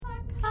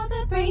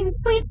brains,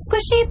 sweet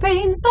squishy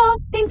brains, all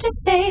seem to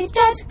say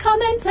dead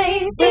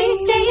commonplace. Day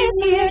is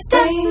here,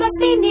 death must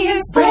be near.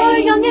 For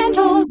young and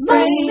old,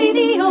 mostly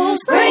the old.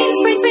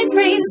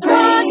 Brains,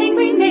 rotting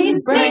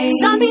remains. Big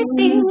zombie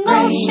scenes,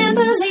 all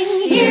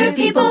shambling. Hear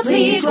people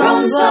plead,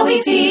 groans while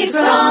we feed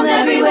from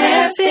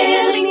everywhere,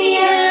 filling the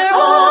air.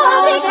 Oh,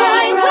 how they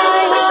cry,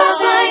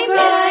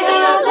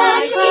 missing out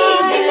like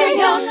eating their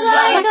young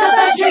like a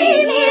bad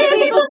dream. Hear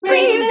people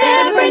scream,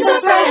 their brains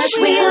are fresh,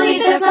 we'll eat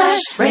their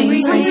flesh.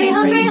 Brains, hungry,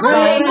 hungry,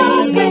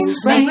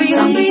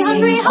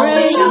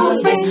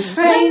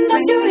 brain,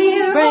 that's your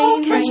ear,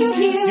 oh, can't you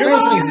hear? You're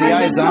listening to the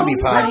iZombie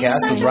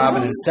podcast with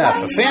Robin and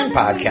Steph, a fan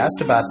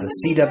podcast about the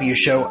CW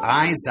show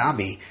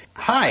iZombie.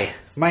 Hi,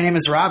 my name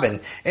is Robin,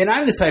 and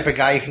I'm the type of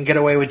guy who can get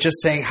away with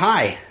just saying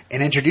hi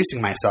and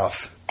introducing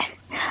myself.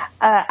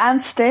 I'm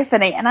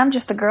Stephanie, and I'm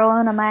just a girl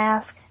in a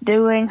mask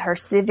doing her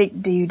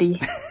civic duty.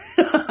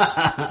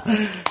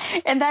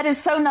 And that is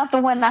so not the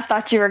one I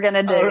thought you were going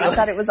to do. Oh, really? I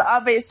thought it was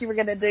obvious you were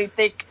going to do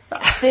thick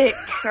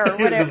or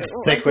whatever.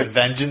 Thick with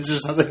vengeance or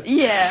something?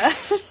 Yeah.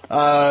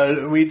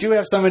 We do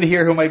have somebody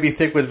here who might be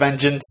thick with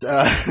vengeance.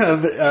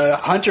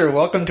 Hunter,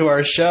 welcome to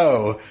our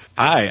show.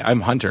 Hi,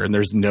 I'm Hunter, and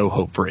there's no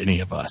hope for any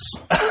of us.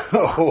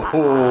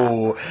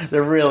 Oh,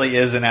 there really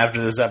isn't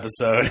after this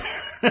episode.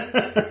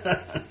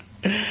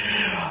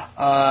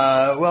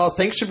 Well,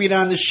 thanks for being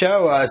on the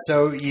show.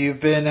 So you've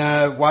been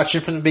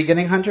watching from the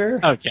beginning, Hunter?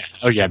 Oh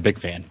yeah, big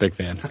fan.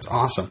 That's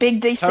awesome.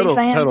 Big DC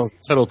fan?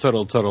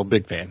 Total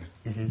big fan.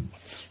 Mm-hmm.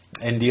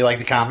 And do you like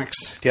the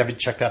comics? Have you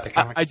checked out the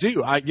comics? I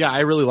do. I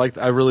really like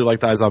the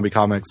iZombie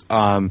comics.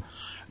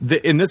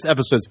 In this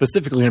episode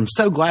specifically, I'm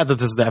so glad that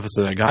this is the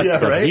episode I got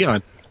to be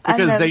on.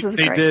 Because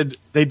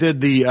they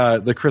did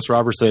the Chris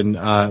Robertson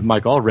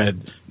Mike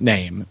Allred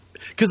name.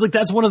 Because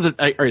that's one of the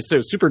all right,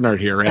 so super nerd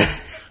here, right?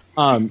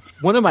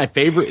 One of my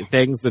favorite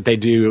things that they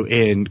do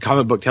in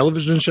comic book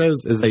television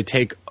shows is they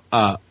take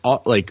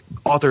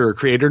author or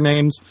creator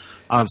names,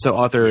 so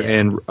author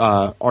and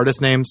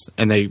artist names,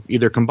 and they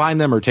either combine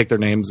them or take their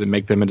names and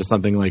make them into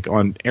something like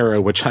on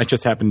Arrow, which I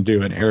just happen to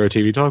do an Arrow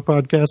TV Talk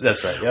podcast.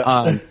 That's right.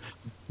 Yeah.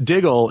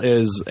 Diggle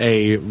is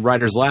a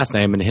writer's last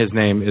name, and his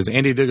name is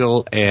Andy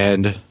Diggle,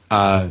 and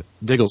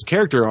Diggle's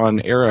character on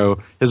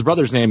Arrow, his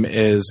brother's name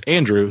is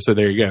Andrew, so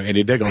there you go,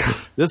 Andy Diggle.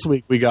 This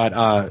week we got,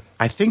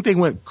 I think they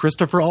went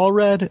Christopher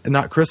Allred,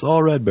 not Chris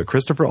Allred, but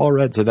Christopher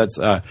Allred, so that's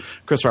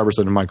Chris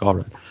Robertson and Mike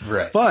Allred.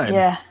 Right. Fun.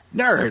 Yeah.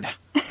 Nerd.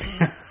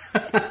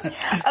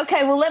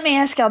 Okay, well, let me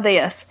ask y'all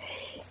this.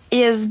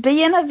 Is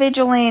being a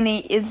vigilante,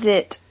 is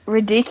it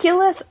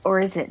ridiculous or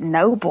is it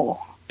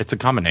noble? It's a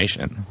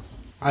combination.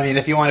 I mean,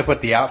 if you want to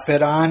put the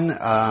outfit on,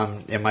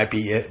 it might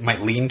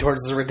lean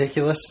towards the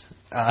ridiculous.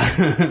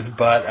 But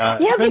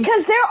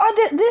because there are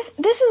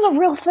this is a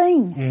real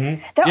thing.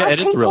 Mm-hmm. There are it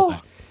people, is a real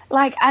thing.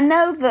 Like I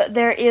know that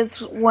there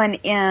is one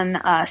in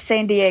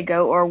San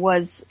Diego, or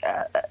was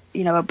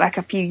back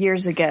a few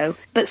years ago.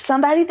 But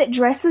somebody that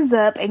dresses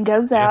up and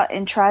goes out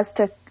and tries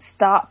to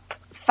stop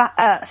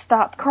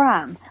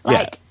crime.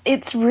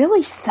 It's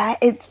really sad.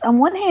 It's on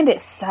one hand,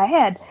 it's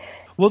sad.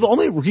 Well, the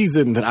only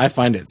reason that I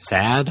find it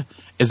sad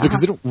is because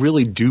they don't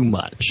really do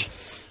much,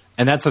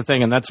 and that's the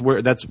thing. And that's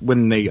when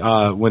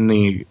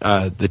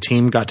the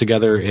team got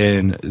together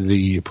in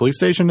the police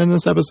station in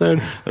this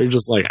episode. They're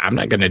just like, I'm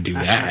not going to do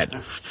that,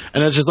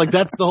 and it's just like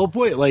that's the whole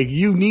point. Like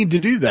you need to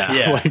do that.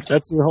 Yeah. Like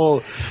that's your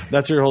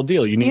whole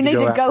deal. You need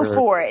to go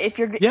for it if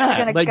you're going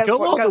to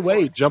go all the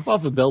way, jump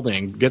off a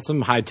building, get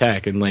some high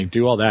tech, and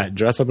do all that.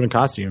 Dress up in a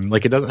costume.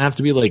 Like it doesn't have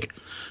to be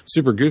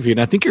super goofy. And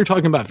I think you're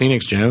talking about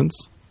Phoenix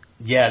Jones.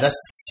 Yeah, that's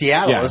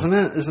Seattle, isn't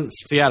it? Isn't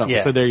Seattle?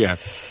 Yeah. So there you go.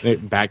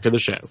 Back to the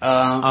show.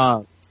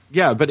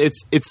 But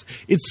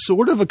it's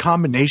sort of a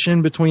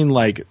combination between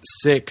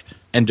sick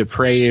and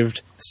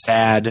depraved,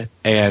 sad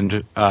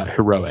and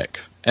heroic,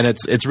 and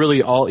it's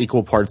really all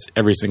equal parts,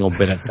 every single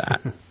bit of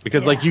that.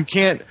 Because you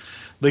can't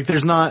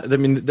there's not. I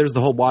mean, there's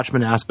the whole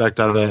Watchmen aspect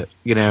of it.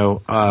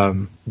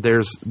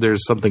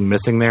 There's something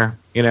missing there.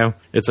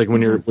 It's like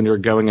when you're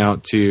going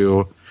out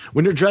to.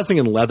 When you're dressing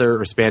in leather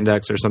or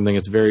spandex or something,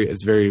 it's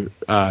very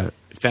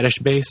fetish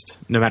based,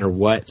 no matter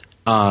what.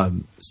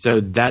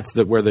 So that's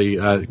where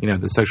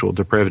the sexual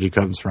depravity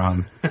comes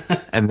from.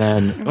 And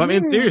then, I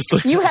mean,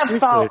 seriously, you have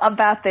thought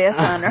about this,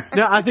 Hunter.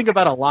 No, I think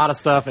about a lot of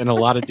stuff in a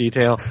lot of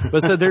detail.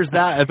 But so there's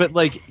that. But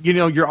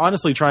you're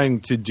honestly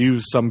trying to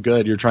do some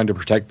good. You're trying to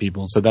protect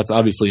people. So that's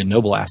obviously a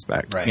noble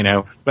aspect,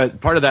 right.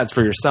 But part of that's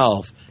for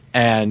yourself.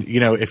 And,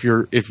 if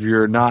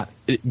you're not,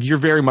 you're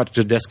very much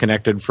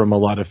disconnected from a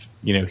lot of,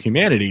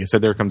 humanity. So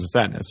there comes the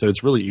sadness. So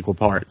it's really equal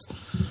parts.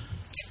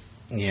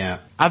 Yeah.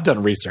 I've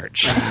done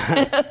research.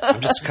 I'm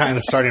just kind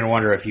of starting to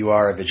wonder if you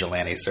are a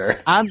vigilante, sir.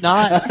 I'm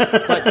not.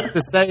 But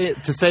to say,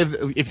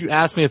 if you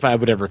ask me if I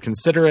would ever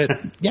consider it,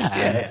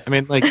 yeah. I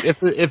mean, if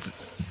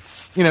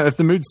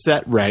the mood's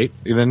set right,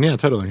 then yeah,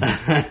 totally.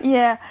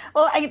 Yeah.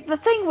 Well, the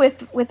thing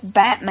with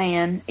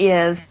Batman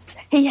is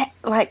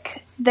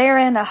they're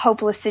in a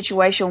hopeless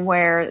situation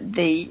where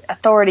the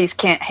authorities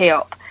can't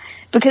help.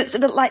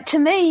 To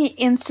me,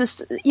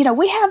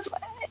 we have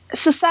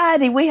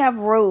society, we have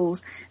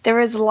rules. There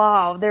is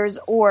law, there is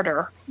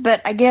order.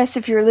 But I guess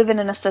if you're living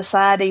in a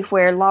society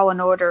where law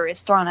and order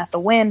is thrown out the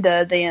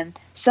window, then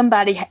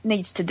somebody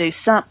needs to do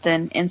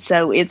something, and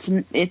so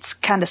it's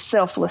kind of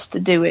selfless to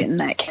do it in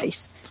that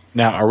case.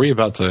 Now, are we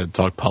about to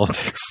talk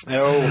politics?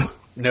 No,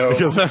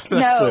 because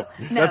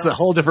that's a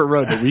whole different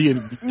road that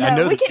I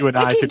know that you and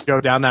I could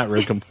go down that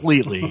road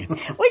completely.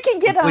 We can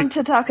get on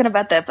to talking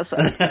about the episode.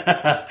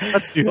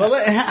 Let's do that. Well,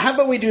 how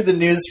about we do the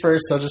news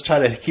first? I'll just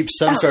try to keep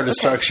some sort of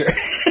structure.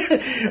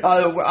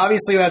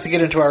 Obviously, we have to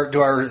get into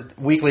our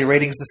weekly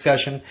ratings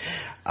discussion.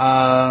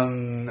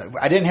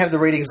 I didn't have the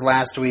ratings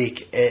last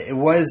week. It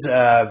was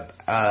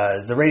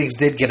the ratings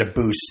did get a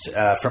boost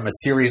from a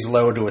series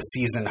low to a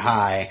season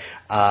high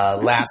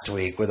last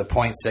week with a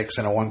 0.6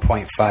 and a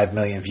 1.5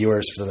 million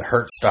viewers for the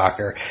Hurt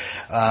Stalker.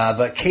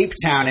 But Cape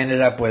Town ended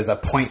up with a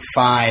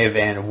 0.5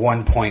 and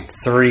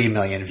 1.3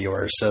 million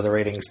viewers, so the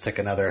ratings took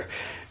another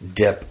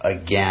dip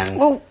again.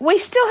 Well, we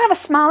still have a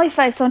smiley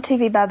face on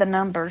TV by the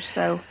numbers,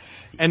 so.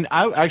 And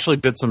I actually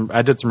did some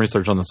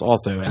research on this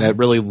also, and it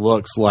really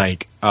looks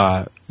like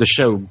the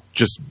show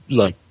just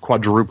like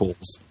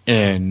quadruples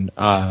in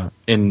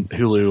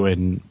Hulu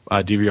and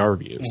DVR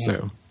reviews.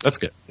 So that's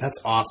good.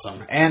 That's awesome.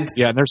 And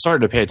yeah, they're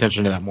starting to pay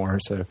attention to that more.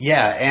 So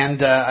yeah,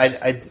 and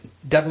I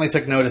definitely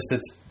took notice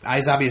that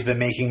iZombie's been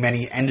making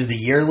many end of the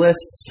year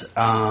lists.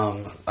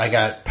 I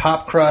got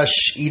Pop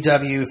Crush,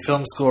 EW,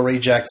 Film School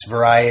Rejects,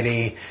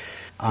 Variety.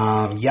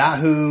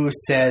 Yahoo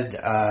said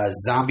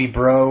Zombie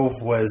Bro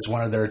was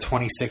one of their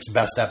 26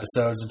 best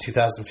episodes of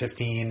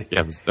 2015.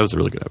 Yeah, that was a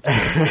really good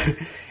episode.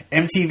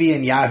 MTV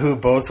and Yahoo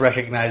both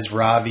recognized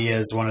Ravi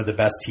as one of the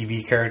best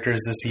TV characters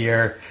this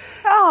year.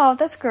 Oh,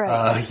 that's great.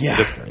 Yeah.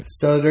 That's great.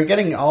 So they're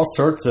getting all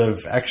sorts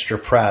of extra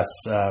press,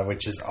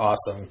 which is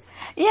awesome.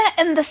 Yeah,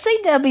 and the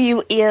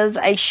CW is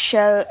a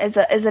show,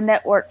 is a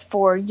network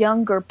for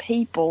younger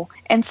people,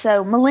 and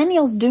so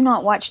millennials do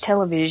not watch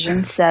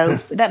television, so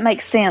that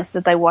makes sense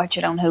that they watch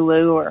it on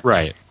Hulu or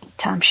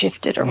Time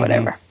Shifted or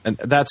whatever. And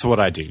that's what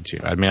I do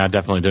too. I mean, I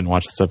definitely didn't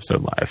watch this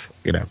episode live,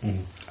 you know.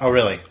 Oh,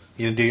 really?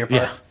 You didn't do your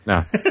part? Yeah,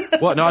 no.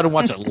 Well, no, I didn't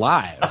watch it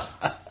live.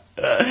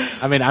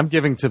 I mean, I'm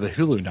giving to the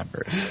Hulu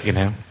numbers, you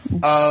know.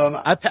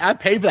 I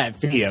paid for that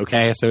fee,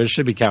 okay, so it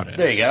should be counted.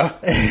 There you go.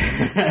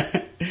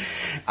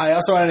 I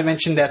also wanted to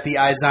mention that the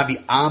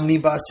iZombie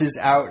Omnibus is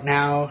out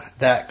now.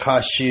 That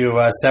costs you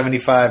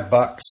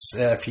 $75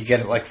 if you get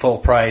it like full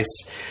price.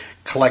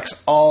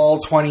 Collects all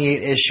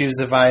 28 issues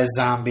of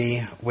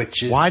iZombie,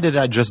 which is... Why did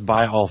I just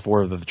buy all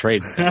 4 of the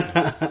trades?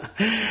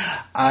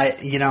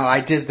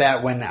 I did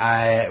that when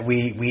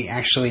we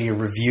actually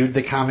reviewed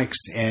the comics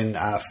in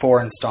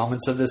 4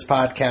 installments of this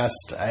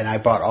podcast, and I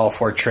bought all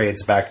 4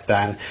 trades back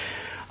then.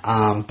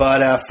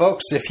 But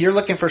folks, if you're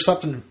looking for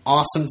something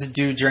awesome to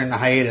do during the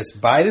hiatus,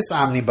 buy this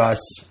omnibus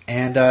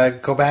and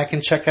go back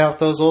and check out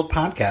those old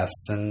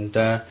podcasts, and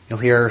you'll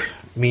hear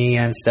me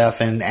and Steph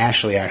and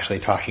Ashley actually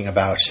talking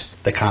about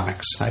the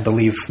comics. I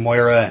believe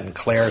Moira and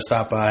Claire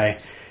stopped by.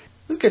 It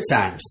was good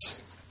times.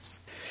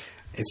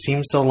 It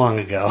seems so long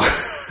ago.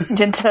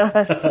 It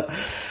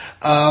does.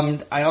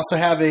 I also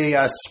have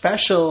a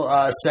special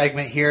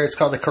segment here. It's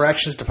called the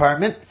Corrections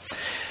Department.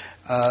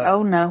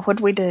 Oh no,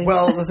 what'd we do?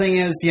 Well, the thing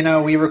is,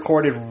 we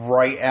recorded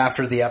right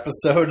after the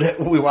episode.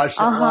 We watched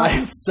it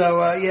live.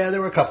 So,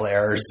 there were a couple of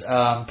errors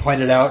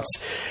pointed out.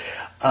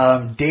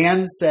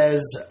 Dan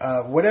says,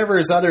 whatever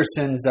his other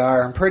sins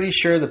are, I'm pretty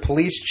sure the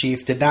police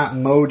chief did not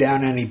mow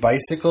down any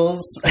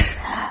bicycles.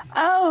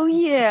 Oh,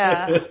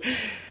 yeah.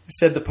 He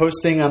said the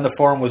posting on the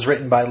forum was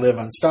written by Liv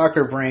on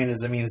Stalker Brain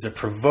as a means of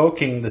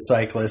provoking the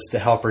cyclist to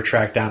help her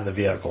track down the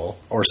vehicle,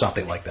 or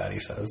something like that, he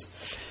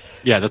says.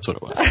 Yeah, that's what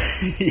it was.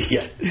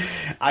 Yeah.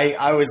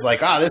 I was like,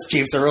 this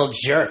chief's a real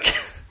jerk.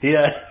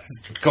 Yeah,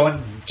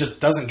 just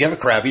doesn't give a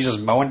crap. He's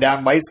just mowing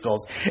down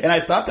bicycles. And I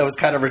thought that was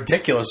kind of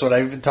ridiculous when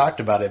I even talked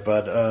about it,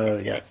 but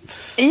yeah.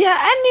 Yeah,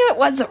 I knew it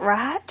wasn't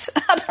right.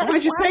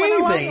 Why'd you say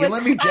anything? You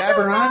let me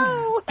jabber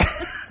on?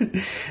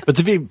 But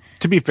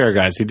to be fair,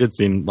 guys, he did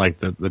seem like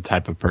the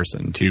type of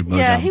person to mow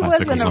down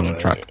bicycles on a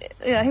truck.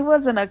 Yeah, he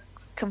wasn't a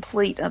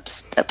complete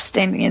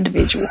upstanding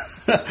individual.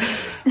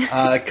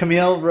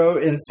 Camille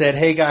wrote and said,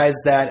 hey guys,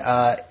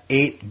 that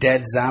 8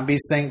 dead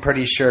zombies thing,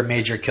 pretty sure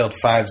Major killed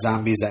 5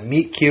 zombies at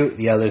Meet Cute.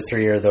 The other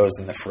 3 are those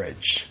in the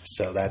fridge.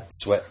 So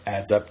that's what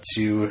adds up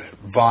to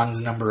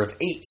Vaughn's number of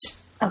 8.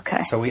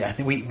 Okay. So I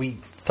think we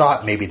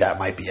thought maybe that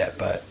might be it,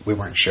 but we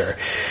weren't sure.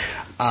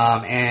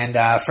 And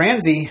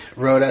Franzi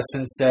wrote us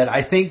and said,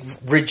 I think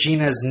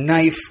Regina's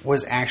knife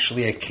was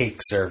actually a cake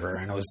server,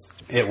 and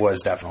it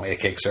was definitely a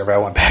cake server. I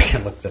went back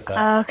and looked at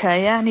that.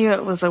 Okay, yeah, I knew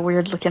it was a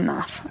weird-looking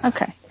knife.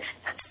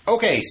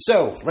 Okay,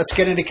 so let's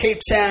get into Cape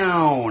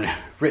Town,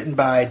 written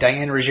by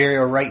Diane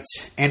Ruggiero Wright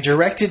and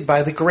directed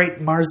by the great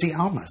Marzi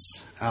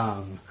Almas,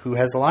 who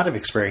has a lot of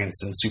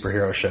experience in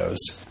superhero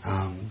shows.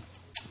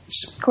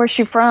 Of course,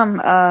 you're from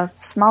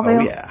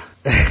Smallville. Oh, yeah.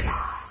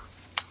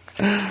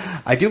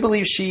 I do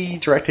believe she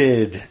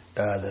directed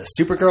the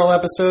Supergirl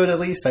episode, at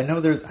least. I know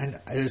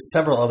there's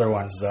several other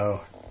ones,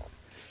 though.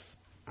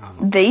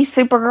 The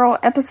Supergirl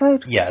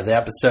episode? Yeah, the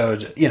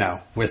episode,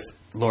 with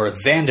Laura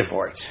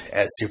Vandervoort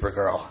as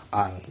Supergirl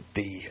on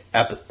the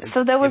episode.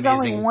 So there was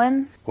only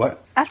one?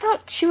 What? I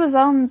thought she was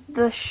on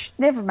the...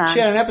 Never mind. She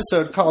had an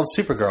episode called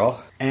Supergirl,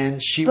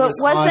 and she was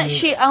on... But wasn't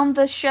she on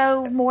the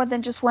show more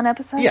than just one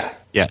episode? Yeah.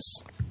 Yes.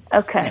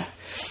 Okay.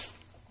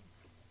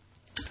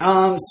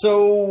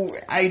 So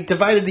I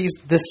divided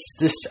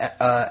this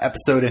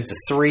episode into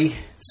 3,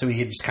 so we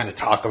could just kind of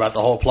talk about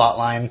the whole plot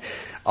line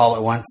all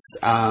at once.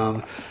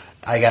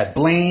 I got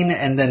Blaine,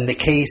 and then the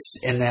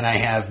case, and then I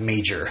have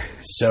Major.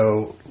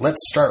 So let's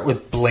start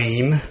with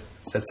Blaine.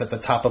 That's at the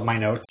top of my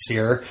notes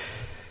here.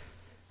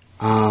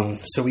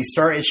 So we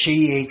start at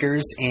Shady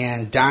Acres,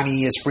 and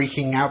Donnie is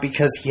freaking out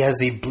because he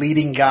has a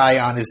bleeding guy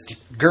on his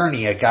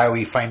gurney. A guy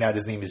we find out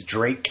his name is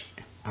Drake.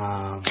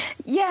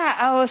 Yeah,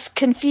 I was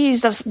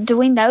confused. Do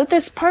we know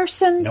this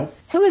person? Nope.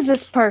 Who is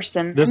this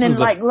person?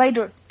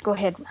 Later... Go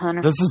ahead,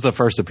 Hunter. This is the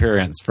first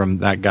appearance from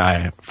that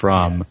guy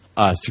from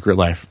Secret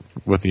Life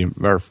of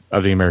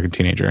the American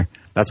Teenager.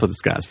 That's what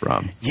this guy's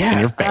from. Yeah. In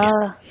your face.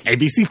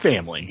 ABC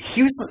Family.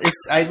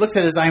 I looked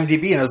at his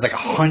IMDb, and it was like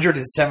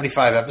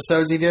 175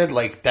 episodes he did.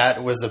 Like,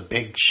 that was a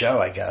big show,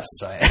 I guess.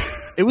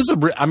 It was it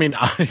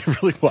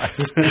really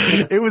was.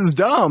 It was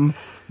dumb,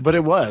 but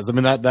it was. I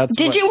mean, that's.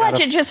 Did you watch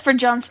it just for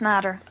John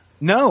Snyder?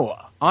 No,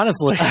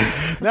 honestly,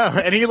 no.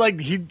 And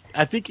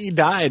I think he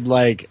died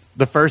like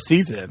the first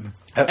season.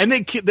 And I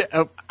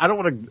don't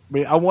want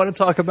to. I want to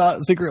talk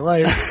about Secret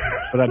Life,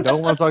 but I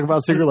don't want to talk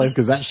about Secret Life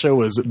because that show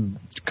was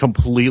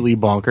completely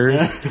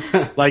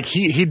bonkers. Like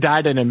he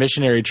died in a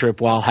missionary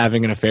trip while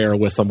having an affair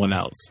with someone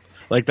else.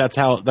 Like that's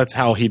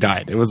how he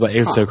died. It was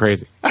so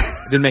crazy.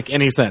 It didn't make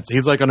any sense.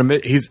 He's like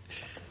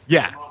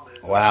yeah.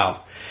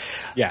 Wow.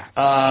 Yeah.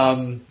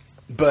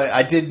 But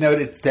I did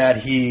note that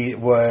he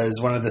was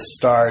one of the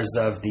stars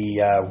of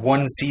the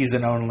one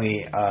season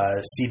only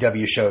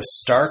CW show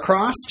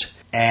Star-Crossed.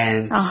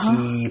 And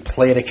he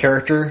played a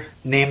character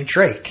named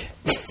Drake.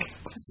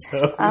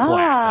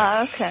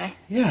 Okay.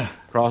 Yeah.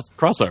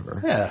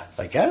 Crossover. Yeah,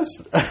 I guess.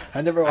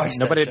 I never watched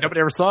nobody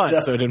ever saw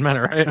it, so it didn't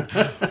matter, right?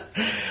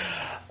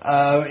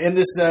 In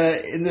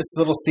this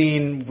little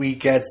scene, we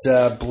get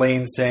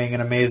Blaine saying an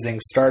amazing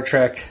Star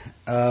Trek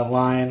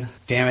line.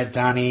 Damn it,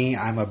 Donnie,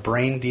 I'm a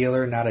brain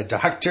dealer, not a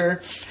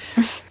doctor.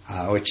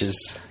 Which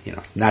is,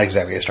 not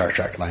exactly a Star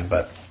Trek line,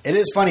 but it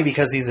is funny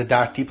because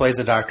he plays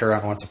a doctor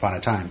on Once Upon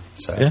a Time.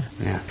 So,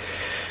 yeah.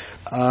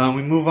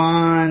 We move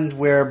on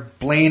where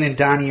Blaine and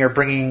Donnie are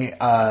bringing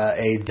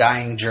a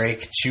dying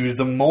Drake to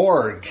the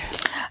morgue.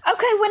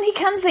 Okay, when he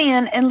comes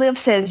in and Liv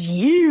says,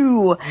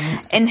 you,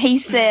 and he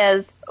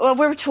says, well,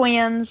 we're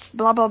twins,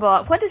 blah, blah,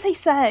 blah. What does he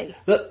say?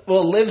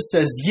 Well, Liv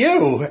says,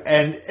 you,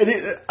 and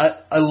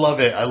I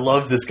love it. I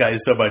love this guy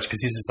so much because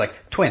he's just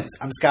like, twins.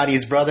 I'm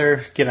Scotty's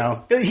brother,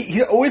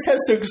 He always has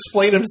to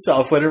explain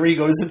himself whenever he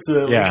goes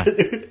into...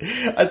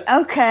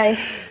 Okay.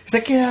 He's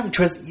like, yeah, I'm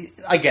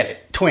twins. I get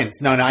it.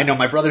 Twins. No, I know.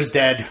 My brother's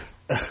dead.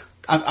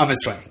 I'm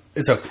his twin.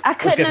 It's okay. I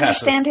couldn't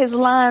understand his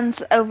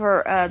lines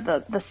over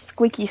the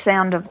squeaky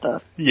sound of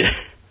the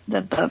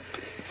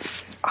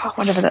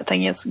whatever that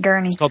thing is,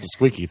 gurney. It's called the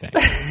squeaky thing.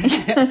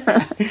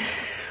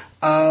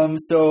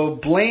 So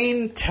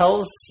Blaine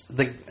tells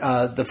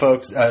the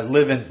folks,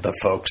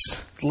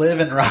 Liv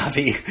and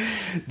Ravi,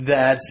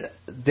 that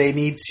they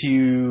need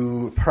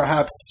to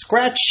perhaps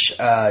scratch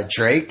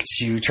Drake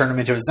to turn him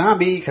into a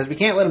zombie because we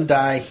can't let him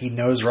die. He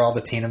knows where all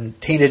the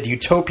tainted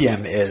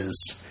utopium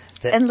is.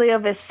 And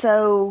Liv is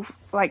so,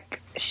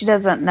 she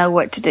doesn't know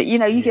what to do.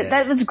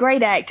 That was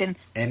great acting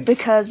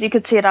because you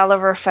could see it all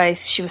over her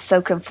face. She was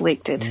so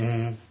conflicted.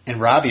 Mm-hmm. And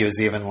Ravi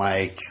was even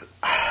like,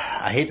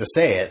 I hate to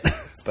say it,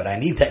 but I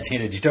need that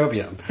tainted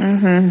utopium.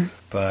 Mm-hmm.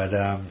 But,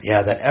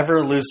 that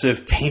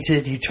ever-elusive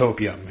tainted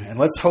utopium. And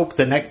let's hope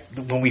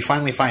when we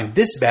finally find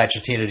this batch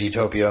of tainted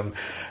utopium,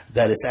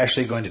 that it's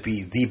actually going to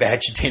be the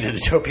batch of tainted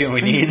utopium we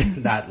need,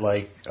 not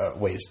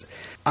waste.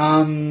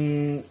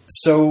 One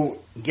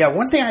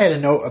thing I had to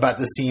note about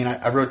this scene,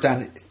 I wrote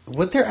down,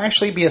 would there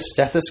actually be a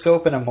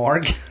stethoscope in a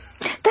morgue?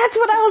 That's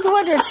what I was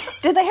wondering.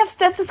 Do they have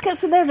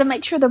stethoscopes in there to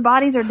make sure their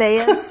bodies are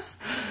dead?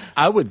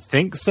 I would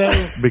think so,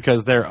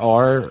 because there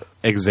are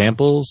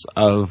examples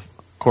of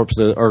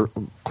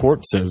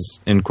corpses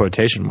in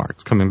quotation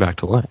marks coming back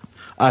to life.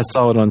 I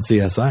saw it on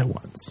CSI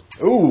once.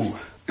 Ooh.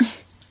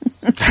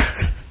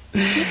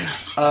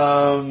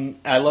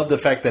 I love the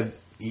fact that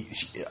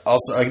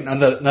also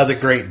another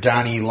great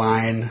Donnie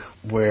line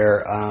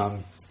where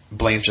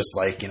Blaine's just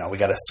like, we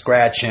got to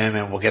scratch him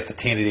and we'll get the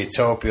tainted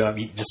utopium.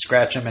 You just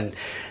scratch him and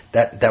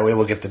that way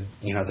we'll get the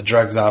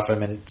drugs off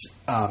him. And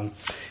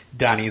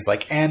Donnie's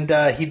like, and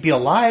he'd be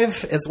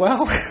alive as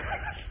well.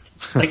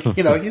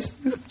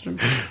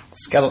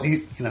 He's got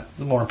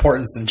more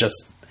importance than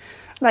just.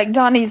 Like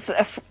Donnie's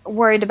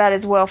worried about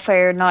his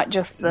welfare, not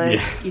just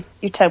the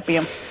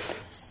utopium.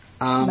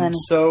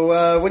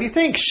 So, what do you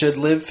think? Should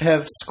Liv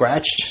have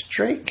scratched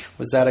Drake?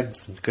 Was that a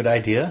good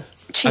idea?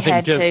 She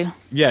had to.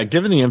 Yeah,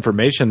 given the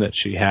information that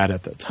she had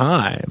at the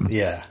time,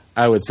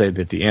 I would say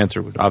that the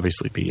answer would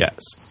obviously be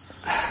yes.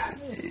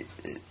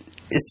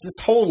 it's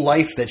this whole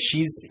life that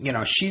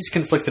she's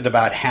conflicted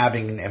about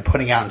having and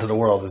putting out into the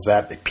world. Is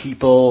that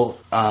people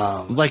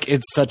like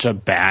it's such a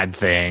bad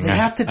thing. They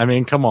have to, I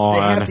mean, come on. They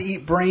have to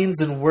eat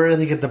brains, and where do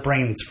they get the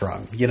brains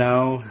from?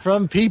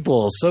 From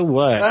people. So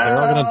what?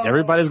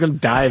 Everybody's gonna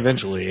die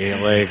eventually.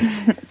 Like,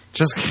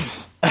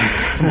 just.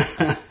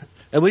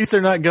 At least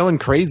they're not going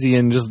crazy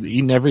and just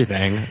eating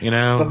everything,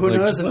 But who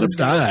knows if this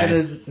guy's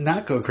going to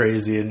not go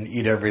crazy and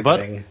eat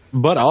everything.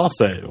 But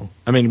also,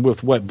 I mean,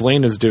 with what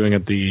Blaine is doing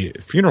at the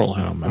funeral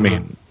home, I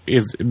mean,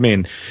 I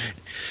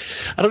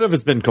don't know if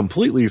it's been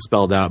completely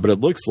spelled out, but it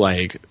looks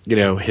like,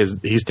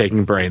 he's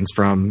taking brains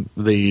from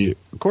the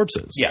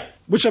corpses. Yeah.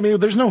 Which, I mean,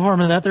 there's no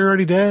harm in that. They're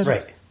already dead.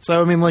 Right. So,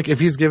 I mean, like, if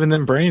he's giving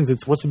them brains,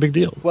 what's the big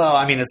deal? Well,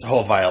 I mean, it's a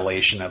whole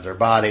violation of their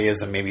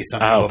bodies, and maybe some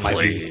people might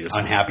be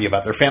unhappy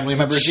about their family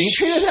members being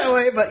treated that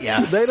way, but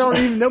yeah.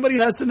 Nobody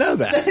has to know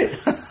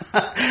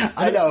that.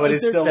 I know, but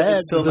it's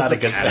still not a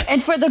good thing.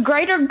 And for the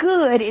greater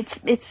good, it's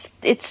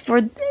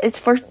for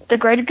the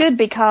greater good,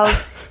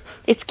 because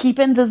it's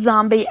keeping the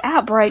zombie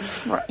outbreak,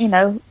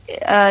 from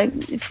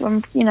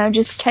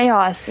just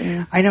chaos.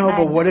 And I know,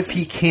 but what if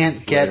he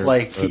can't get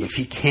if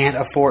he can't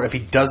afford, if he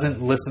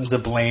doesn't listen to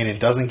Blaine and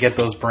doesn't get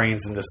those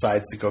brains and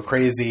decides to go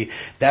crazy?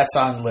 That's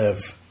on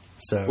Liv.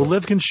 So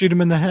Liv can shoot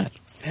him in the head.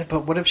 Yeah,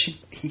 but what if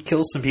he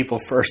kills some people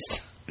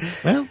first?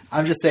 Well,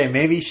 I'm just saying,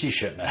 maybe she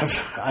shouldn't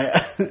have.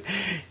 I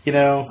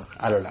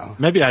don't know.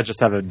 Maybe I just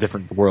have a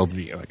different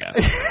worldview, I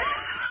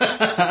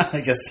guess.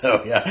 I guess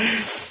so, yeah.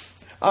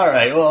 All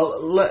right,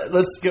 well,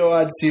 let's go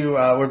on to,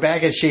 we're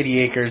back at Shady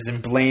Acres,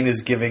 and Blaine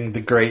is giving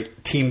the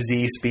great Team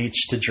Z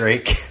speech to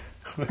Drake,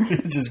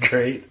 which is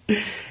great.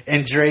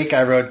 And Drake,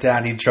 I wrote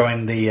down, he's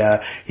joined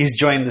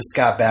the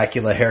Scott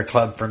Bakula Hair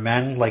Club for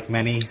Men, like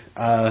many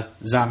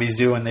zombies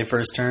do when they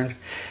first turn.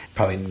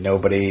 Probably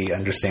nobody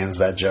understands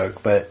that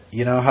joke, but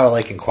you know how,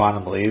 like in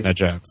Quantum Leap, that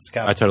joke.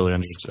 I totally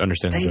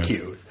understand. Thank that joke.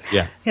 you.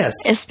 Yeah. Yes.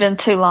 It's been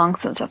too long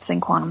since I've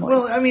seen Quantum Leap.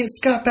 Well, I mean,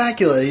 Scott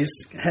Bakula, he's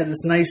had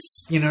this nice,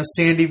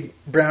 sandy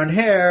brown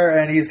hair,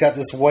 and he's got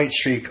this white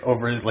streak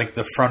over like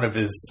the front of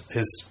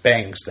his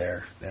bangs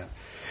there. Yeah.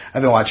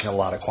 I've been watching a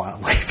lot of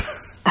Quantum Leap.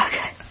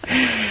 Okay.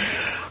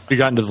 You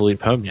gotten to the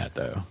leap home yet,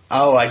 though?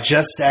 Oh, I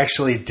just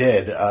actually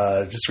did,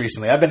 just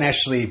recently. I've been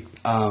actually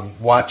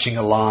watching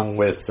along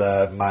with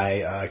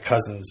my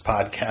cousin's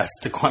podcast,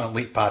 the Quantum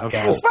Leap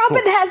podcast.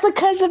 Robin has a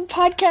cousin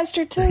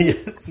podcaster, too. Yeah,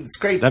 it's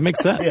great. That makes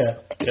sense.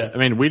 Yeah. I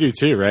mean, we do,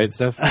 too, right,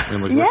 Steph?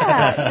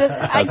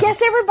 I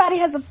guess everybody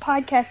has a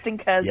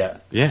podcasting cousin.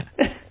 Yeah.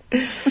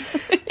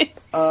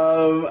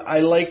 I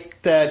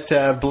like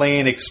that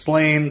Blaine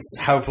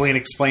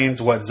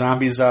explains what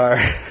zombies are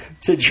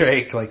to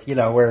Drake. Like, the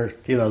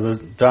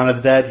Dawn of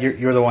the Dead,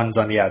 you're the ones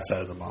on the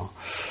outside of the mall.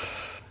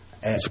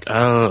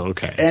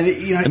 Okay. And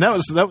that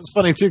was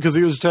funny too, because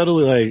he was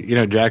totally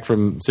like, Jack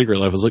from Secret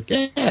Life was like,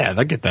 yeah,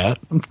 I get that.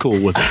 I'm cool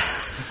with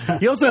it.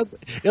 He also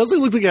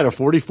looked like he had a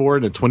 44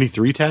 and a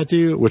 23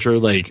 tattoo, which are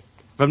like,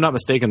 if I'm not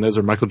mistaken, those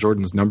are Michael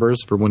Jordan's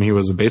numbers for when he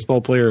was a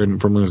baseball player and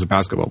from when he was a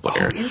basketball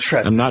player. Oh,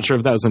 interesting. I'm not sure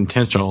if that was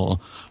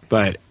intentional,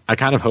 but I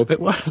kind of hope it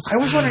was. I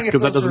was wondering if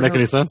that doesn't make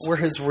any sense. Were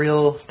his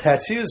real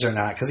tattoos or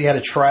not? Because he had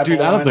a tribal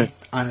one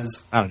on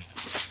his. I don't know.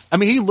 I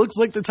mean, he looks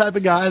like the type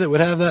of guy that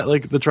would have that,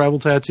 like the tribal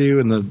tattoo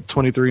and the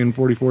 23 and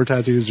 44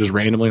 tattoos just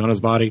randomly on his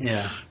body.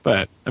 Yeah.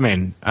 But I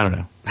mean, I don't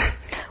know.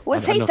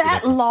 Was he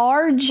that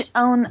large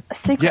on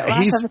Secret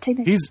Life of a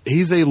Teenager?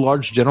 He's a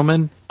large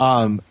gentleman.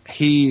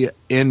 He,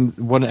 in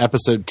one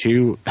episode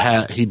 2,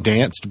 he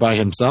danced by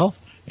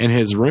himself in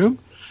his room,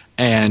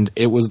 and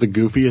it was the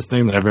goofiest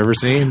thing that I've ever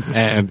seen.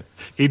 And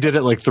he did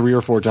it like 3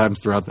 or 4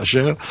 times throughout the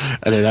show,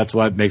 and that's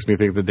why it makes me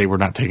think that they were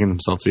not taking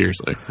themselves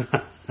seriously.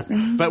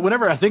 But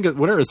whenever I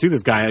see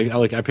this guy,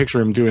 I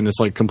picture him doing this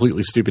like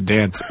completely stupid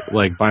dance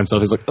like by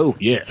himself. He's like, oh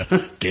yeah,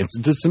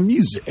 dancing to some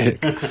music,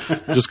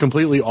 just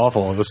completely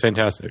awful. It was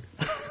fantastic.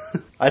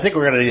 I think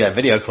we're gonna do that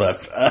video clip.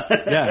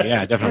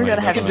 Yeah, definitely.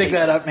 I can dig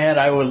that up, man.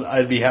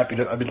 I'd be happy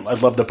to.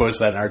 I'd love to post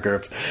that in our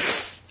group.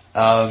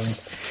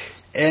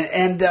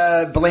 And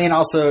Blaine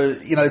also,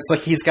 it's like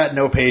he's got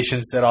no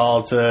patience at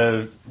all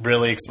to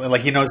really explain.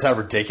 Like, he knows how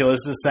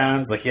ridiculous this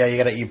sounds. Like, yeah, you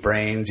got to eat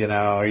brains,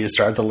 or you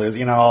start to lose,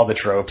 all the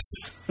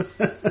tropes.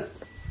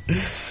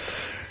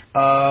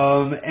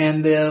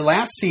 And the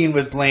last scene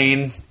with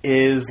Blaine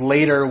is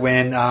later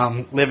when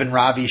Liv and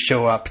Robbie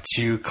show up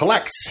to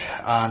collect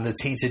on the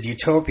tainted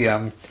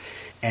utopium,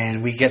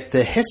 and we get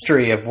the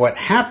history of what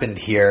happened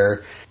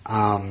here.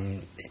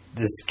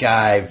 This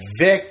guy,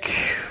 Vic,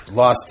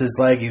 lost his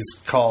leg. He's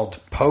called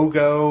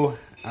Pogo.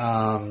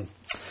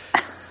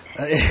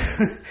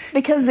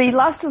 Because he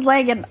lost his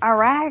leg in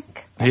Iraq,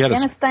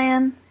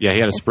 Afghanistan. He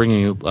had a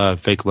springy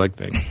fake leg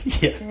thing.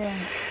 Yeah.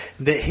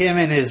 Him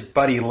and his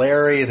buddy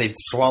Larry, they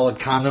swallowed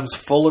condoms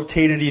full of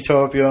tainted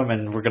utopium,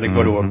 and we're going to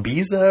go to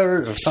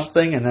Ibiza or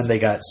something, and then they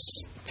got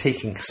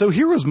taking. So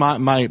here was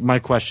my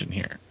question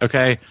here.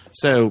 Okay,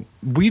 so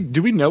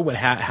do we know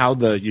how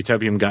the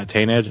Utopium got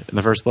tainted in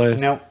the first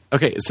place? No.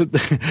 Okay, so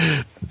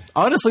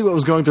honestly, what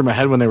was going through my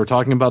head when they were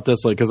talking about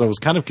this, like, because I was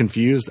kind of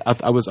confused.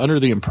 I was under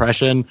the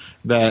impression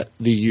that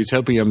the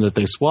Utopium that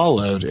they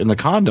swallowed in the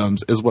condoms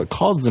is what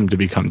caused them to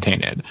become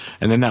tainted,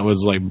 and then that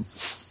was like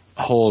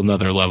a whole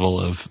another level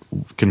of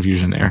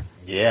confusion there.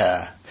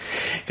 Yeah.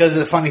 Because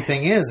the funny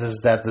thing is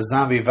that the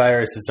zombie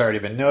virus has already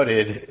been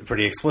noted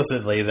pretty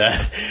explicitly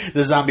that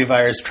the zombie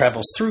virus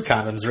travels through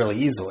condoms really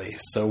easily.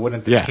 So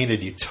wouldn't the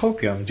tainted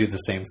Utopium do the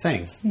same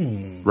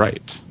thing?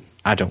 Right.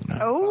 I don't know.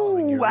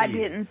 Oh, I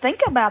didn't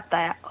think about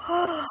that.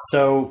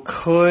 So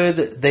could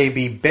they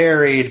be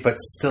buried but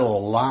still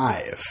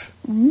alive?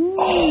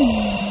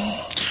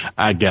 Oh.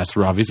 I guess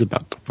Ravi's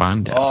about to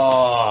find out.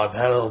 Oh,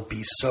 that'll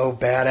be so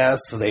badass.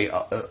 So they,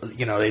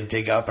 they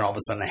dig up and all of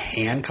a sudden a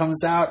hand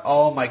comes out.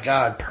 Oh my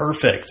God.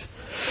 Perfect.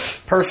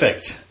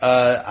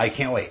 I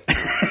can't wait.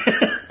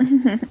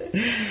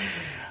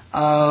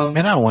 Man,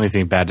 I don't want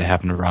anything bad to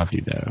happen to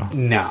Ravi though.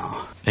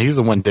 No. He's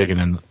the one digging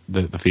in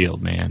the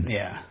field, man.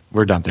 Yeah.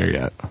 We're not there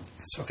yet.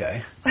 It's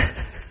okay.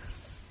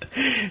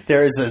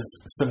 There is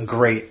some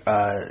great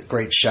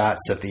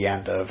shots at the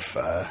end of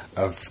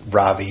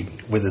Ravi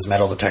with his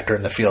metal detector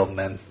in the field, and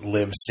then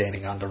Liv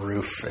standing on the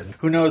roof. And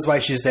who knows why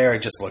she's there?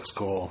 It just looks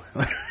cool.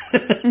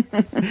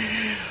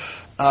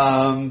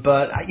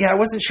 But yeah, I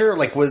wasn't sure.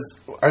 Like, were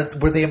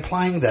they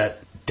implying that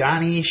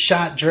Donnie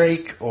shot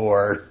Drake,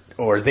 or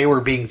they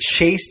were being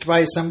chased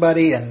by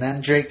somebody and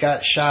then Drake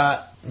got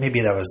shot? Maybe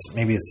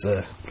it's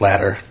the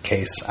latter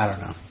case. I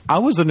don't know. I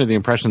was under the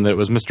impression that it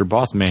was Mr.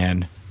 Boss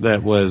Man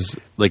that was,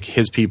 like,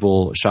 his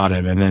people shot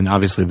him, and then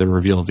obviously the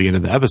reveal at the end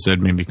of the episode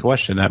made me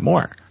question that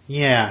more.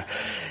 Yeah.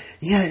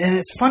 Yeah, and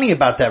it's funny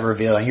about that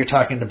reveal, and you're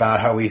talking about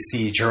how we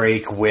see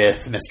Drake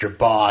with Mr.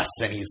 Boss,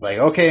 and he's like,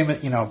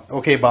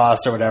 okay,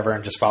 boss, or whatever,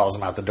 and just follows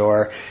him out the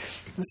door.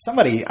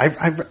 Somebody,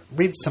 I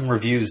read some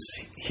reviews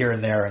here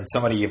and there, and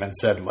somebody even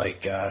said,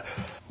 like,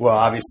 well,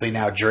 obviously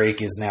now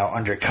Drake is now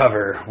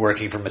undercover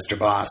working for Mr.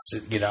 Boss,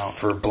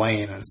 for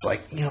Blaine. And it's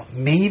like,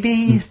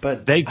 maybe,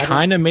 but they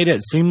kind of made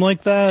it seem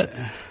like that.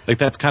 Like,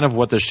 that's kind of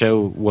what the show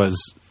was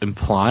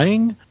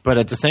implying. But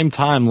at the same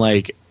time,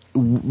 like,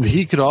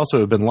 he could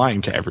also have been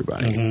lying to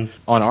everybody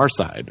on our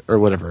side or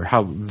whatever.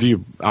 How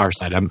view our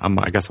side?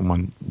 I guess I'm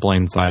on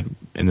Blaine's side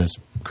in this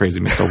crazy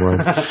mixed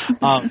world.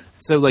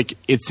 So, like,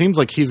 it seems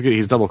like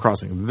he's double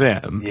crossing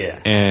them,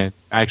 and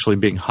actually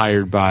being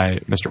hired by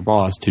Mr.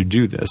 Boss to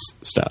do this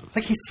stuff.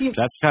 Like, he seems.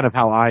 That's kind of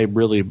how I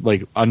really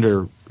like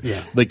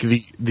like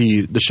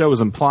the show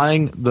is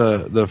implying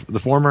the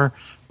former,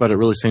 but it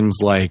really seems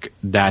like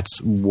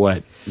that's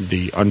what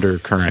the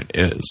undercurrent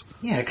is.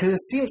 Yeah, because it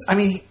seems. I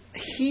mean,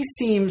 he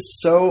seems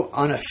so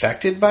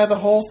unaffected by the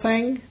whole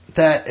thing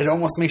that it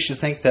almost makes you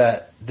think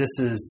that this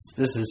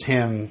is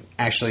him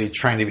actually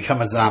trying to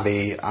become a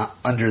zombie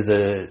under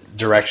the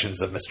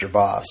directions of Mr.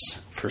 Boss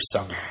for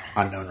some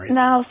unknown reason.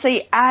 No,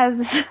 see, I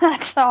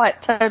saw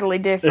it totally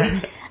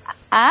different.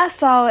 I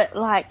saw it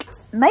like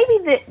maybe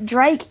that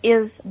Drake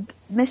is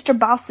Mr.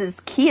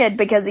 Boss's kid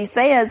because he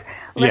says,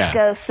 let's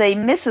go see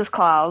Mrs.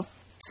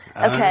 Claus.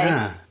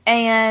 Okay.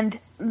 And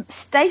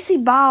Stacy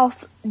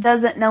Boss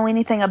doesn't know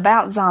anything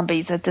about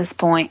zombies at this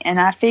point, and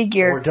I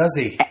figure... Or does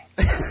he?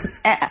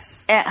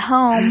 At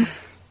home,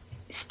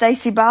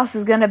 Stacy Boss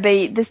is going to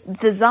be...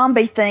 the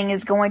zombie thing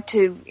is going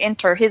to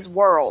enter his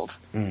world.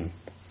 I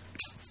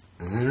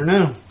don't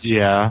know.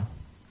 Yeah.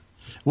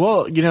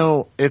 Well,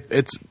 if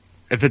it's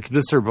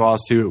Mr.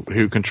 Boss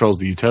who controls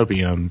the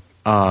Utopium,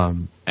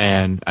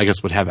 and I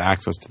guess would have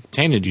access to the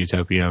tainted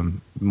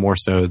Utopium more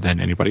so than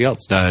anybody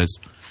else does,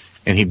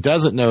 and he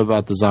doesn't know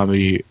about the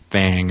zombie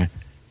thing,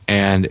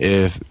 and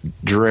if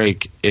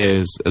Drake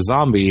is a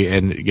zombie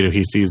and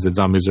he sees that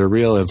zombies are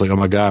real, and it's like, oh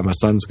my God, my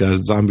son's got a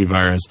zombie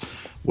virus,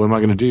 what am I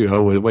going to do?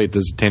 Oh wait,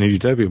 this tainted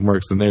Utopium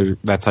works, and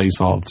that's how you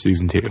solve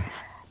season 2.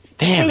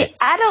 Damn it!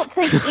 I don't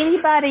think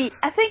anybody.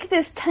 I think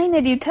this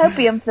tainted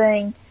Utopium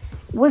thing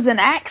was an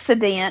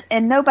accident,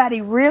 and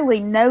nobody really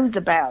knows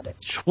about it.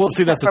 Well,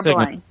 see, that's the thing.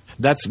 Like,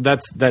 that's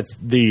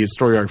the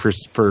story arc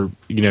for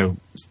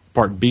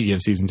part B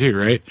of season 2,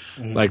 right?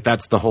 Mm-hmm. Like,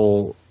 that's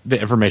the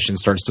information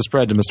starts to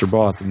spread to Mr.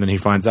 Boss, and then he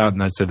finds out,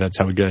 and that's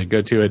how we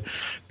go to it.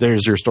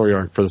 There's your story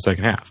arc for the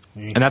second half,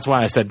 and that's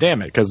why I said,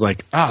 "Damn it," because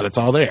that's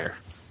all there.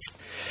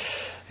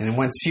 And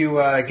once you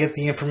get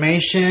the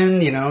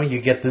information,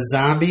 you get the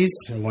zombies,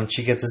 and once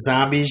you get the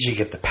zombies, you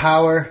get the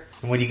power,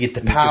 and when you get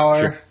the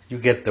power, you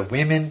get the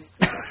women.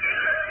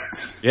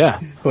 Yeah.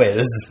 Wait,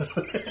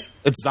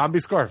 it's Zombie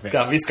Scarface.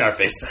 Zombie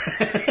Scarface.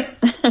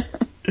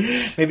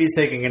 Maybe he's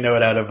taking a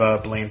note out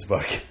of Blaine's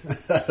book.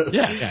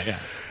 Yeah.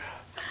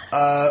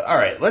 All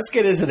right, let's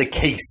get into the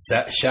case,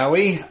 shall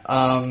we?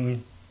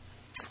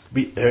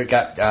 We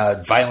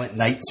got Violent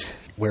Night,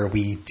 where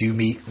we do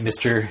meet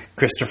Mr.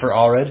 Christopher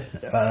Allred,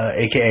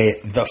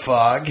 a.k.a. The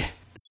Fog,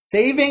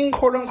 saving,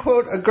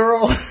 quote-unquote, a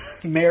girl,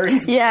 Mary.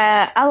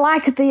 Yeah, I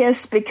like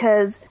this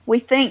because we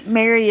think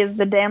Mary is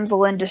the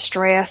damsel in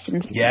distress,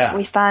 and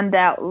we find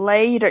out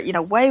later,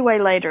 way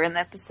later in the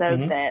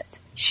episode that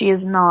she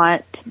is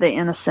not the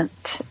innocent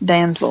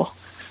damsel.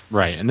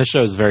 Right, and this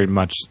show is very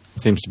much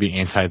seems to be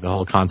anti the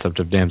whole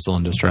concept of damsel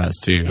in distress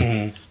too.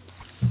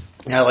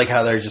 Mm-hmm. I like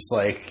how they're just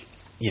like,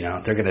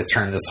 they're going to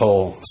turn this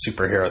whole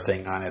superhero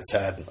thing on its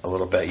head a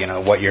little bit.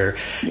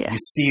 You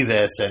see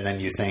this and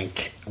then you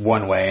think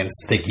one way and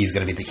think he's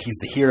going to be he's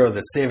the hero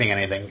that's saving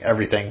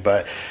everything,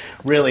 but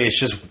really it's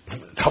just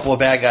a couple of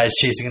bad guys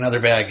chasing another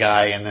bad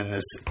guy, and then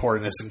this poor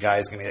innocent guy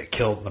is going to get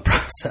killed in the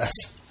process.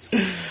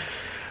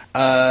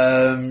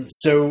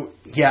 So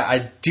yeah,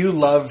 I do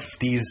love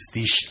these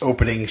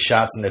opening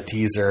shots in the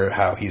teaser,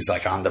 how he's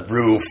like on the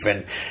roof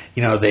and,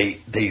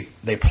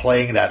 they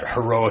playing that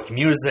heroic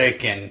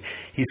music and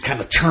he's kind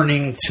of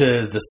turning to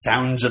the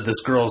sounds of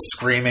this girl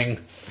screaming.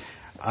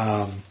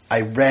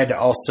 I read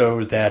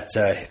also that,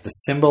 the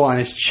symbol on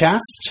his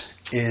chest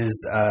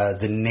is,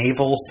 the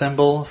naval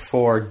symbol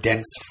for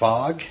dense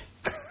fog.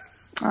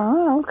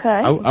 Oh, okay.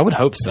 I would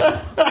hope so.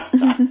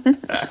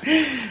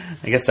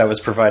 I guess that was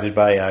provided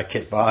by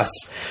Kit Boss,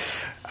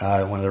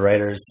 one of the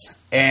writers.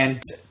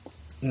 And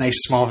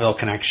nice Smallville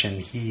connection.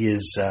 He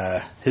is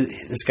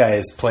this guy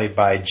is played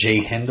by Jay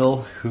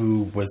Hindle,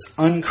 who was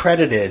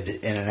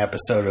uncredited in an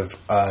episode of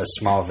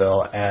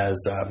Smallville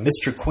as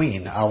Mr.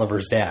 Queen,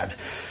 Oliver's dad.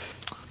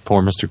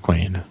 Poor Mr.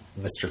 Queen.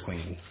 Mr.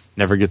 Queen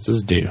never gets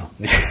his due.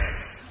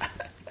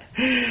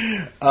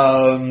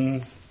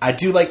 I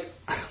do like.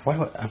 Why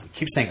do I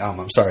keep saying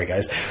I'm sorry,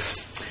 guys.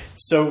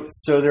 So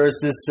there's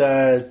this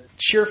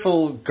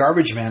cheerful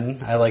garbage man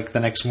I like the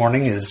next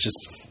morning is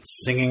just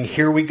singing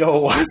 "Here We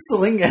Go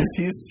Wassailing" as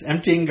he's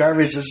emptying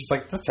garbage. It's just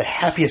like, that's the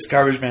happiest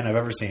garbage man I've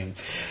ever seen.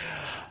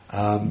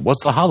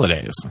 What's the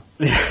holidays?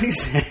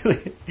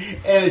 Exactly.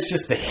 And it's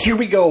just the "Here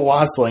we go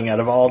wassailing"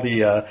 out of all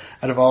the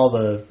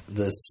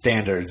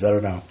standards. I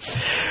don't know.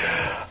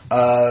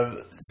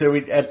 So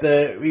we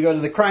go to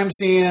the crime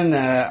scene, and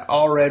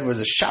Allred was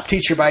a shop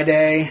teacher by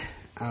day,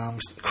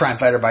 crime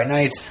fighter by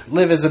night.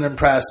 Liv isn't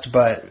impressed,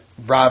 but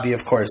Robbie,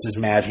 of course, is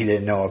mad he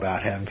didn't know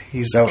about him.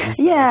 He's always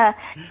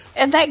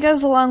and that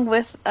goes along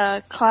with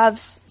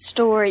Clive's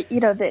story.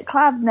 That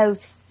Clive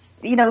knows.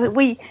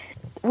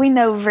 We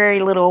know very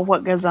little of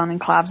what goes on in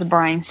Clive's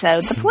brain,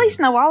 so the police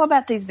know all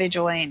about these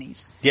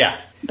vigilantes. Yeah,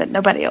 but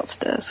nobody else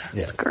does.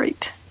 Yeah. It's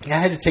great. I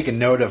had to take a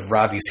note of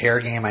Robbie's hair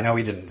game. I know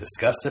we didn't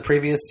discuss the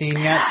previous scene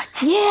yet.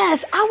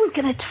 Yes, I was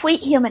going to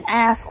tweet him and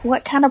ask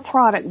what kind of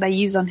product they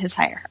use on his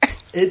hair.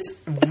 It's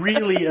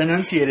really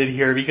enunciated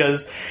here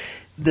because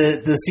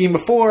the scene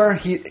before,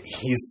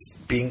 he's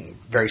being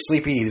very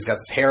sleepy. He's got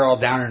his hair all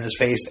down in his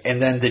face,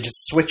 and then they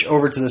just switch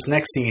over to this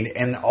next scene,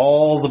 and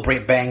all the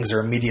bangs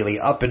are immediately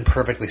up and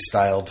perfectly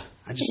styled.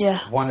 I just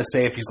want to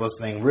say, if he's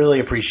listening,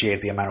 really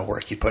appreciate the amount of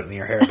work you put in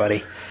your hair,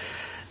 buddy.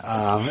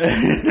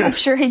 I'm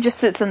sure he just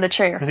sits in the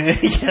chair.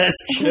 Yes,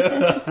 true.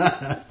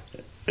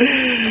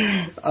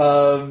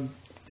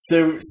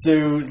 So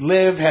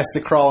Liv has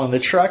to crawl in the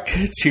truck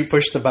to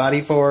push the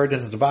body forward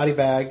into the body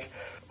bag.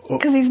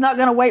 Because he's not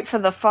going to wait for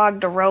the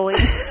fog to roll in.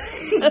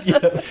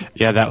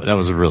 Yeah, that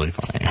was really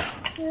funny.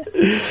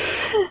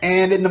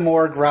 And in the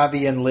morgue,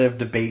 Robbie and Liv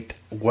debate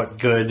what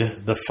good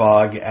the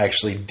fog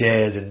actually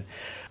did. And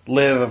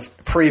Liv,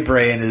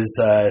 pre-brain, is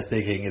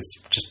thinking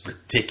it's just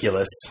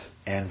ridiculous.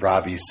 And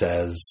Robbie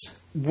says,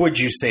 "Would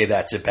you say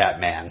that to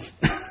Batman?"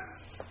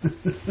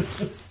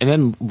 And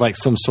then, like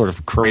some sort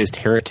of crazed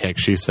heretic,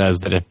 she says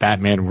that if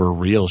Batman were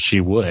real,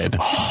 she would.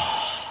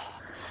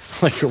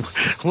 Like,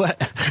 what?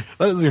 That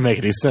doesn't even make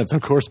any sense.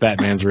 Of course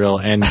Batman's real,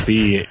 and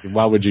B,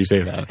 why would you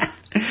say that?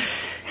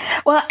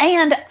 Well,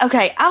 and,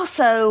 okay,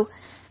 also,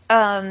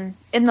 in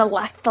the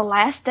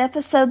last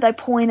episode, they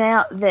point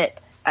out that,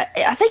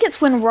 I think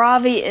it's when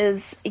Robbie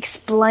is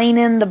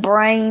explaining the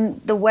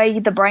way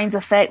the brains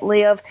affect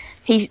Liv,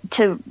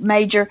 to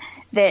Major,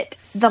 that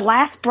the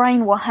last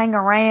brain will hang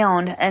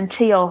around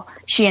until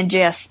she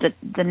ingests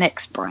the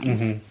next brain.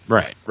 Mm-hmm.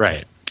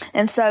 Right.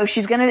 And so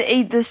she's going to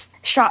eat this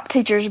shop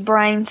teacher's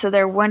brain, so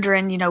they're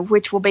wondering,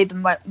 which will be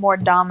the more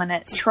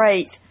dominant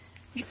trait.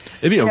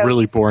 It'd be a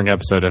really boring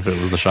episode if it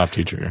was the shop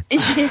teacher.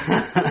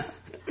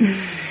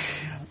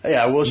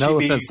 Yeah, no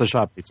offense to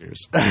shop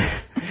teachers.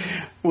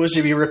 Will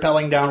she be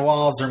rappelling down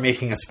walls or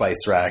making a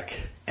spice rack?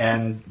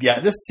 And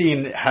yeah, this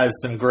scene has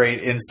some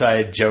great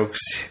inside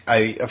jokes.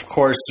 Of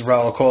course,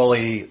 Raul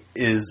Coley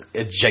is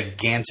a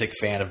gigantic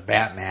fan of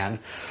Batman.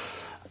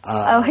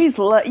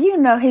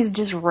 He's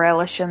just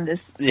relishing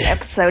this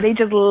episode. He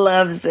just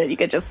loves it. You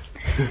could just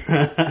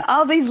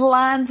all these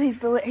lines he's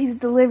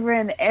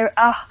delivering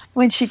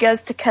when she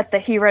goes to cut the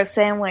hero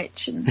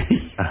sandwich, and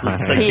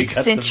he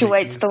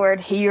accentuates the word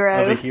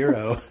hero. Of a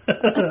hero.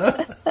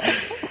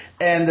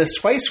 And the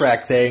spice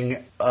rack thing,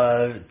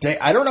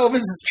 I don't know if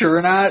this is true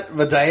or not,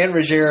 but Diane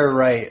Ruggiero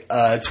Wright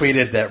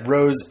tweeted that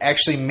Rose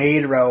actually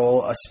made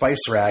Raul a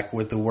spice rack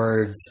with the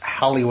words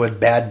 "Hollywood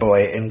Bad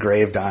Boy"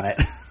 engraved on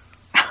it.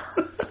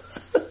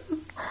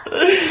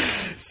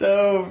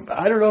 So,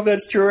 I don't know if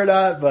that's true or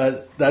not,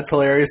 but that's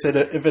hilarious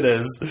if it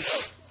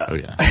is. Oh,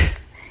 yeah.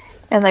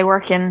 And they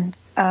work in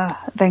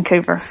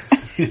Vancouver.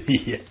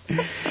 Yeah.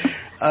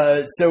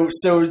 So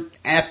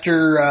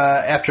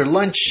after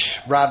lunch,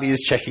 Ravi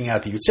is checking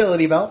out the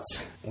utility belt.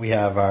 We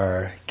have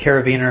our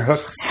carabiner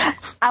hooks.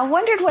 I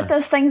wondered what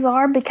those things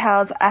are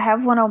because I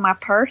have one on my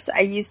purse.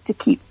 I used to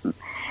keep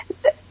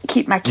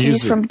my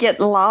keys from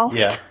getting lost.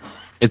 Yeah.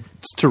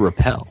 It's to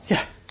repel.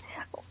 Yeah.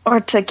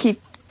 Or to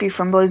keep you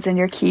from losing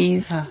your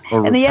keys.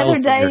 Or and the repel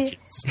other from your day,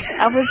 keys.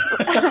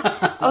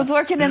 I was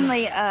working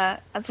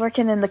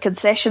in the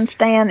concession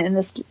stand, and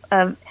this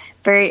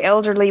very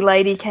elderly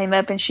lady came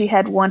up, and she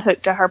had one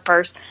hooked to her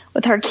purse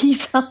with her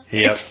keys on.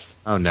 Yep.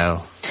 Oh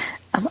no.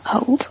 I'm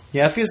old.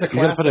 Yeah, if he was a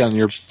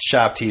classic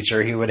shop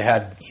teacher, he would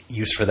have had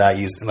use for that,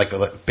 using like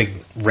a big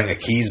ring of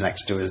keys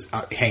next to his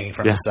hanging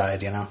from his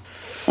side, you know.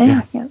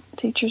 Yeah,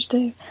 teachers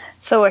do.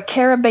 So a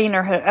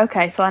carabiner hook.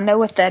 Okay, so I know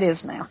what that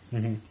is now.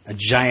 Mm-hmm. A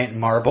giant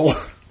marble.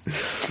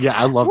 Yeah,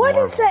 I love What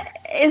marble. is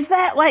that? Is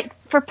that like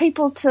for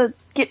people to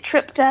get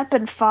tripped up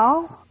and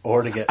fall?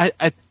 Or to get...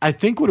 I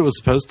think what it was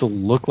supposed to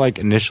look like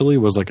initially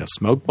was like a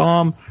smoke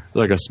bomb,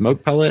 like a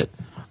smoke pellet.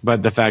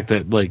 But the fact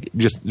that, like,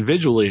 just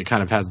visually it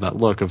kind of has that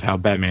look of how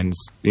Batman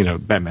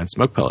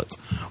smoke pellets.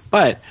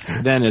 But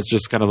then it's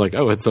just kind of like,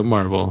 oh, it's a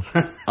marble.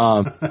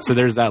 So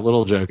there's that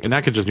little joke. And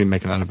I could just be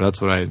making that up, but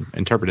that's what I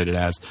interpreted it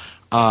as.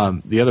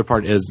 The other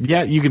part is,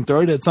 yeah, you can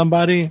throw it at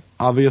somebody,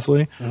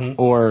 obviously,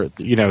 or,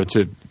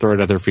 to throw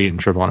it at their feet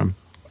and trip on them.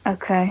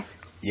 Okay.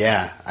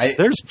 Yeah.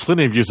 There's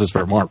plenty of uses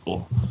for a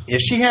marble.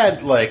 If she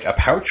had, like, a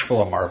pouch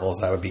full of marbles,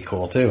 that would be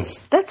cool, too.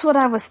 That's what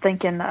I was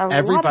thinking.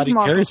 Everybody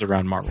carries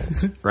around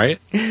marbles, right?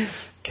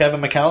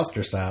 Kevin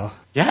McAllister style.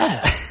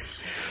 Yeah.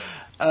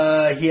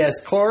 He has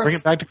chloroform. Bring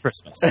it back to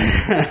Christmas.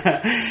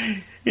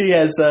 He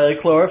has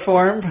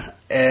chloroform,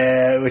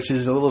 which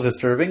is a little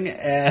disturbing,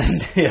 and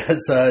he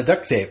has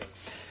duct tape.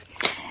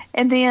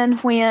 And then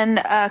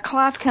when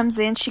Clive comes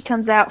in, she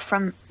comes out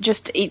from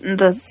just eating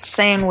the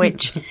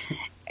sandwich.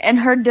 And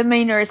her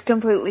demeanor is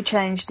completely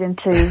changed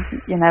into,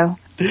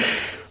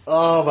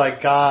 Oh, my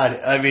God.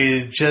 I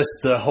mean, just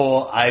the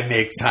whole I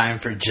make time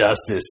for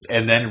justice.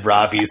 And then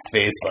Robbie's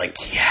face like,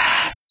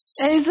 yes.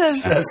 And he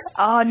says,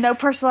 no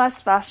personalized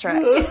spice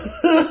rack.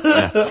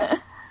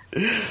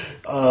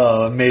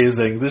 Oh,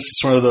 amazing. This is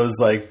one of those,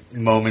 like,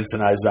 moments in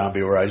iZombie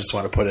where I just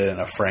want to put it in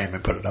a frame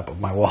and put it up on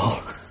my wall.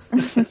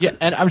 Yeah,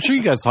 and I'm sure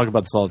you guys talk about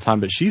this all the time,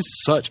 but she's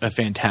such a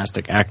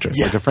fantastic actress.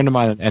 Yeah. Like a friend of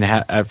mine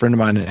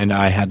and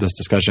I had this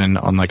discussion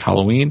on like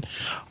Halloween.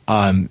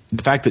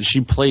 The fact that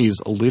she plays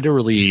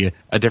literally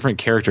a different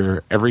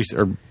character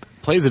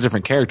plays a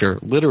different character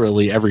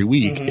literally every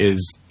week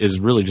is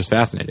really just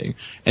fascinating,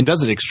 and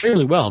does it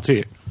extremely well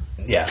too.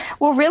 Yeah.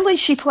 Well, really,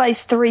 she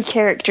plays 3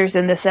 characters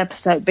in this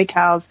episode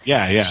because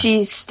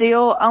she's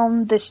still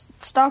on the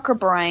stalker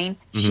brain.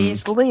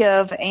 She's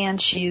Liv,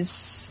 and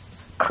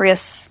she's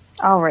Chris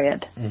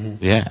Allred.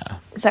 Yeah.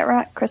 Is that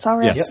right? Chris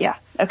Allred? Yes. Yeah.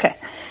 Okay.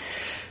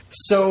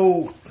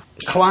 So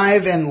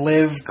Clive and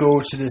Liv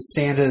go to the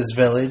Santa's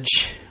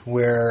village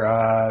where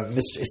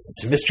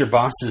it's Mr.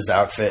 Boss's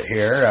outfit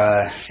here,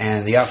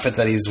 and the outfit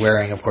that he's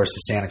wearing, of course,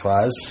 is Santa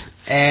Claus.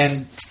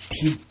 And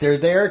they're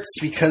there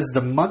because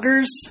the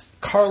muggers,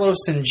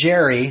 Carlos and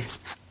Jerry,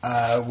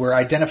 were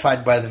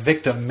identified by the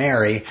victim,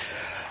 Mary,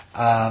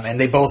 and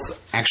they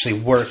both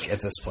actually work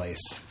at this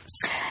place.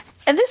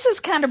 And this is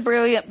kind of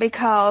brilliant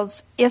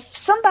because if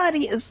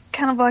somebody is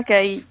kind of like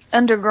a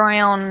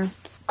underground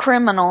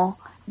criminal,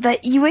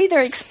 that you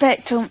either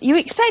expect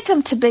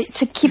them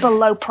to keep a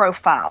low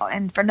profile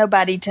and for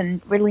nobody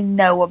to really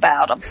know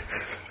about them.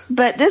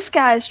 But this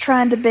guy is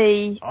trying to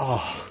be,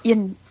 I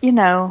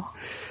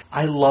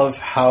love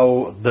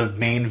how the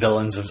main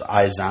villains of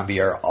iZombie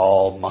are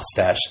all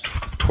mustache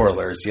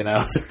twirlers,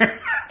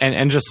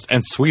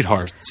 and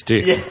sweethearts too.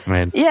 Yeah. I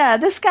mean, yeah,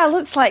 this guy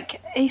looks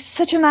like he's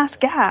such a nice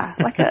guy.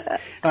 Like I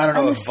don't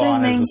know if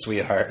Vaughn is a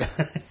sweetheart.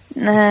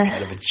 Nah.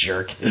 Kind of a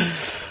jerk.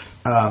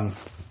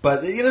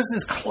 But this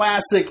is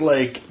classic,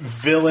 like,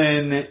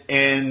 villain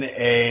in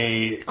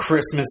a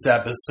Christmas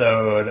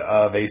episode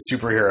of a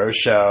superhero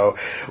show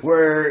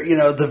where,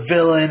 the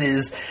villain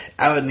is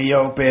out in the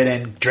open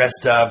and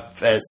dressed up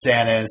as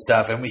Santa and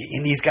stuff, and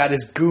he's got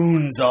his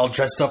goons all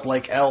dressed up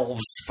like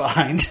elves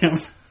behind him.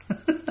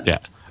 Yeah,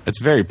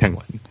 it's very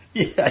Penguin.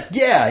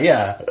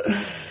 Yeah.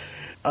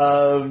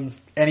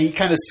 And he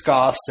kind of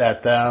scoffs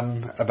at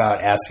them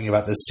about asking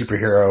about this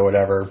superhero or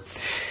whatever.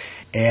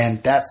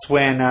 And that's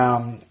when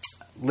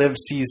Liv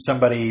sees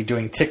somebody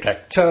doing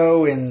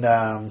tic-tac-toe in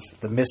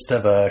the midst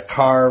of a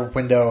car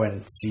window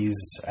and sees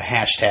a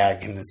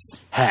hashtag in this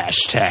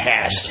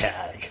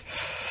hashtag.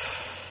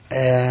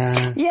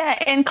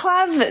 Yeah, and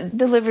Clive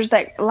delivers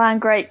that line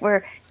great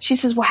where she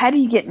says, well, how do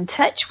you get in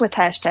touch with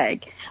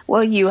hashtag?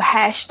 Well, you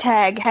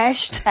hashtag.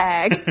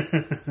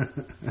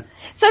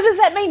 So does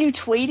that mean you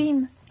tweet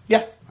him?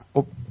 Yeah.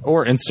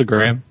 Or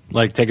Instagram.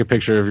 Like, take a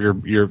picture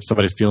of your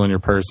somebody stealing your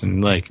purse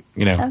and, like,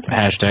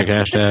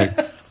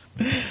 hashtag.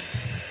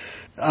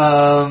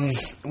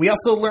 We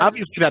also learned...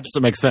 Obviously, that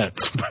doesn't make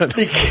sense. But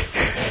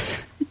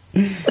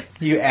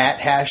you at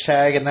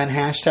hashtag and then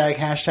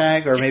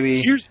hashtag, or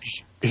maybe...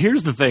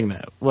 Here's the thing,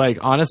 though. Like,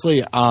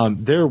 honestly,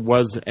 there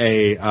was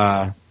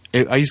a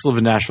I used to live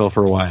in Nashville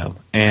for a while,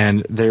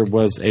 and there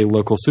was a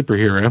local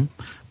superhero,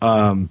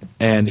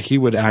 and he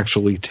would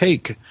actually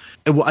take.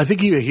 Well, I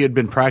think he had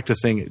been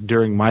practicing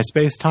during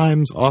MySpace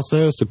times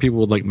also, so people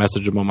would like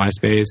message him on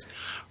MySpace,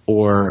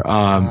 or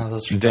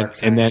those were dark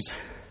times. and then.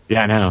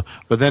 Yeah, I know.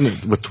 But then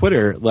with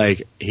Twitter,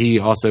 like, he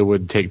also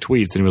would take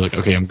tweets and be like,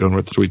 okay, I'm going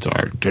where the tweets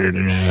are.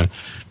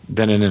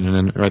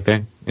 Then right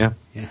there. Yeah.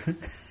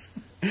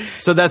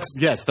 So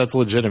that's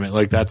legitimate.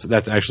 Like,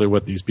 that's actually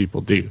what these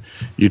people do.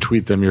 You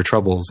tweet them your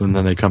troubles and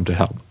then they come to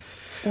help.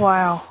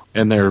 Wow.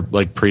 And they're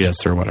like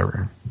Prius or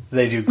whatever.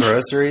 They do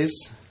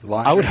groceries?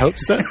 Laundry? I would hope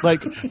so.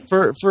 Like,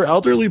 for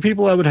elderly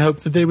people, I would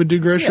hope that they would do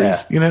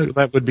groceries. Yeah.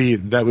 That would be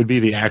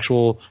the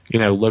actual,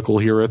 local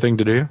hero thing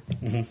to do.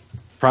 Mm-hmm.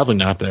 Probably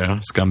not, though.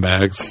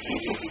 Scumbags.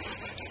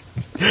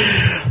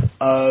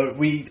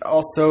 We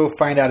also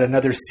find out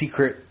another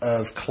secret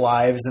of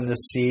Clive's in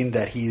this scene,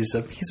 that he's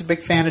a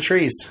big fan of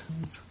trees.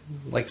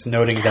 Likes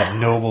noting that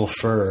noble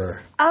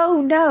fir.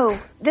 Oh, no.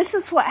 This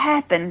is what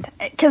happened.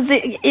 Because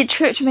it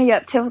tripped me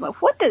up, too. I was like,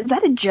 is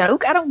that a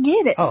joke? I don't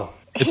get it. Oh.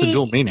 It's a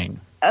dual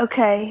meaning.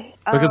 Okay.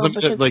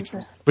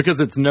 Because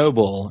it's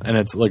noble and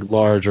it's like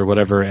large or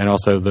whatever, and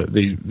also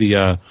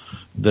the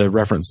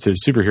reference to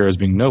superheroes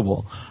being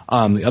noble.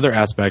 The other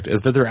aspect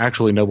is that they're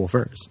actually noble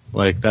firs.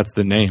 Like, that's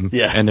the name.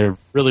 Yeah. And they're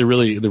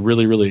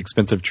really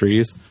expensive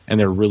trees, and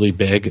they're really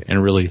big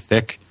and really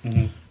thick.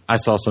 Mm-hmm. I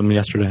saw some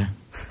yesterday.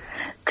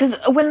 Because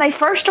when they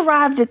first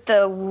arrived at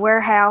the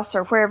warehouse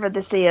or wherever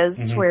this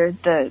is, mm-hmm. where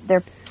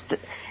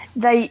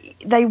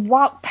they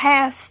walk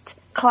past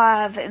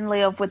Clive and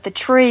Liv with the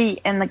tree,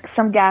 and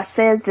some guy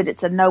says that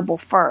it's a noble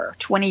fir,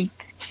 20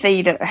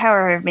 feet,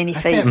 however many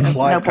feet. I think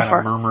Clive kind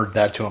of murmured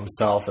that to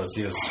himself as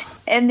he was.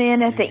 And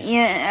then at the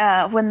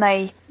end, when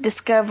they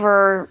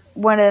discover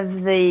one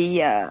of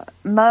the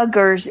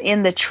muggers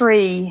in the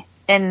tree,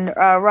 and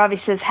Ravi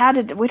says,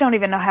 we don't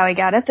even know how he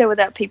got up there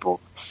without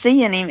people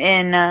seeing him.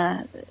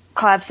 And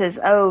Clive says,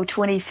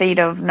 20 feet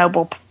of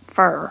noble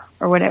fir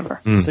or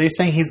whatever. Mm. So you're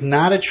saying he's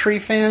not a tree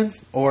fan,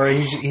 or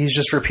he's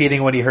just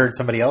repeating what he heard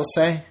somebody else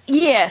say?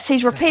 Yes,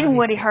 he's repeating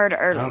what he heard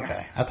earlier.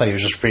 Okay, I thought he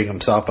was just repeating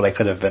himself, but I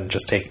could have been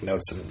just taking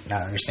notes and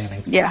not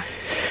understanding. Yeah,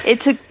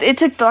 it took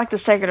like the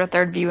second or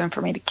third viewing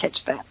for me to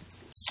catch that.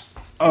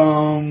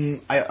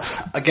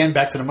 Again,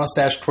 back to the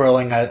mustache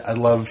twirling. I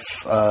love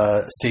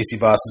Stacey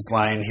Boss's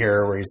line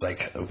here where he's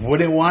like,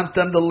 "Wouldn't want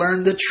them to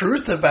learn the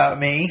truth about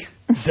me,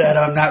 that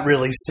I'm not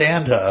really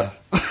Santa."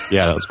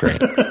 Yeah, that was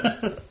great.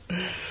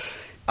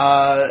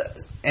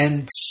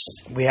 And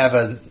we have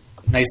a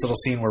nice little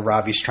scene where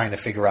Robbie's trying to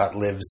figure out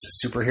Liv's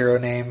superhero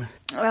name.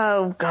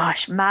 Oh,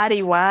 gosh.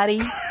 Mighty Whitey.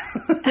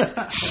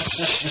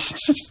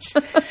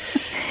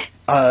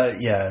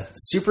 Yeah.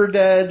 Super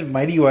Dead,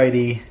 Mighty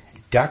Whitey,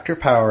 Dr.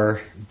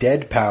 Power,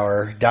 Dead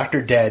Power,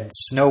 Dr. Dead,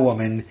 Snow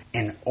Woman,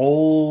 and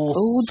Old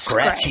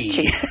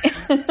Scratchy.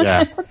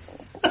 Yeah.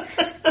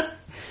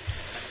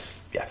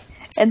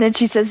 And then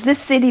she says, "This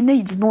city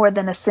needs more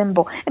than a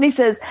symbol." And he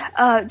says,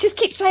 "Just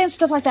keep saying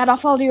stuff like that. I'll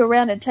follow you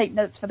around and take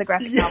notes for the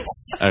graphic novel."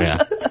 Oh,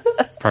 yeah.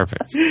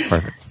 Perfect.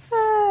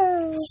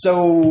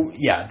 So,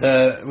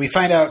 yeah, we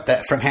find out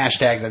that from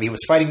hashtag that he was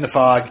fighting the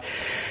fog,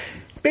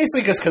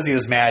 basically just because he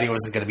was mad he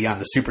wasn't going to be on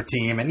the super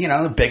team,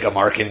 and, bigger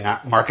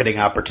marketing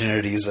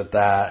opportunities with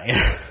that.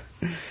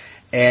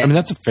 And, I mean,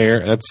 that's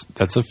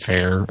a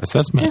fair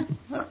assessment.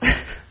 Yeah.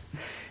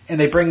 And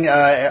they bring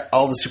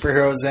all the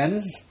superheroes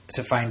in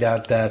to find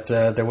out that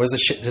there's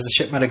a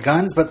shipment of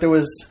guns, but there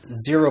was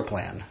zero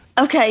plan.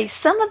 Okay,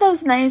 some of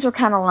those names were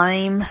kind of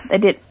lame.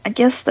 I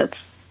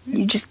guess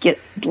you just get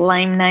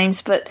lame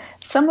names, but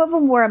some of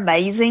them were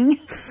amazing.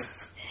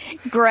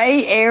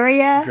 Gray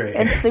Area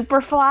and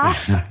Superfly.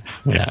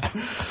 Yeah.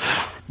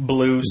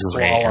 Blue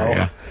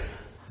Swallow.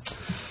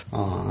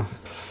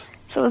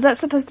 So is that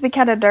supposed to be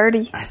kind of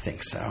dirty? I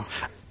think so.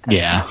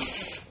 Yeah.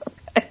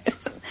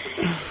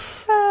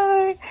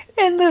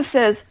 And Liv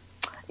says,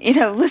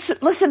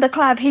 listen to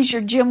Clive. He's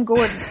your Jim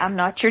Gordon. I'm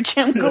not your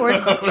Jim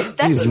Gordon.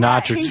 He's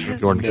not your Jim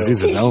Gordon because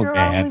he's his own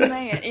man.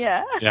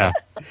 Yeah. Yeah.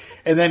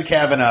 And then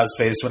Kavanaugh's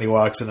face when he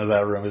walks into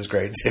that room is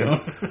great too.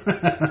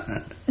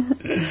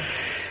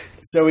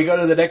 So we go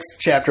to the next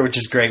chapter, which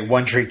is great.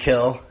 One Tree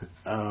Kill.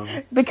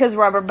 Because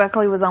Robert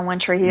Buckley was on One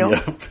Tree Hill.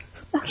 Yep.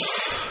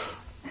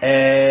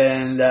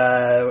 And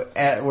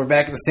we're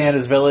back at the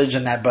Santa's village,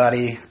 and that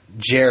body,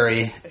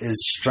 Jerry,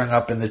 is strung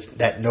up in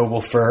that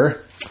noble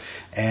fir.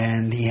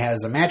 And he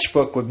has a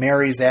matchbook with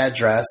Mary's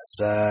address,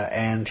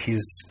 and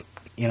he's,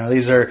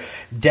 these are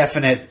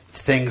definite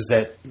things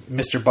that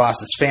Mr.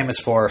 Boss is famous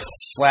for: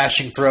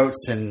 slashing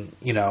throats and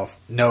no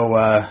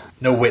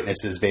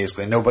witnesses,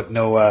 basically, no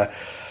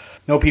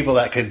people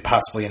that could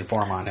possibly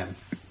inform on him.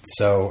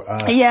 So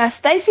yeah,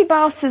 Stacey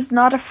Boss is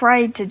not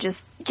afraid to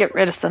just get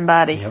rid of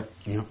somebody.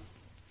 Yep.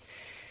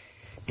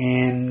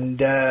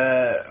 And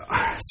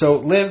so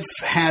Liv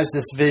has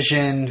this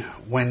vision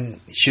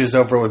when she was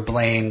over with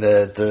Blaine,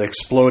 the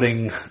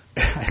exploding.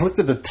 I looked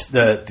at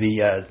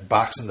the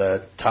box in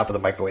the top of the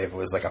microwave. It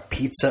was like a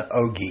pizza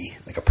ogie,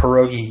 like a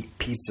pierogi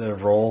pizza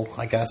roll,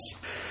 I guess.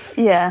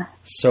 Yeah.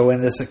 So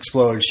when this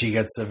explodes, she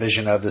gets a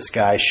vision of this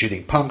guy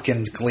shooting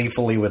pumpkins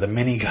gleefully with a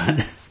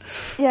minigun.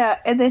 Yeah,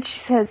 and then she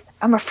says,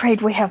 "I'm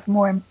afraid we have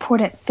more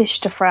important fish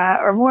to fry,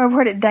 or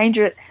more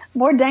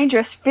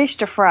dangerous fish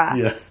to fry."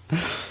 Yeah.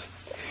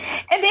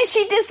 And then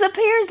she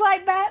disappears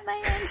like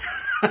Batman.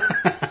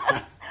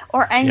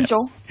 Or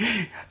Angel.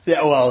 Yes.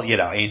 Yeah, well,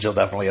 Angel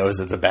definitely owes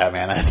it to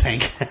Batman, I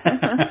think.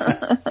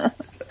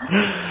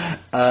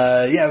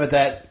 But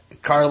that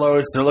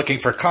Carlos, they're looking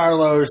for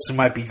Carlos, who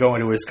might be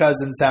going to his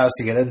cousin's house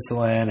to get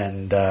insulin,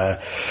 and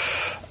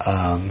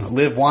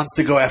Liv wants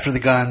to go after the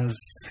guns.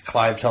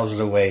 Clive tells her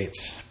to wait.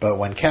 But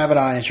when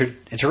Kavanaugh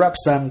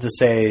interrupts them to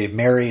say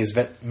Mary,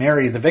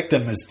 the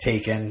victim, is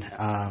taken,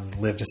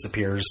 Liv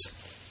disappears.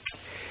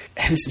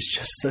 And this is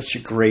just such a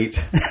great...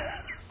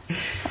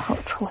 Oh,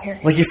 it's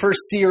hilarious. Like, you first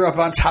see her up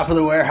on top of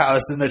the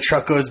warehouse, and the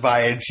truck goes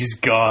by, and she's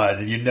gone.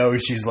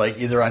 And she's, like,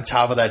 either on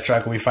top of that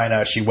truck, and we find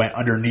out she went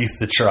underneath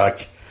the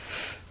truck.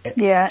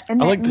 Yeah,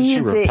 and I like that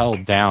music. she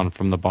rappelled down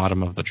from the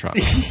bottom of the truck.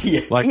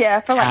 For like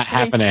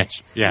half an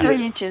inch. Yeah.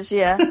 3 inches,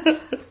 yeah.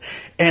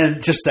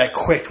 And just that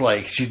quick,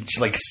 like, she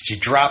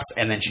drops,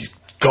 and then she's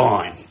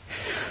gone.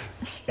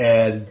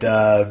 And,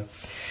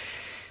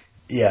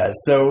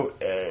 so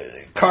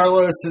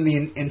Carlos in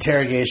the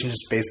interrogation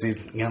just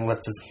basically,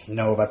 lets us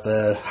know about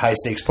the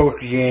high-stakes poker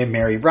game.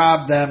 Mary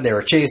robbed them. They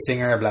were chasing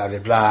her, blah, blah,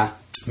 blah.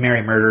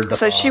 Mary murdered the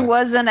fog. So she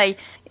wasn't a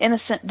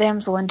innocent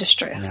damsel in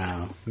distress.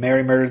 No.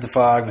 Mary murdered the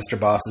fog. Mr.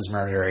 Boss is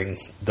murdering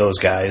those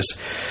guys.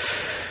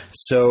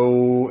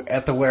 So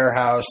at the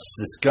warehouse,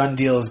 this gun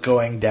deal is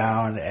going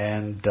down,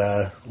 and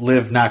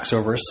Liv knocks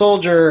over a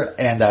soldier,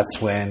 and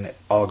that's when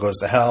all goes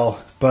to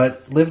hell.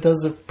 But Liv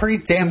does a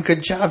pretty damn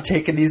good job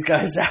taking these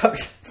guys out.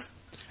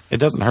 It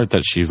doesn't hurt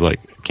that she's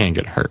can't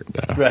get hurt,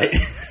 though. Right.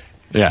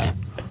 Yeah.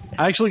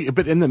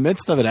 But in the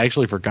midst of it, I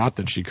actually forgot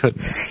that she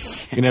couldn't.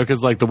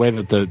 Because the way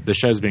that the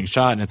show's being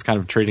shot, and it's kind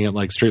of treating it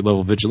like street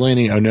level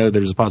vigilante. Oh no,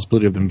 there's a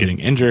possibility of them getting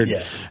injured.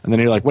 Yeah. And then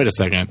you're like, wait a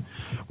second.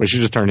 Well, she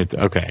just turned it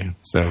to, okay.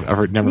 So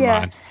never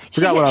mind.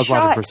 Forgot what I was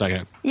watching for a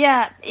second.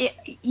 Yeah. It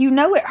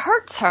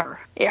hurts her.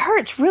 It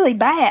hurts really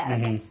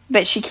bad. Mm-hmm.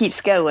 But she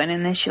keeps going,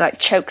 and then she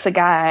chokes a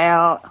guy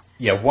out.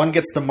 Yeah. One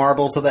gets the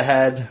marble to the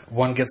head.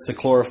 One gets the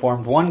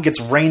chloroformed. One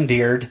gets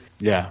reindeered.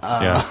 Yeah.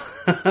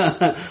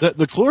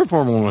 The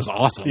chloroform one was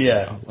awesome.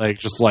 Yeah.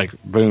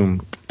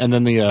 Boom. And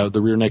then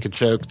the rear naked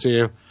choke,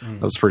 too.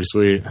 That was pretty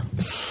sweet.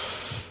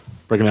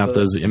 Breaking out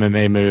those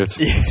MMA moves.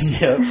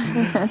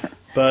 Yep.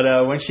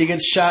 But when she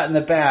gets shot in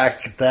the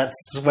back,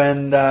 that's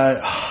when I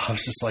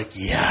was just like,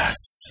 yes.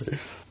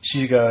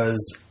 She goes,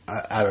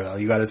 I don't know.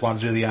 You guys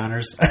want to do the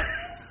honors?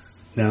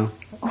 No?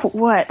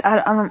 What?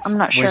 I'm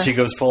not sure. When she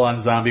goes full on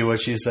zombie, what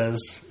she says?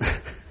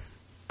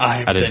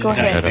 I'm the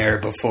nightmare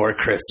before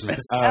Christmas.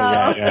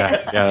 Oh,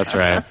 yeah, that's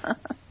right.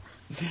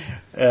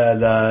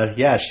 And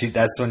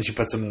that's when she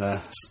puts him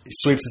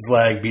sweeps his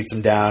leg, beats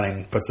him down,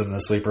 and puts him in the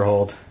sleeper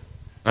hold.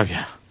 Oh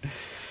yeah.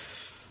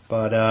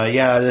 But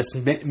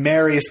this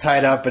Mary is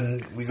tied up,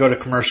 and we go to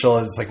commercial.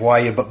 It's like,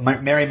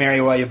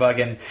 Mary, why you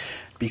bugging?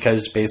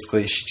 Because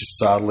basically she just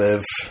saw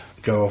Liv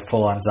go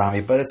full on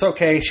zombie, but it's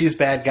okay. She's a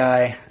bad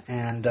guy,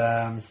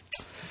 and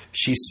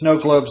she snow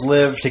globes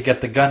Liv to get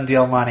the gun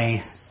deal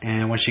money.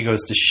 And when she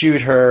goes to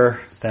shoot her,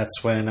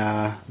 that's when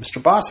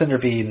Mr. Boss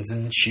intervenes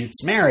and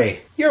shoots Mary.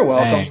 You're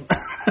welcome.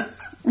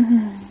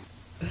 Hey.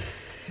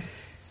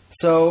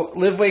 So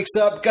Liv wakes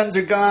up, guns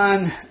are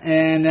gone,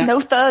 and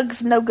no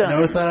thugs, no guns.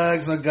 No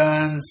thugs, no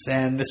guns,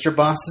 and Mr.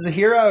 Boss is a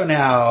hero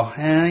now,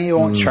 and you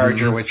won't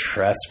charge her with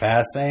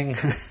trespassing.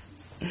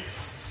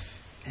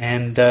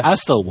 And I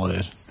still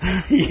would.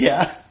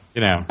 Yeah.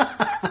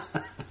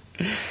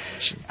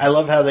 I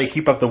love how they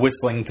keep up the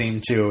whistling theme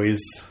too.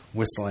 He's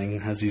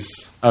whistling as he's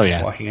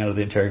walking out of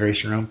the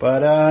interrogation room.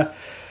 But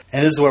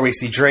and this is where we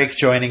see Drake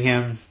joining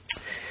him.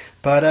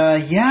 But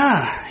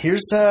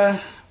here's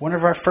one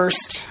of our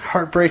first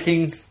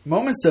heartbreaking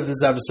moments of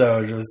this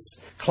episode. It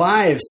was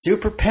Clive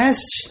super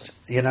pissed.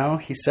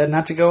 He said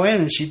not to go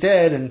in, and she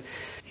did, and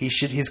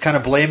he's kind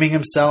of blaming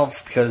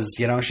himself because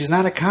she's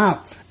not a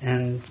cop,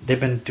 and they've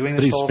been doing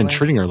this. But he's been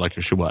treating her like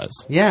she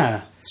was.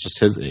 Yeah, it's just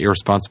his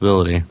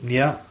irresponsibility.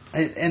 Yeah.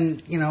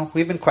 And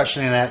we've been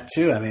questioning that,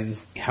 too. I mean,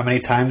 how many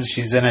times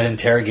she's in an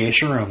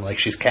interrogation room like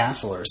she's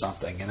Castle or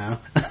something,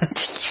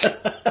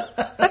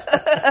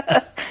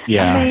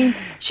 Yeah. I mean,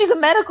 she's a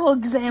medical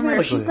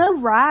examiner. She's no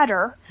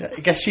writer.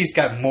 I guess she's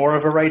got more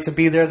of a right to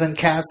be there than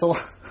Castle.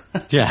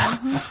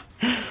 Yeah.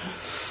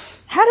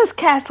 How does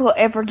Castle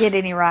ever get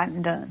any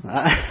writing done?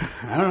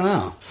 I don't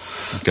know.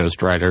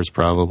 Ghostwriters,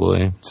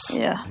 probably.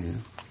 Yeah.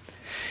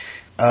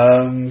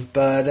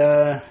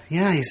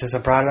 He says, I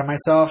brought it on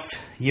myself.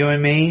 You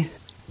and me,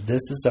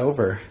 this is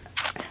over.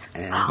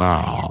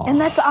 And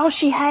that's all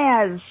she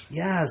has.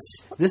 Yes.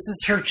 This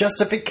is her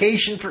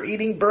justification for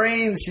eating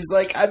brains. She's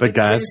like, I've been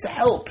raised to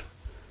help.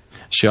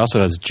 She also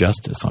has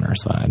justice on her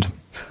side.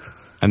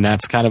 And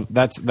that's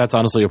that's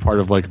honestly a part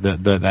of like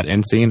that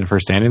end scene of her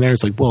standing there.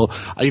 It's like, well,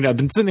 I've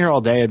been sitting here all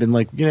day. I've been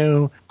like,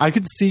 I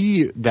could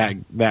see that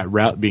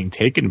route being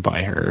taken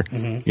by her,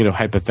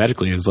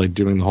 hypothetically, as like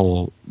doing the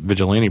whole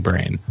vigilante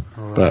brain.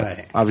 Right.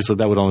 But obviously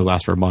that would only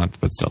last for a month,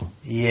 but still.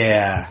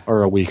 Yeah.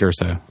 Or a week or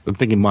so. I'm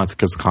thinking month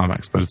because of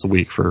comics, but it's a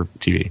week for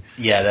TV.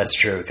 Yeah, that's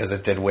true because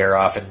it did wear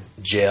off in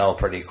jail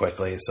pretty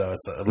quickly. So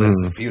it's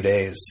a few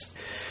days.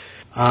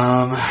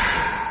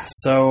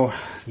 So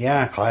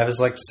yeah, Clive is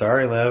like,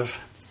 sorry, Liv.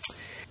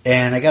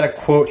 And I got a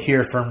quote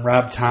here from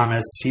Rob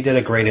Thomas. He did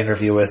a great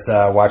interview with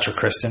Watcher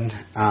Kristen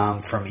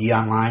from E!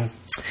 Online.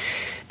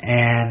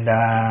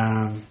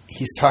 And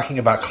he's talking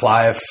about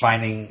Clive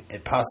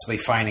possibly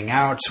finding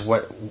out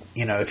what,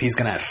 if he's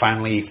going to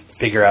finally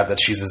figure out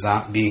that she's a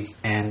zombie.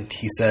 And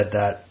he said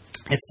that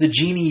it's the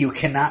genie you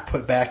cannot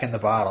put back in the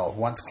bottle.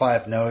 Once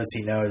Clive knows,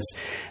 he knows.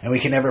 And we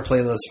can never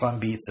play those fun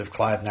beats of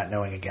Clive not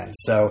knowing again.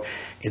 So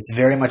it's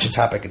very much a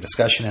topic of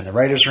discussion in the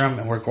writer's room.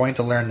 And we're going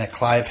to learn that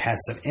Clive has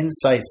some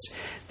insights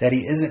that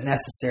he isn't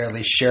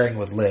necessarily sharing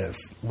with Liv.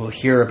 We'll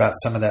hear about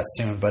some of that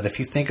soon. But if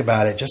you think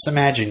about it, just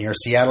imagine you're a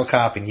Seattle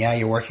cop and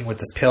you're working with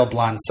this pale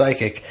blonde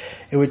psychic.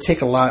 It would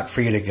take a lot for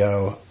you to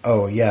go,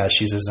 oh yeah,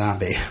 she's a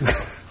zombie.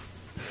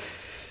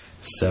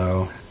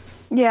 So.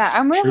 Yeah,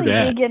 I'm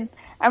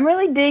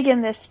really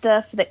digging this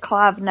stuff that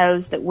Clive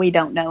knows that we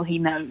don't know he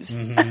knows.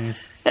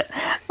 Mm-hmm.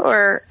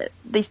 Or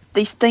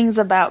these things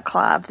about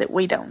Clive that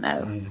we don't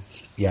know.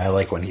 Yeah, I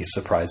like when he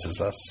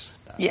surprises us.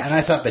 Yeah. And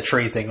I thought the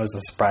tree thing was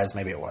a surprise.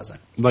 Maybe it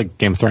wasn't. Like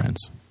Game of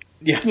Thrones.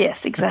 Yeah.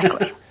 Yes,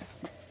 exactly.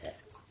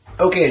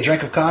 Okay, a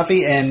drink of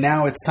coffee, and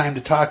now it's time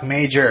to talk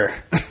Major.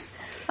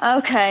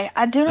 Okay,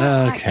 I do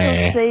not like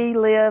to see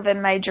Liv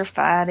and Major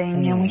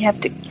fighting, and we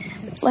have to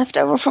left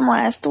over from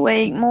last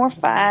week, more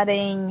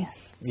fighting.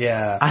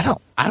 Yeah. I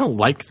don't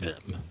like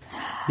them.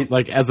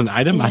 Like as an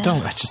item, I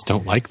just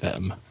don't like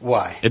them.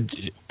 Why?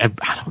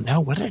 I don't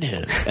know what it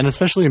is. And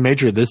especially in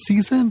Major this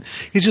season,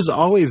 he's just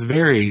always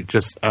very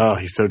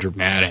he's so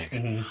dramatic.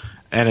 Mm-hmm.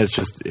 And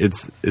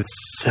it's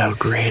so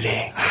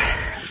grating.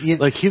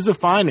 Like he's a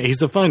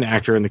fine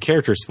actor and the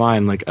character's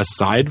fine, like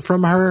aside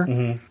from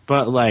her,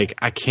 but like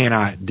I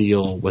cannot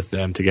deal with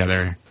them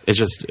together. It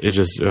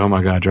just oh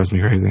my God, drives me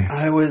crazy.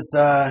 I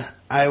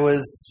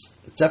was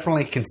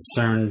definitely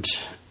concerned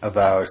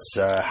about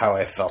how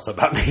I felt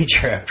about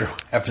Major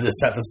after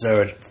this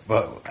episode,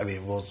 but I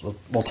mean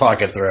we'll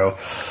talk it through.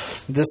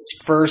 This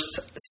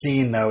first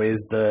scene though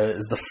is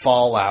the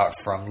fallout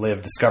from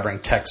Liv discovering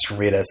texts from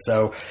Rita.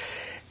 So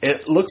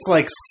it looks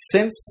like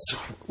since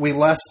we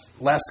last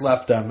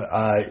left him,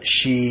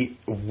 she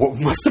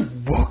must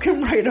have woke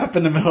him right up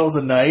in the middle of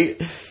the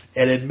night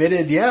and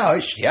admitted,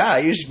 I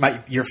used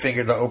your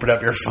finger to open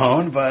up your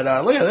phone, but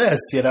look at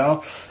this,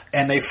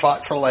 And they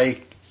fought for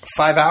like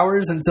 5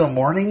 hours until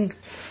morning.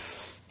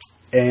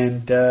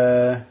 And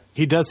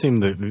he does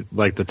seem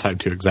like the type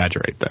to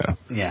exaggerate, though.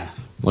 Yeah.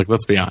 Like,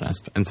 let's be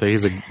honest, and say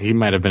he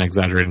might have been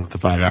exaggerating with the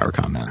 5 hour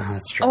comment.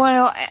 That's true.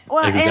 Well,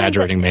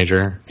 exaggerating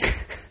Major.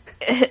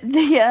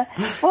 The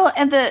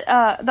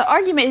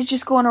argument is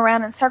just going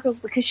around in circles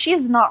because she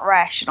is not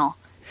rational.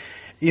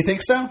 You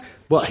think so?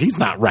 Well, he's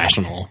not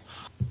rational.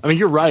 I mean,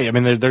 you're right. I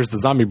mean, there's the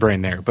zombie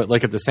brain there, but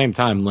like at the same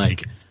time,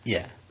 like,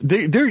 yeah,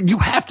 you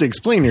have to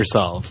explain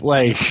yourself.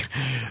 Like,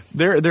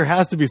 there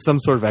has to be some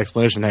sort of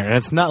explanation there, and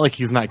it's not like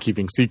he's not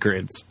keeping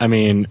secrets. I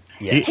mean,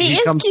 he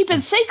is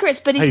keeping secrets,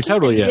 but he's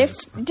totally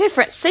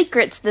different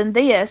secrets than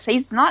this.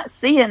 He's not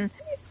seeing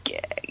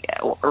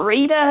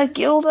Rita,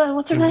 Gilda,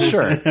 what's her name?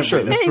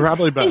 Sure.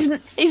 Probably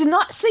both. He's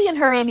not seeing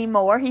her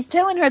anymore. He's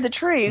telling her the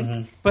truth.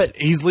 Mm-hmm. But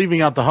he's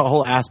leaving out the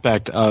whole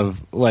aspect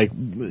of, like,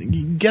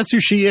 guess who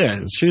she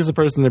is? She's a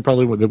person that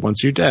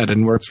wants you dead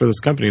and works for this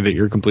company that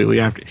you're completely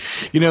after.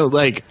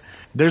 Like,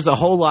 there's a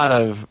whole lot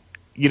of,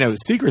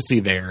 secrecy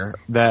there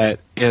that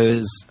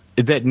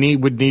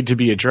would need to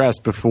be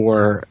addressed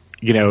before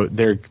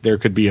there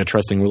could be a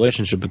trusting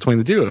relationship between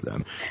the two of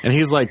them. And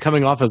he's like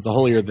coming off as the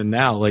holier than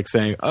thou, like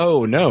saying,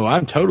 oh no,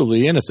 I'm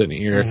totally innocent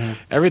here.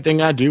 Mm-hmm.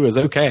 Everything I do is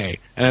okay.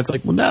 And it's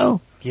like, well, no,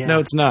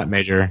 it's not,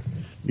 Major.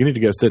 You need to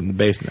go sit in the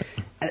basement.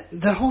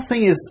 The whole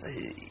thing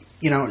is,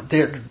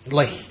 they're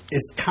like,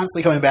 it's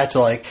constantly coming back to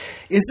like,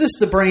 is this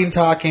the brain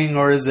talking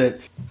or is it,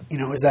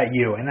 is that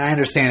you? And I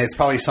understand it's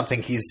probably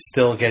something he's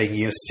still getting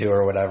used to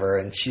or whatever.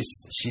 And she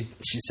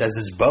says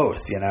it's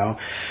both,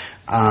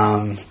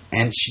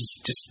 and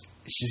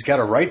she's got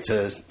a right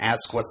to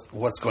ask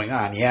what's going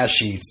on. Yeah,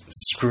 she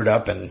screwed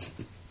up and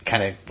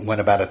kind of went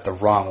about it the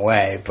wrong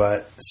way,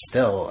 but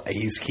still,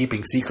 he's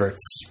keeping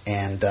secrets,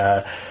 and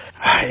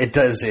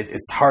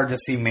it's hard to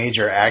see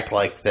Major act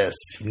like this,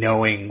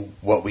 knowing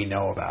what we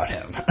know about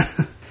him.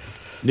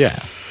 Yeah.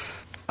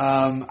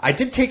 I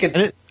did take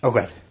it. Go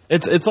ahead.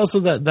 It's also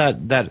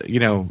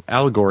that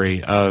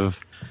allegory of,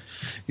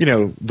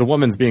 the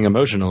woman's being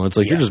emotional. It's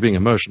like, you're just being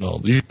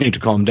emotional. You need to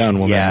calm down,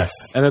 woman. Yes.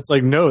 And it's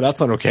like, no, that's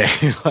not okay.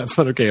 That's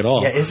not okay at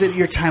all. Yeah, is it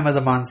your time of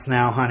the month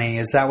now, honey?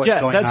 Is that what's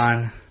going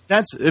on?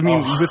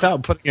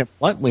 without putting it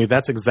bluntly,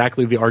 that's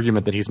exactly the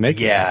argument that he's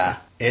making. Yeah,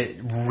 it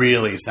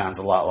really sounds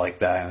a lot like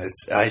that. And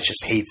I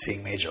just hate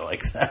seeing Major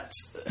like that.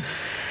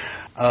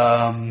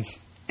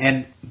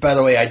 And by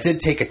the way, I did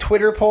take a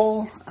Twitter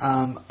poll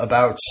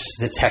about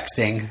the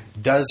texting.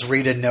 Does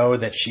Rita know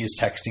that she is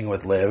texting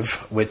with Liv?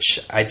 Which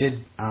I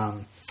did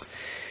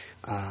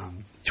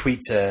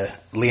tweet to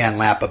Leanne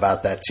Lapp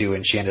about that too,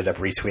 and she ended up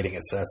retweeting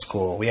it, so that's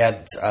cool. We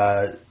had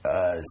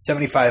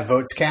 75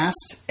 votes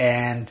cast,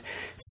 and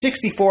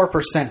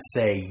 64%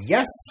 say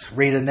yes,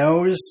 Rita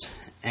knows,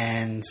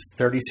 and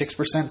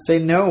 36% say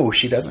no,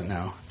 she doesn't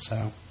know.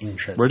 So,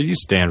 interesting. Where do you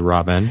stand,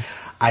 Robin?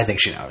 I think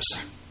she knows.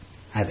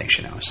 I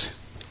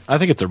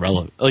think it's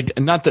irrelevant. Like,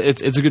 not that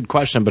it's a good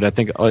question, but I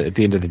think at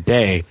the end of the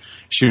day,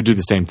 she would do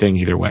the same thing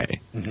either way.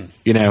 Mm-hmm.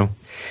 You know?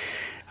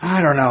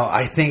 I don't know.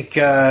 I think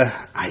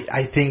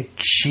I think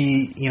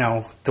she,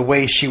 the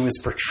way she was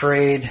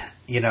portrayed,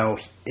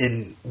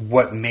 in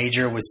what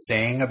Major was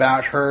saying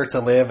about her to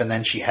Liv, and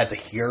then she had to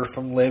hear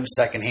from Liv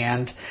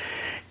secondhand,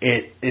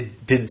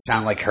 it didn't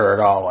sound like her at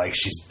all. Like,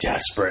 she's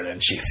desperate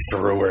and she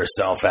threw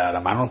herself at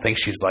him. I don't think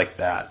she's like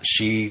that.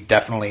 She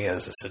definitely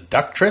is a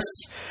seductress,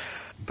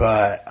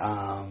 but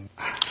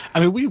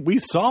we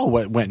saw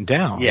what went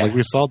down. Yeah. Like,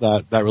 we saw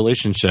that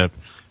relationship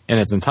in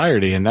its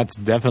entirety, and that's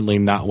definitely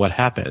not what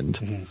happened.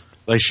 Mm-hmm.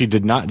 Like, she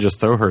did not just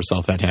throw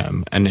herself at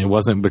him, and it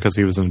wasn't because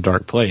he was in a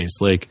dark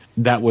place. Like,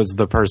 that was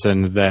the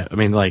person that,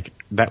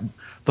 that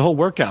the whole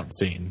workout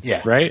scene,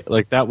 yeah, right?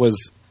 Like, that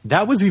was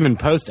even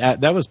post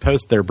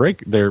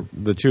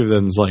the two of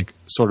them's like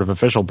sort of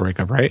official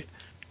breakup, right?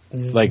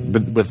 Like,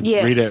 with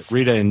yes.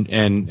 Rita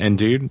and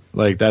Dude,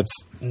 like, that's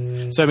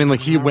so.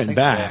 He went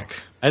back.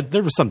 So.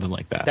 There was something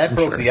like that. That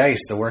broke the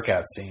ice. The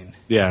workout scene.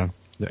 Yeah.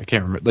 I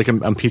can't remember. Like,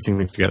 I'm piecing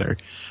things together.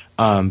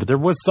 But there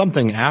was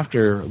something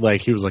after,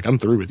 like, he was like, I'm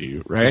through with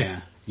you, right?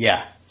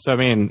 Yeah. So,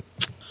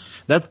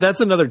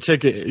 that's another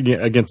ticket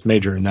against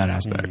Major in that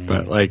aspect. Mm-hmm.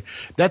 But, like,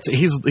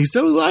 he's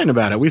totally lying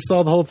about it. We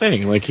saw the whole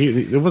thing. Like,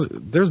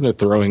 there's no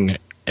throwing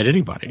at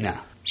anybody. No.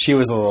 She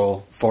was a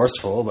little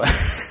forceful, but...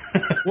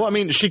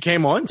 Well, she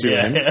came on to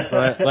him.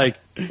 But, like,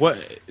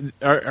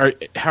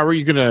 how are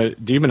you going to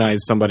demonize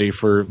somebody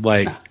for,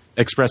 like... No.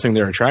 Expressing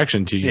their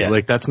attraction to you,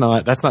 like that's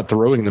not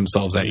throwing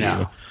themselves at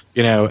you,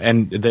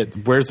 and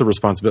where's the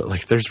responsibility?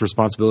 Like, there's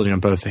responsibility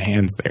on both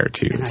hands there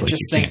too. And it's I like,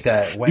 just think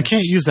that you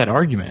can't use that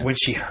argument. When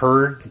she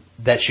heard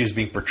that she was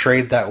being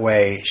portrayed that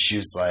way, she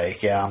was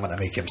like, "Yeah, I'm going to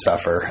make him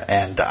suffer."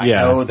 And I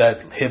know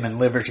that him and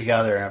Liv are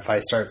together, and if I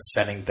start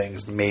sending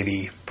things,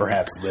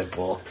 perhaps Liv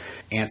will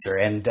answer.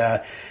 And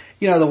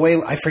the way,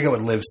 I forget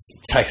what Liv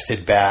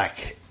texted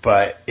back,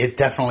 but it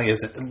definitely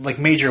isn't like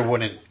Major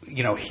wouldn't.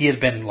 He had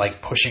been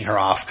like pushing her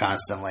off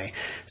constantly,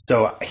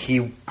 so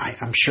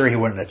I'm sure he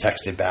wouldn't have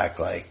texted back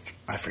like,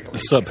 I forget.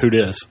 What's up? Who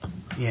dis?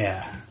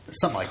 Yeah,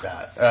 something like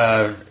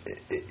that.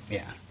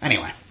 Yeah.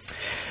 Anyway,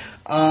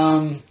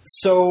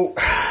 so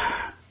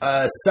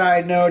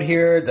side note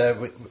here,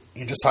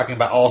 you're just talking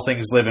about all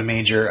things Liv and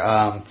Major.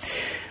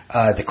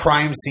 The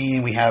crime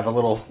scene, we have a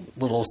little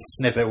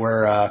snippet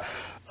where.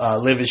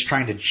 Liv is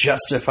trying to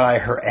justify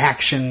her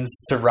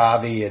actions to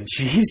Ravi, and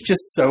he's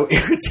just so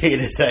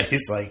irritated that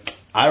he's like,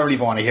 I don't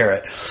even want to hear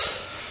it.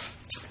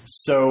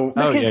 So,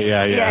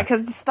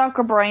 because the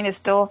stalker brain is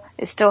still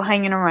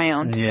hanging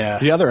around. Yeah.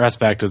 The other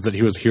aspect is that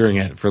he was hearing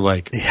it for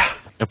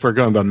if we're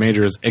going by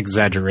Major's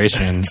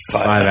exaggeration,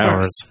 5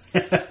 hours.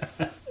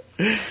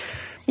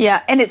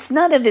 Yeah, and it's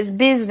none of his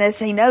business.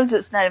 He knows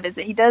it's none of his.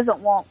 He doesn't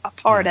want a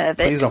part of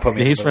it. Please don't put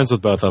me. He's friends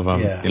with both of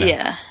them. Yeah.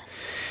 Yeah.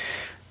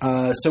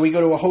 So we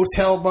go to a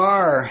hotel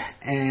bar,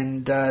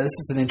 and this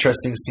is an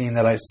interesting scene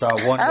that I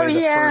saw one way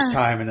the first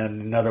time and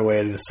then another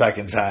way the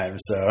second time.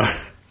 So,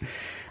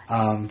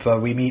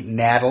 but we meet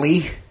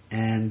Natalie,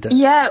 and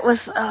it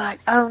was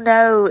like, oh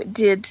no,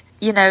 did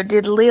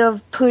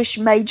Liv push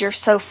Major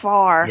so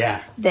far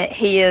that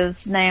he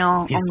is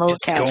now on the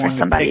lookout for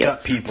somebody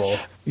else? Pick up people.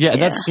 Yeah,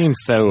 that seems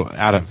so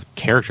out of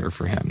character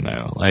for him,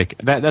 though. Like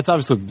that's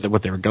obviously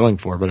what they were going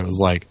for, but it was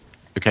like.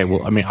 Okay,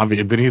 well,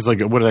 obviously, then he's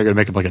like, what are they going to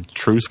make him, like a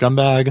true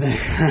scumbag?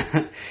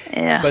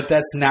 Yeah. But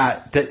that's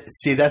not,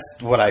 see, that's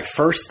what I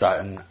first thought,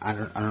 and I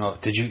don't know,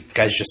 did you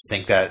guys just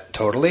think that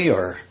totally,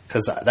 or,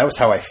 because that was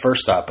how I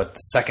first thought, but the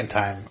second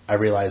time I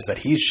realized that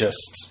he's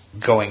just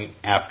going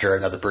after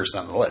another person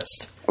on the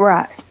list.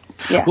 Right.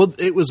 Yeah. Well,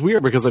 it was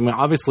weird because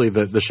obviously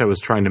the show was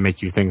trying to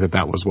make you think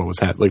that was what was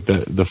happening.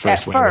 Like the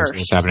first way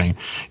was happening.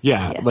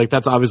 Yeah, like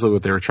that's obviously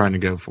what they were trying to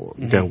go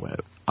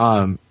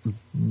with.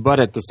 But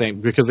at the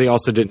same, because they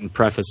also didn't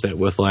preface it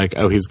with like,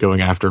 oh, he's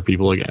going after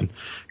people again,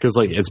 because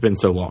like it's been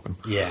so long.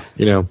 Yeah.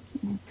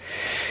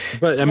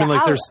 But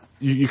there's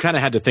you kind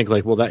of had to think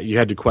like, well, that you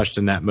had to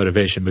question that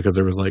motivation because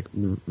there was like,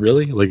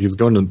 really, like he's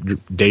going to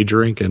day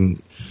drink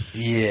and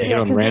hit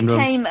on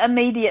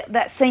randoms.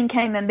 That scene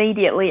came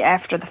immediately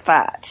after the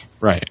fight.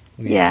 Right.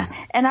 Yeah.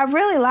 And I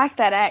really like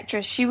that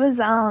actress. She was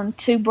on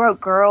Two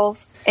Broke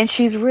Girls, and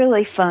she's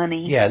really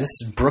funny. Yeah, this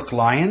is Brooke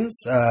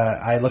Lyons.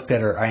 I looked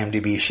at her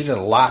IMDb. She did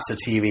lots of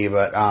TV,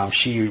 but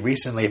she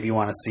recently, if you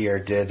want to see her,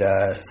 did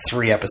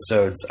 3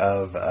 episodes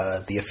of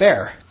The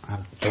Affair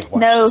Don't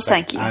watch no,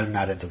 thank you. I'm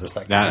not into the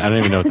second I season. don't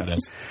even know what that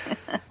is.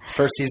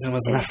 First season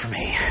was enough for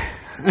me.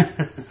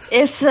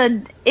 It's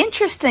an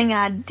interesting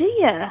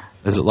idea.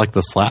 Is it like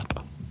The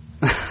Slap?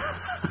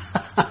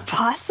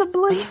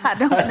 Possibly. I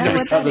don't know. I never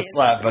what saw that The is.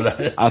 Slap,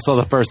 but I saw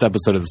the first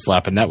episode of The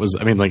Slap, and that was,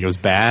 I mean, like, it was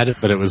bad,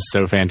 but it was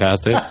so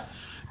fantastic.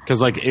 Because,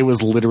 like, it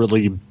was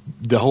literally,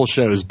 the whole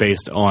show is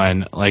based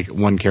on, like,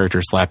 one character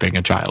slapping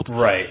a child.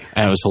 right.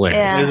 And it was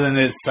hilarious. Yeah. Isn't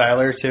it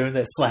Siler, too,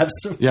 that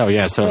slaps him? Yeah,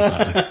 yeah, so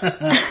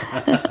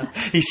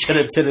He should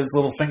have did his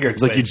little finger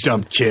it's like, you twitch.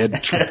 dumb kid.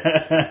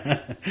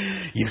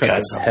 You've got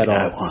his something head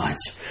I off.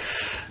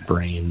 want.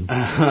 Brain.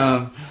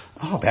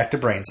 Back to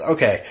brains.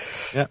 Okay.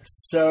 Yeah.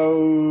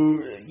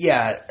 So,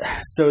 yeah.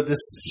 So this,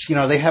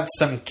 they have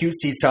some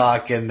cutesy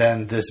talk, and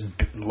then this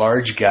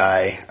large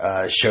guy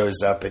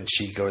shows up, and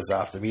she goes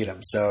off to meet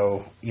him.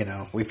 So,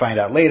 we find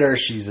out later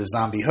she's a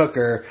zombie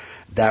hooker.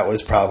 That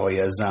was probably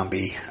a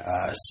zombie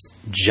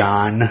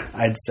John,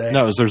 I'd say.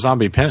 No, it was their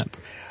zombie pimp.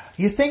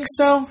 You think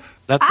so?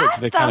 That's what I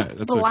they thought kind of.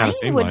 That's what it kind of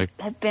seemed Blaine like.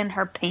 would have been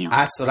her pimp.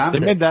 That's what I'm They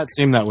thinking. made that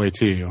seem that way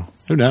too.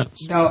 Who knows?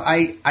 No,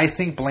 I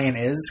think Blaine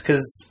is,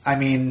 because,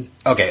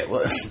 okay,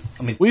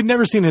 We've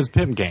never seen his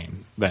pimp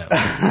game, though.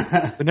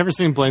 We've never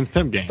seen Blaine's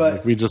pimp game. But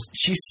Like, we just.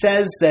 she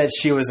says that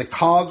she was a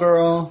call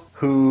girl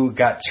who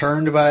got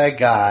turned by a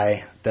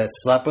guy that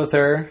slept with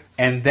her,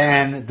 and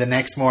then the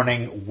next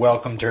morning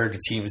welcomed her to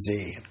Team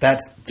Z.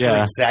 That's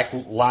her exact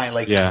line.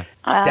 Like,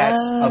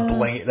 that's a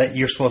Blaine that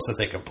you're supposed to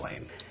think of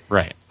Blaine.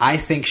 Right. I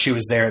think she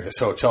was there at this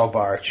hotel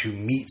bar to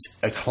meet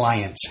a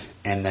client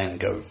and then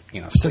go,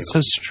 sleep. That's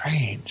so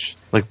strange.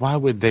 Like, why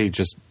would they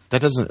just?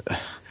 That doesn't.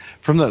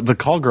 From the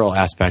call girl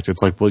aspect,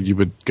 it's like, well, you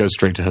would go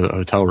straight to a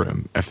hotel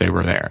room if they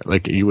were there.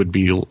 Like, you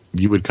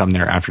would come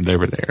there after they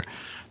were there.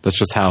 That's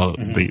just how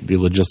the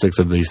logistics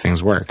of these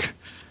things work.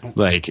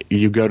 Like,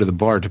 you go to the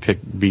bar to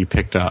be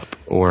picked up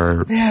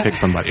or pick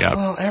somebody up.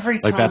 Well, every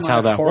time that's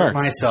how that pour works.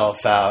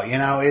 myself out,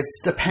 it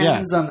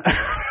depends on.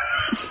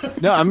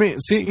 No, I mean,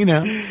 see,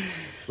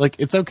 like,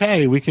 it's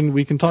okay. We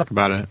can talk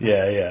about it.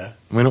 Yeah.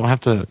 We don't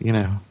have to,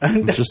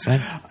 I'm just saying.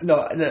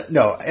 No,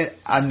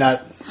 I'm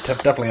not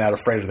definitely not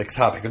afraid of the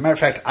topic. As a matter of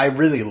fact, I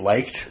really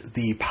liked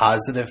the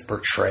positive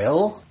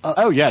portrayal.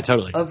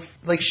 Totally. Of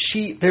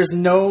there's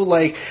no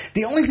like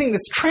the only thing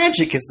that's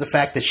tragic is the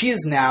fact that she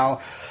is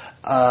now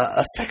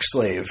a sex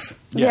slave.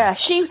 Yeah,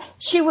 she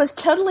was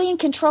totally in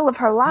control of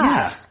her life.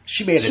 Yeah,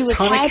 she made a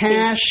ton of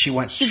cash. She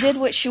did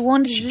what she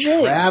wanted to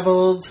do.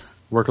 Traveled.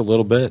 Work a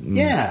little bit. And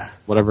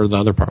whatever the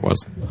other part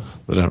was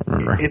that I don't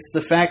remember. It's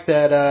the fact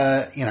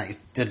that you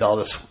did all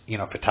this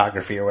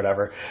photography or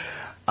whatever.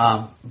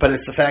 But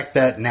it's the fact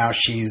that now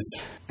she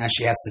has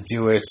to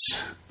do it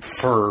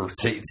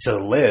to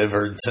live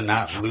or to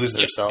not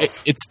lose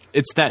herself.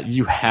 It's that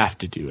you have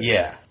to do it.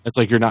 Yeah. It's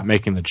like you're not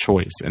making the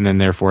choice, and then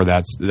therefore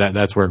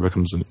that's where it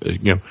becomes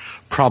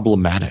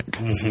problematic.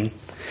 Mm-hmm.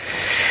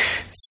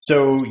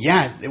 So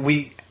yeah,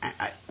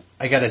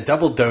 I got a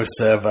double dose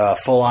of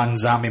full on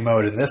zombie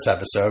mode in this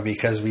episode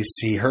because we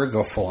see her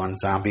go full on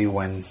zombie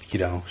when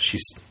she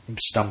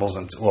stumbles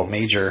into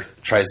Major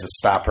tries to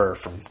stop her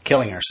from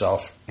killing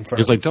herself.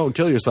 He's like, "Don't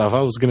kill yourself.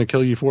 I was going to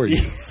kill you for you."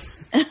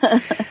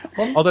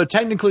 Although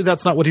technically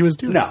that's not what he was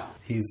doing. No,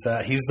 he's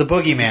the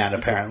boogeyman.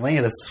 Apparently,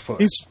 that's what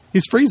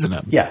he's freezing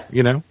him. Yeah,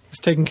 he's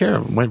taking care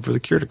of him, waiting for the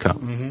cure to come.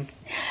 Mm-hmm.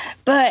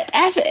 But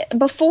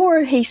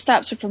before he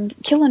stops her from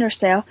killing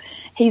herself,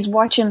 he's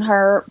watching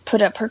her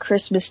put up her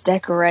Christmas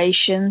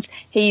decorations.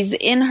 He's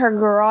in her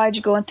garage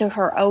going through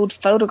her old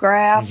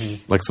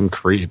photographs, like some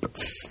creep.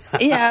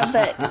 Yeah,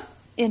 but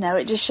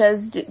it just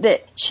shows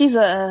that she's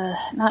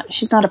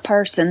not a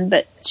person,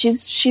 but she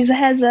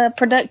has a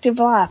productive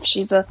life.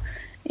 She's a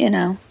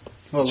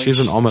she's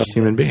an almost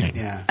human being.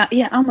 Yeah,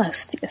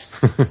 almost,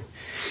 yes.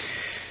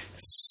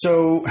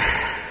 So,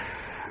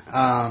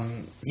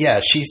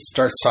 she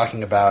starts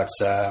talking about,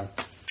 she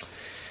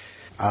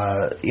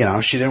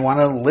didn't want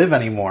to live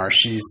anymore.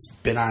 She's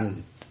been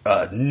on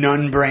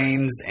nun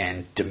brains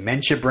and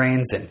dementia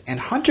brains and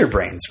hunter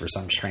brains for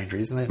some strange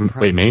reason.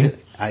 Wait, me?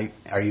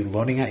 Are you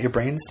loaning out your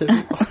brains to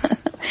people?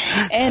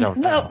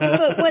 But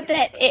what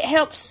it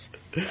helps,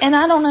 and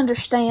I don't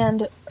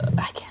understand.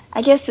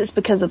 I guess it's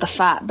because of the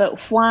fight, but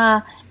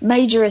why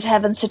Major is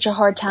having such a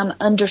hard time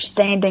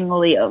understanding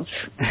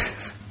Liv?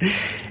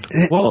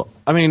 Well,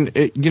 I mean,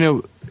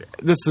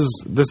 this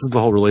is the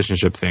whole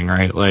relationship thing,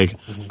 right? Like,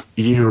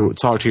 you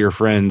talk to your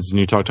friends and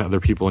you talk to other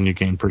people and you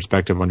gain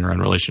perspective on your own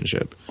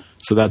relationship.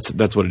 So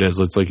that's what it is.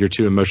 It's like you're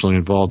too emotionally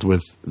involved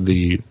with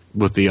the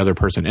other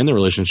person in the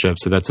relationship.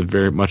 So that's a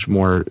very much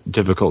more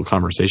difficult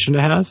conversation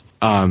to have.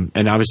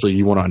 And obviously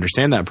you want to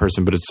understand that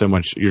person, but it's so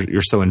much,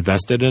 you're so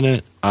invested in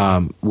it,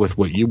 with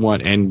what you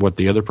want and what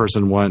the other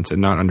person wants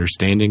and not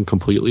understanding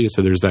completely.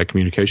 So there's that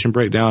communication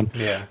breakdown.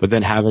 Yeah. But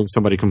then having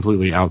somebody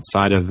completely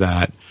outside of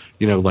that,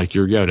 like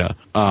your Yoda,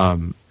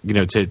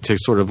 to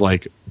sort of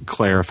like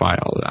clarify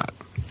all of that.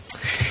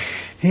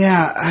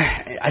 Yeah,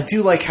 I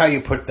do like how you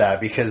put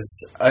that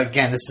because,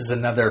 again, this is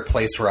another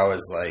place where I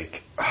was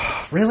like,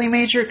 oh, really,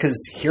 Major?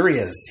 Because here he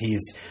is.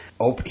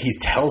 He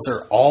tells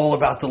her all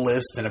about the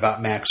list and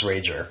about Max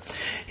Rager.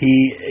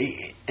 He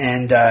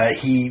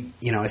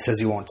says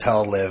he won't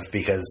tell Liv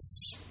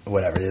because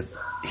whatever.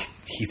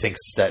 He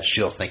thinks that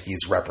she'll think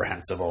he's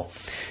reprehensible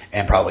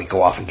and probably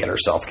go off and get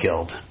herself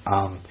killed.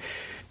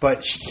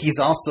 But he's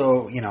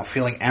also,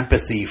 feeling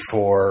empathy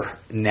for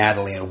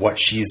Natalie and what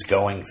she's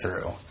going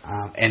through.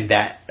 And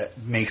that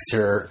makes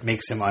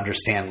him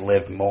understand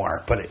Liv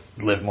more.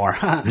 Liv more.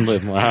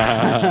 Liv more.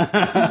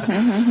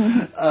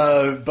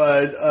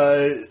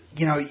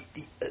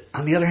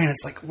 On the other hand,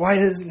 it's like, why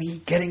isn't he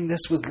getting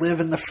this with Liv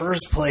in the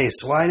first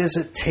place? Why does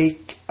it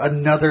take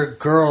another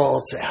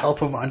girl to help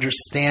him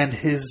understand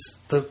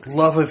the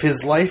love of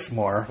his life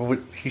more?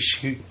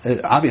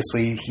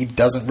 Obviously, he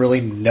doesn't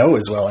really know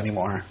as well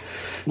anymore.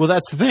 Well,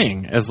 that's the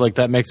thing, is like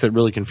that makes it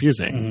really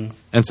confusing. Mm-hmm.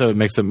 And so it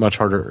makes it much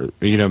harder,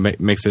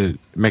 makes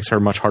her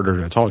much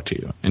harder to talk to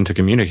you and to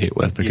communicate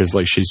with because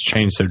like she's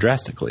changed so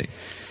drastically.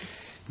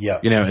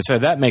 Yeah. So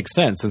that makes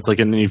sense. It's like,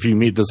 and then if you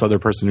meet this other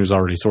person who's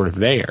already sort of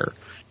there,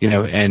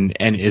 and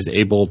is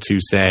able to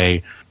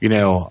say,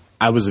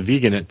 I was a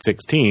vegan at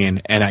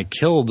 16 and I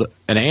killed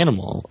an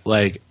animal.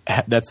 Like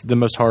that's the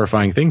most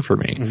horrifying thing for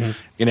me,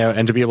 mm-hmm.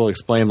 And to be able to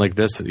explain like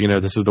this,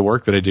 this is the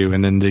work that I do.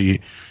 And then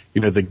the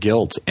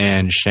guilt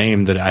and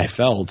shame that I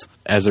felt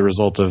as a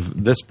result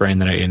of this brain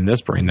that I ate and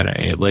this brain that I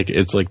ate. Like,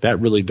 it's like that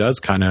really does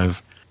kind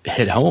of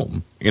hit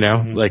home,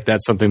 mm-hmm. Like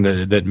that's something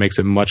that makes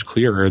it much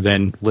clearer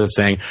than Liv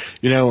saying,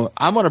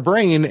 I'm on a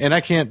brain and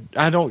I can't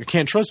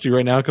trust you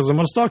right now because I'm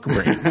on a stalker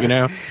brain,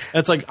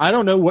 It's like, I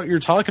don't know what you're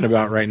talking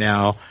about right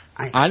now.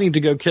 I need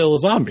to go kill a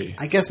zombie.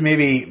 I guess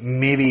maybe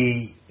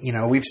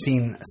we've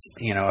seen,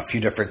 a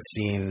few different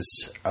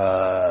scenes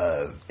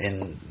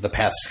in the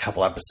past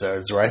couple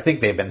episodes where I think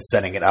they've been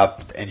setting it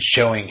up and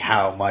showing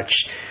how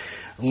much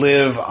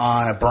Liv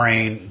on a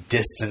brain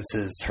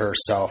distances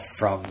herself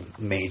from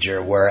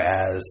Major,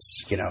 whereas,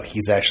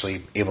 he's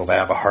actually able to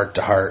have a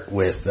heart-to-heart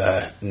with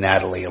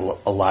Natalie a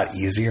lot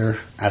easier.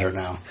 I don't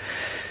know.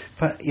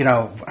 But,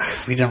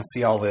 we don't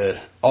see all the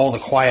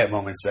quiet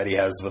moments that he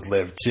has with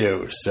Liv,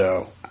 too,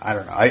 so I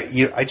don't know.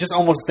 I just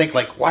almost think,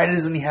 like, why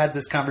doesn't he have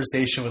this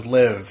conversation with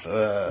Liv?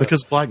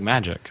 Because black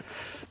magic.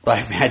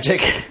 Black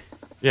magic?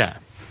 Yeah.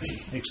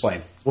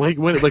 Explain. Well,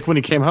 when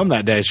he came home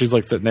that day, she's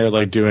like sitting there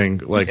like doing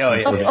like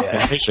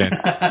incantation.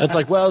 It's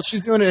like, well,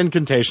 she's doing an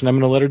incantation. I'm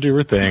going to let her do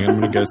her thing. I'm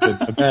going to go sit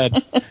in the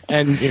bed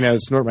and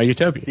snort my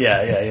utopia.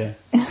 Yeah.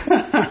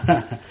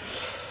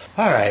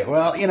 All right.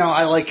 Well,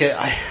 I like it.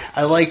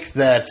 I like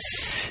that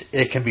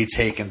it can be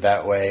taken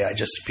that way. I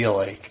just feel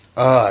like,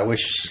 I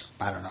wish.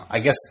 I don't know. I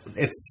guess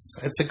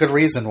it's a good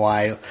reason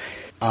why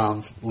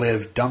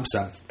Liv dumps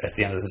him at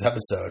the end of this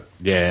episode.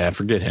 Yeah,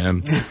 forget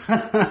him.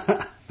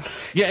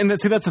 Yeah, and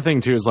that's the thing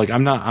too, is like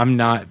I'm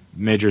not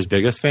Major's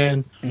biggest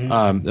fan.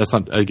 Mm-hmm.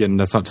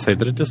 That's not to say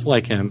that I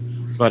dislike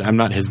him, but I'm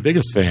not his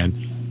biggest fan.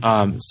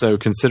 So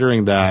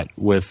considering that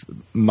with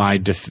my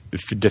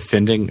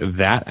defending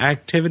that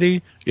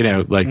activity,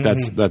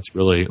 mm-hmm. that's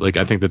really like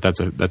I think that's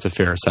a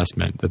fair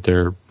assessment that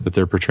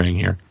they're portraying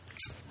here.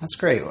 That's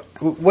great.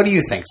 What do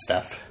you think,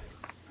 Steph?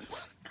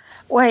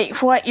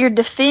 Wait, what you're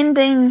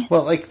defending?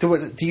 Well, like,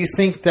 do you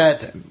think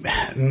that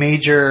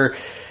Major?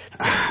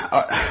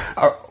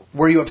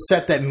 Were you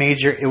upset that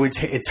Major?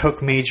 It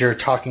took Major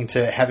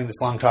having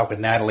this long talk with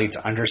Natalie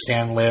to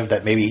understand Liv.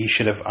 That maybe he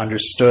should have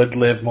understood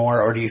Liv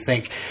more, or do you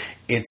think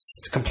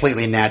it's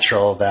completely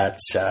natural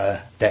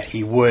that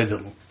he would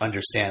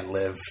understand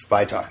Liv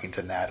by talking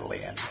to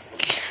Natalie?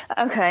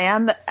 Okay,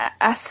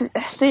 I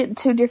see it in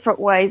two different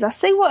ways. I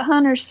see what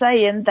Hunter's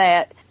saying,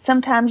 that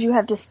sometimes you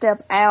have to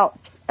step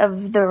out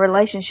of the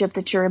relationship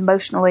that you're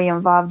emotionally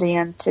involved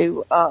in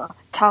to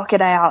talk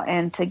it out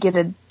and to get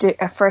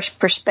a fresh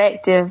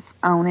perspective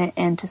on it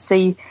and to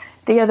see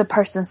the other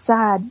person's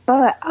side.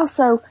 But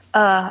also,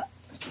 oh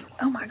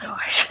my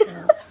gosh,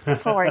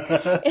 sorry.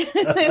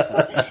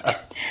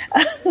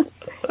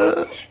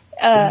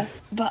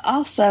 But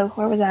also,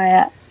 where was I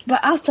at?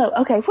 But also,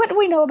 okay, what do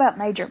we know about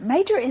Major?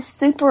 Major is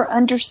super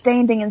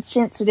understanding and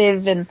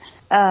sensitive and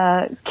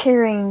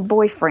caring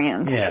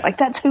boyfriend. Yeah. Like,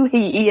 that's who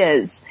he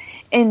is.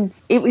 And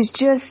it was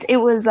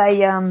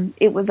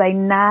a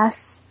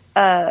nice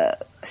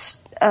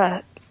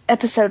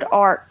episode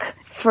arc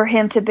for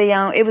him to be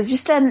on. It was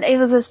just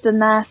a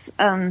nice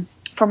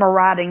from a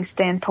writing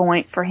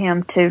standpoint for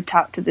him to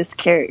talk to this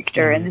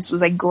character, mm-hmm. and this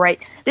was a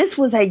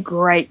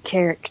great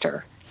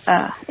character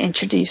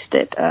introduced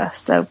it.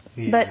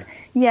 But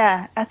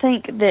yeah, I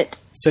think that.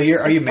 So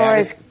are you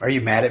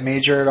mad at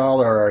Major at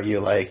all, or are you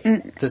like,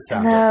 this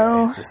sounds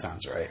okay? This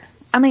sounds right.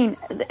 I mean,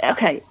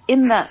 okay,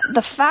 in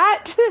the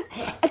fight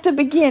at the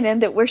beginning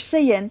that we're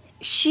seeing,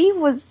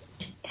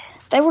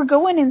 they were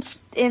going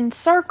in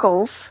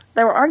circles.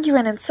 They were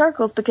arguing in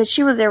circles because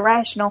she was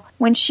irrational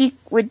when she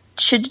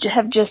should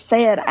have just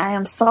said, "I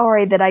am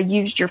sorry that I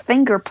used your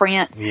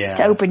fingerprint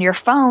to open your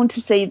phone to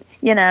see."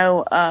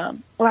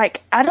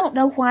 Like, I don't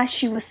know why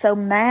she was so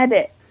mad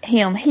at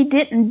him. He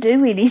didn't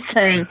do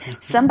anything.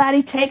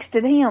 Somebody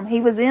texted him.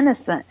 He was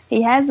innocent.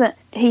 He hasn't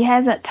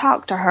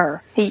talked to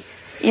her.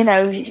 You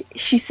know,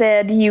 she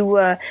said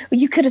you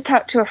could have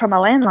talked to her from a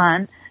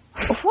landline.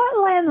 What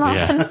landline?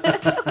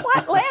 Yeah.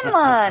 What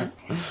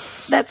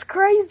landline? That's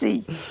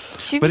crazy.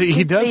 But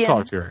he does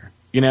talk to her.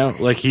 You know,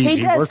 like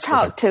he does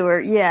talk to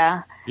her.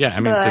 Yeah. Yeah,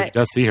 I mean, so he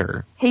does see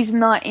her. He's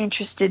not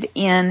interested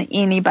in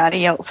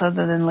anybody else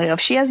other than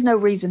Liv. She has no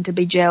reason to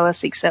be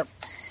jealous except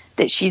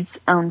that she's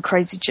on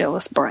crazy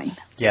jealous brain.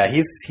 Yeah,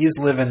 he's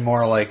living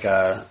more like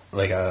a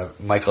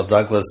Michael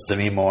Douglas,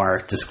 Demi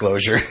Moore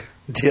disclosure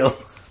deal,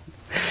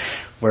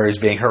 where he's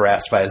being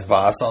harassed by his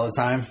boss all the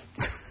time.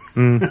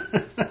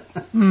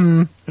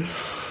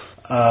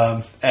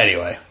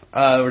 Anyway,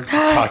 we're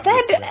talking.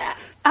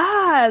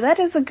 That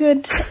is a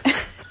good.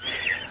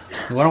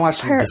 You want to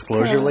watch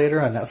Disclosure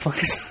later on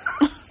Netflix?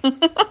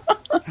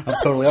 I'm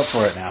totally up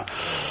for it now.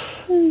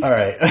 All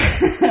right.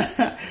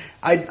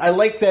 I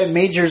like that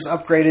Major's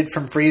upgraded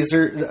from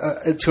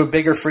freezer to a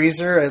bigger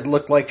freezer. It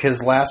looked like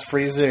his last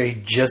freezer. He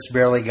just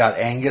barely got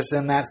Angus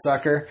in that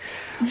sucker.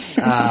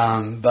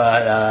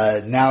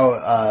 But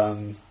now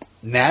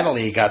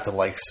Natalie got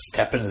to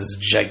step into this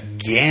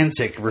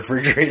gigantic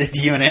refrigerated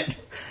unit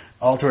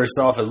all to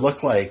herself. It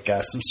looked like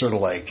some sort of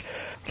like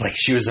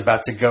she was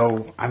about to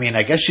go. I mean,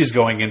 I guess she's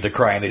going into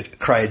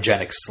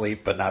cryogenic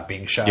sleep, but not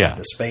being shot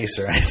into space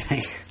or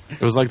anything.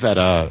 It was like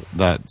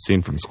that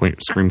scene from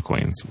Scream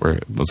Queens, where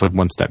it was like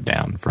one step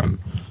down from,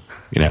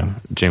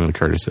 Jamie Lee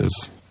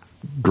Curtis's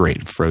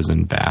great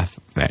frozen bath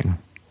thing.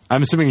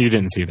 I'm assuming you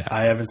didn't see that.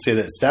 I haven't seen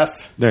it.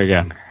 Steph? There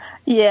you go.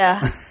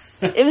 Yeah.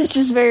 It was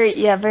just very,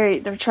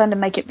 they're trying to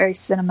make it very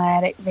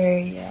cinematic,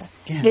 very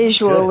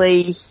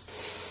visually.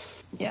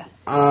 Yeah.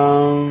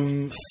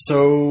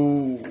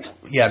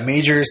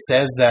 Major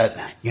says that,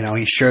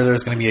 he's sure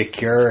there's going to be a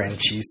cure,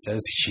 and she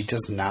says she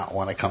does not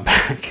want to come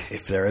back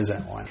if there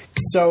isn't one.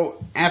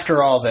 So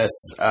after all this,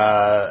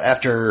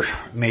 after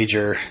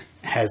Major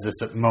has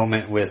this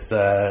moment with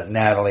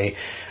Natalie,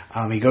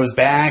 he goes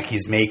back,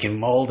 he's making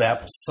mulled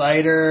apple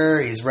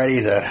cider, he's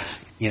ready to,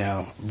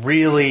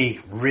 really,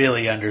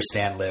 really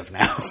understand Liv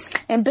now.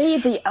 And be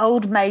the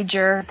old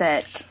Major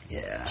that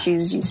she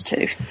was used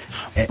to.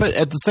 But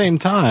at the same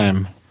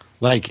time,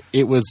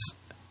 it was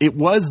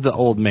the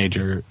old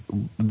Major,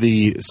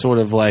 the sort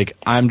of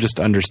I'm just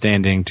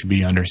understanding to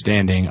be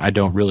understanding. I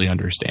don't really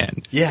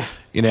understand. Yeah.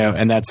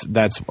 And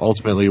that's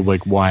ultimately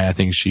why I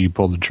think she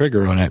pulled the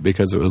trigger on it,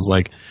 because it was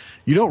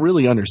you don't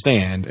really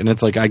understand. And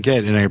it's I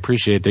get and I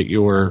appreciate that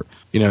you're,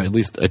 at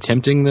least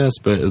attempting this,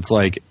 but it's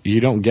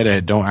you don't get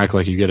it. Don't act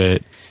like you get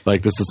it.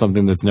 This is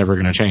something that's never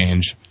going to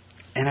change.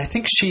 And I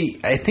think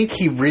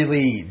he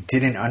really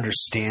didn't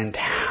understand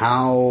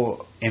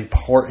how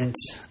important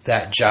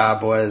that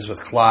job was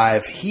with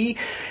Clive. He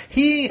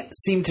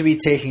seemed to be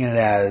taking it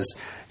as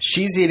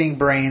she's eating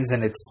brains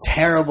and it's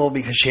terrible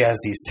because she has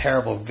these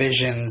terrible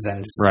visions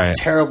and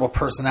terrible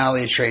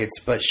personality traits,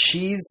 but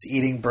she's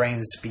eating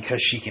brains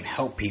because she can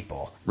help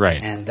people.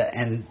 Right.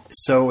 And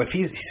so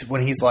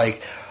when he's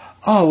like,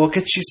 oh, we'll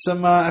get you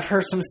some, I've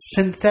heard some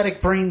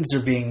synthetic brains are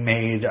being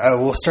made.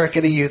 We'll start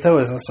getting you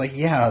those. And it's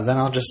then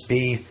I'll just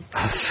be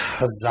a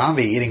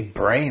zombie eating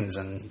brains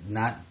and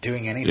not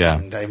doing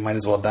anything. I might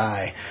as well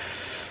die.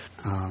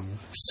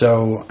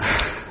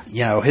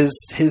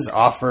 His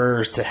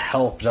offer to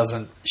help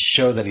doesn't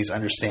show that he's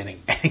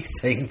understanding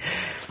anything.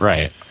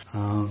 Right.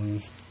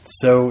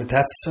 So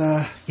that's,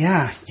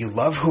 you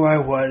love who I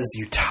was.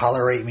 You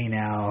tolerate me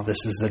now.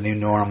 This is the new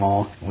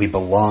normal. We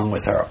belong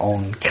with our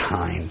own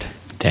kind.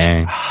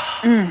 Dang.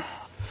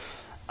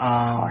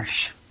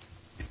 Harsh.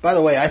 By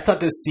the way, I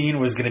thought this scene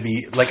was going to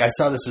be I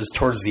saw this was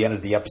towards the end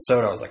of the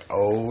episode. I was like,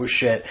 oh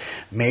shit.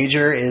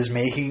 Major is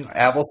making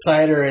apple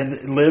cider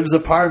in Liv's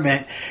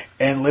apartment,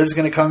 and Liv's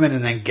going to come in,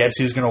 and then guess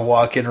who's going to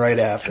walk in right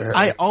after her?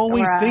 I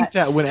always think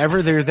that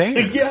whenever they're there.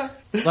 Yeah.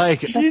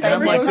 She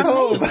never goes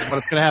home. This is when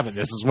it's going to happen.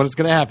 This is when it's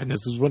going to happen.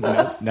 This is when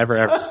never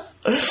ever.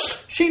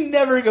 She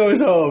never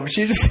goes home.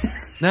 She just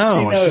she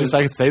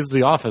just stays at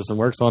the office and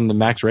works on the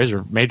Max Major.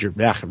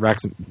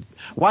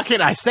 Why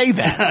can't I say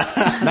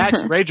that?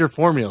 Max Major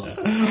formula,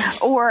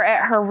 or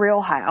at her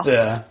real house.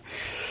 Yeah.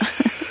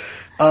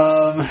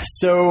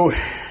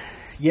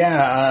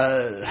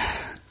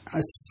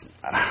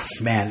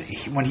 Man,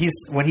 when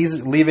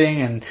he's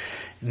leaving and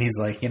he's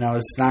like,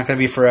 it's not going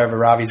to be forever.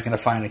 Robbie's going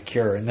to find a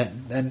cure, and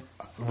then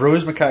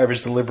Rose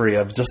McIver's delivery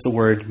of just the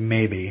word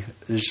maybe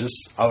is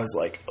just, I was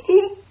like,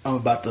 ooh, I'm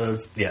about to,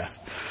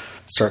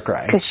 start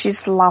crying. Because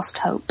she's lost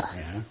hope.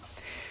 Yeah.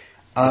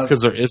 It's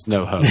because there is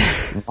no hope.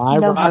 Why,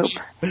 no Robbie?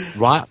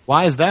 hope.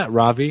 Why is that,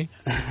 Ravi?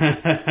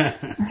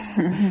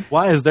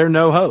 Why is there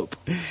no hope?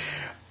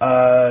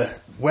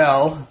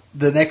 Well,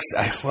 the next,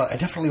 I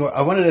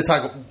wanted to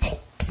talk,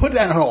 put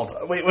that on hold.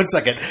 Wait 1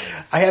 second.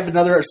 I have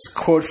another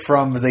quote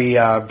from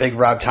the big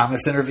Rob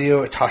Thomas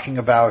interview talking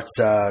about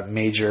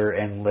Major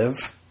and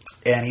Liv.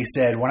 And he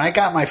said, when I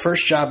got my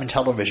first job in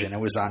television, it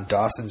was on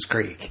Dawson's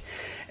Creek.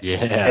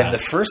 Yeah. And the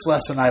first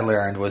lesson I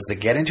learned was to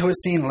get into a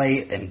scene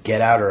late and get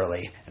out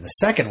early. And the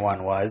second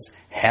one was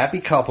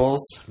happy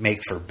couples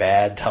make for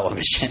bad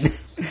television.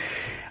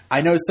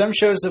 I know some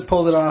shows have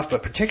pulled it off,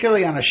 but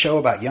particularly on a show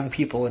about young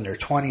people in their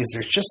 20s,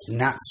 there's just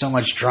not so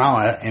much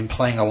drama in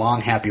playing a long,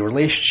 happy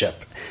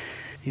relationship.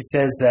 He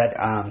says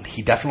that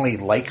he definitely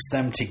likes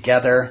them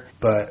together,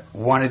 but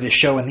wanted to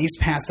show in these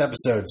past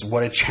episodes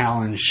what a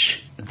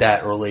challenge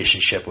that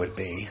relationship would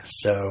be.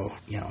 So,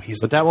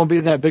 But that won't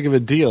be that big of a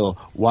deal.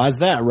 Why's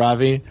that,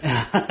 Ravi?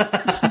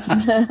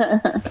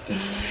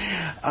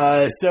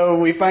 So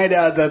we find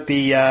out that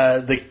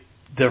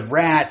the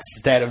rat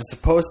that was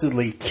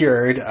supposedly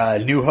cured,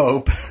 New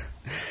Hope,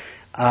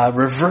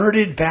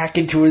 reverted back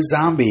into a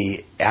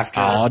zombie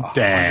after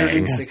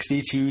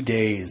 162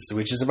 days,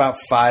 which is about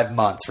 5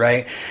 months,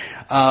 right?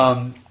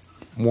 Womp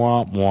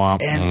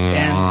womp.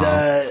 And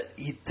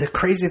the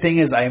crazy thing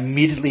is, I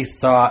immediately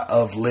thought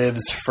of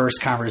Liv's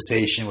first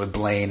conversation with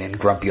Blaine and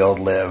grumpy old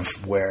Liv,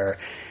 where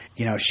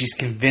she's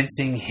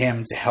convincing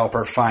him to help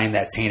her find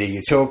that tainted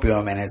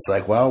utopium, and it's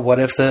like, well, what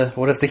if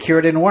the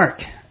cure didn't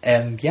work?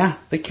 And yeah,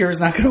 the cure is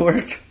not going to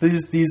work.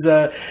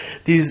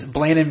 These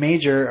Blaine and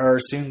Major are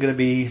soon going to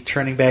be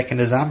turning back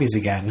into zombies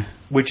again,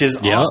 which is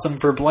awesome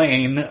for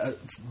Blaine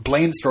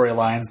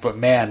storylines. But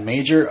man,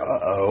 Major,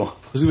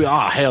 it's gonna be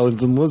hell.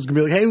 And Liv's gonna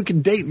be like, hey, we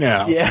can date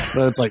now. Yeah,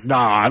 but it's like,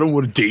 nah, I don't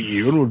want to date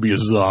you. I don't want to be a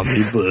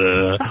zombie.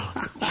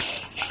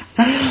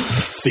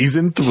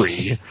 Season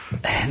 3,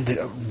 and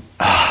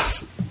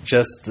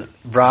just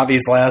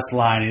Robbie's last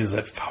line is,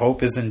 "If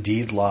hope is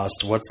indeed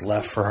lost, what's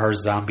left for our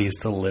zombies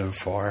to live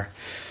for?"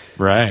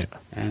 Right.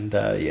 And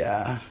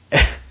I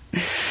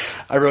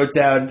wrote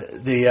down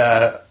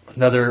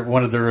another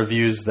one of the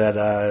reviews that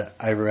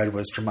I read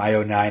was from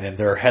I09, and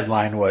their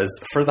headline was,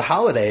 "For the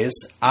holidays,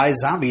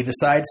 iZombie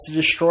decides to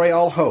destroy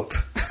all hope."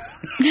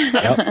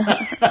 Yep.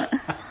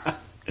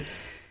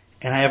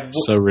 And I have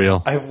so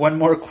real. I have one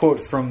more quote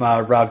from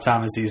Rob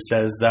Thomas. He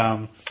says,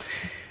 to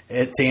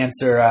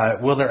answer,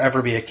 will there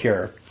ever be a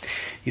cure?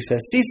 He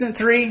says, season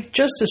 3,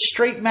 just a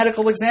straight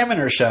medical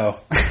examiner show.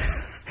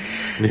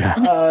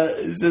 Yeah.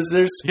 He says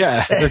there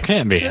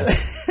can be.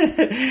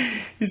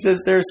 He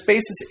says there are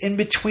spaces in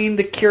between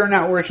the cure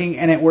not working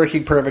and it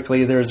working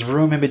perfectly. There's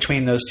room in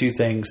between those two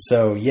things.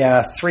 So,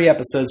 3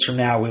 episodes from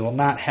now, we will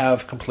not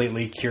have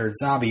completely cured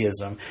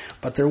zombieism,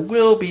 but there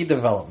will be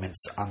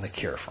developments on the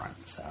cure front.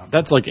 So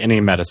that's like any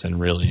medicine,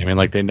 really. I mean,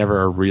 like, they never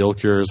are real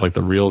cures. Like,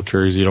 the real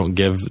cures you don't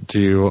give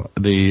to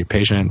the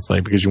patients,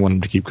 like, because you want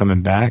them to keep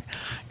coming back.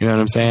 You know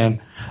what I'm saying?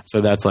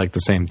 So that's like the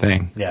same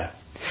thing. Yeah.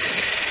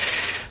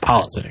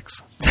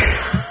 Politics.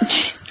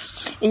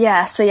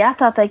 Yeah, see, I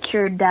thought they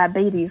cured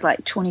diabetes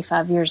like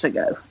 25 years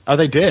ago. Oh,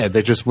 they did.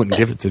 They just wouldn't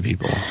give it to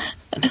people.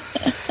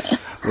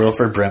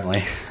 Wilford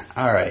Brimley.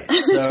 All right.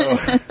 So,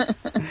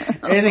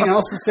 anything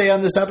else to say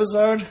on this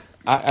episode?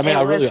 I mean,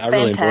 I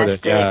really enjoyed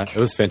it. Yeah, it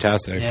was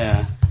fantastic.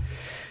 Yeah,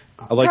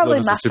 I like Liv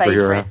as a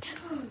superhero.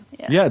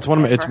 Yeah, it's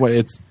one of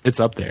my, it's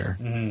up there.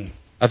 Mm-hmm.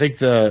 I think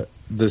the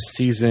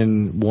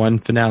season 1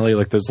 finale,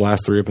 like those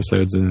last 3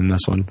 episodes, and then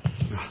this one.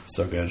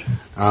 So good.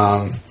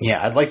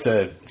 I'd like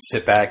to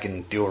sit back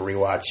and do a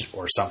rewatch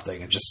or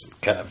something and just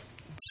kind of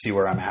see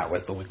where I'm at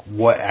with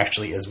what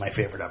actually is my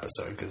favorite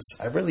episode, because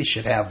I really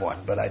should have one,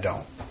 but I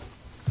don't.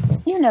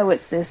 You know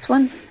it's this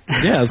one.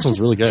 Yeah, this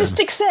one's really good. Just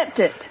accept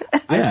it.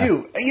 I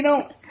do.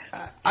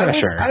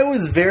 I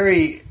was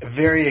very,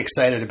 very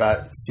excited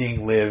about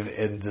seeing Liv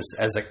in this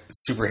as a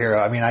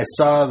superhero. I mean, I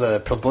saw the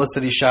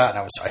publicity shot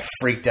and I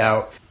freaked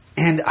out.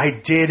 And I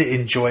did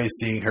enjoy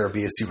seeing her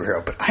be a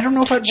superhero, but I don't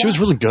know if She was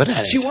really good at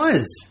it. She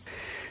was.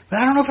 But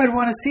I don't know if I'd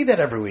want to see that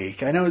every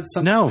week. I know it's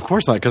something. No, of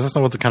course not, because that's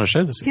not what the kind of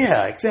show this is.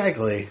 Yeah,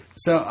 exactly.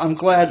 So I'm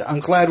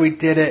glad we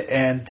did it,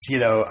 and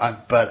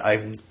but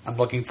I'm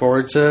looking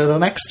forward to the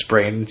next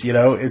Brain.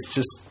 It's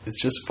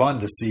just fun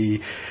to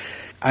see.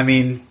 I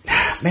mean,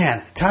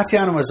 man,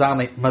 Tatiana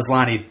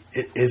Maslany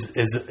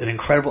is an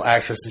incredible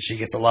actress, and she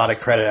gets a lot of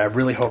credit. I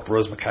really hope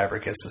Rose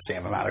McIver gets the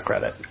same amount of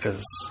credit,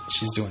 because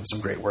she's doing some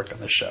great work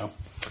on this show.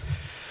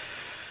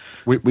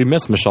 We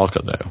miss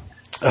Michalka, though.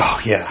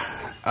 Oh, yeah.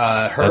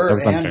 Her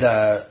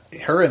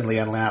and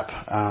Leanne Lapp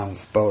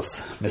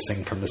both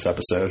missing from this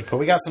episode. But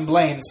we got some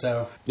Blaine,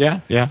 so...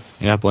 Yeah,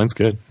 Blaine's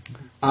good.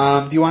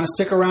 Do you want to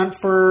stick around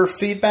for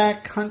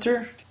feedback,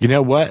 Hunter? You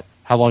know what?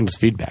 How long does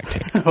feedback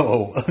take?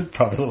 Oh,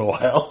 probably a little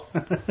while.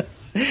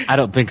 I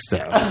don't think so.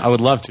 I would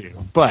love to,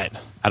 but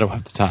I don't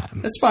have the time.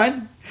 That's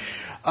fine.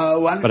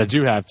 But I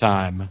do have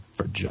time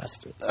for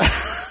justice.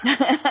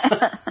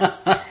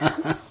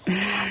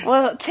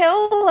 Well,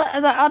 tell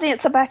the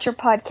audience about your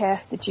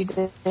podcast that you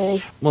did.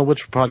 Well,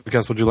 which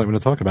podcast would you like me to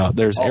talk about?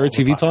 There's Arrow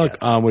TV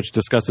Talk, which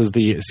discusses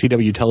the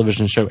CW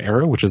television show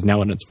Arrow, which is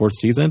now in its 4th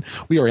season.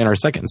 We are in our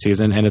 2nd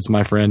season, and it's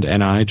my friend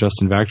and I,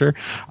 Justin Vector.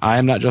 I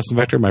am not Justin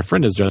Vector. My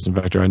friend is Justin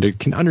Vector, and I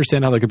can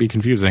understand how that could be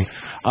confusing.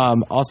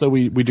 Also,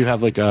 we do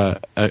have like a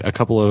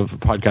couple of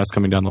podcasts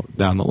coming down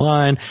the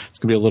line. It's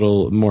going to be a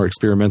little more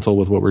experimental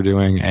with what we're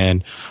doing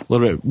and a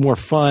little bit more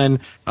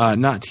fun,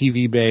 not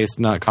TV based,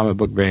 not comic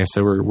book based.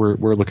 So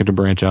we're looking to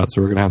branch branch out,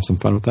 so we're going to have some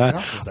fun with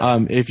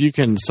that. If you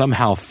can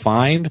somehow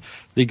find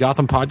the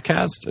Gotham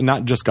podcast,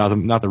 not just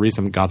Gotham, not the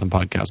recent Gotham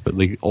podcast, but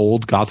the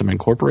old Gotham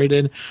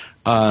Incorporated,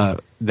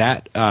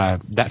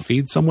 that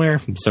feed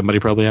somewhere. Somebody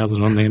probably has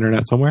it on the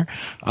internet somewhere.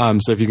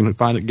 So if you can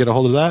find it, get a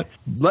hold of that,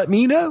 let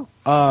me know.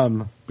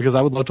 Because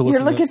I would love to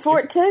listen. You're looking for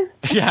it too?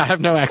 Yeah, I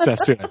have no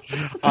access to it.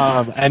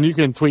 And you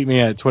can tweet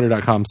me at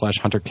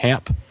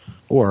twitter.com/HunterCamp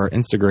or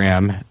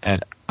Instagram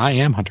at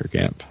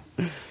IamHunterCamp.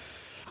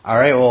 All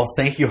right. Well,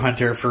 thank you,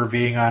 Hunter, for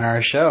being on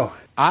our show.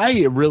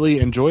 I really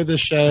enjoy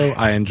this show.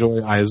 I enjoy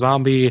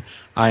iZombie.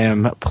 I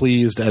am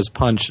pleased as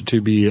punch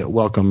to be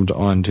welcomed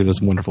onto this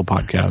wonderful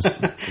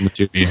podcast from the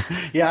two of you.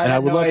 Yeah, and I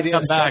would love to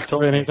come back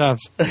for any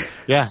times.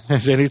 Yeah,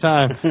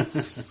 anytime.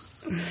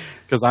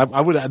 Because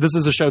I would. This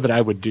is a show that I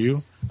would do.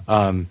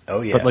 Oh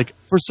yeah. But like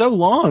for so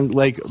long,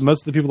 like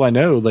most of the people I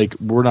know, like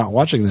were not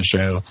watching this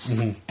show,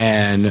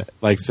 and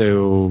like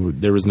so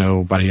there was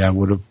nobody I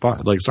would have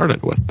like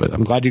started with. But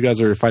I'm glad you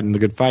guys are fighting the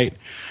good fight,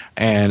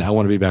 and I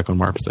want to be back on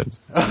more episodes.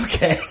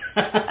 Okay.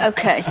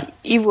 Okay,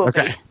 you will.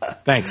 Okay.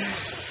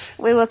 Thanks.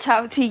 We will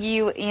talk to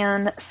you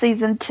in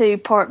season 2,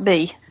 part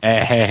B.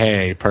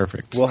 Hey,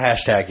 perfect. We'll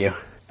hashtag you.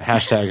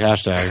 Hashtag.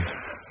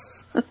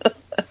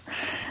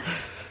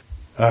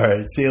 All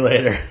right. See you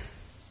later.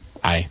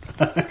 Bye.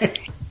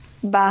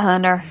 Bye,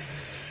 Hunter.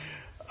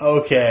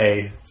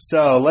 Okay.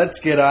 So let's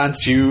get on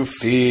to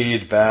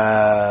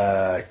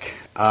feedback.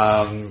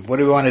 What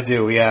do we want to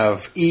do? We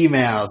have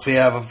emails. We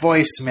have a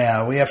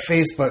voicemail. We have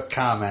Facebook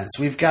comments.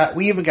 We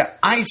even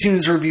got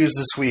iTunes reviews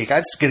this week. I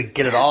just gonna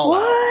get it all out.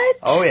 What?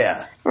 Oh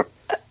yeah. Who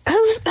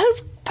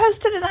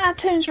posted an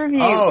iTunes review?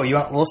 Oh,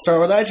 we'll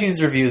start with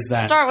iTunes reviews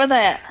then. Start with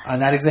that.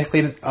 Not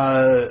exactly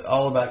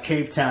all about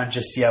Cape Town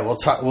just yet.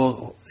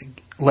 We'll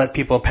let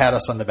people pat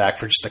us on the back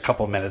for just a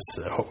couple minutes.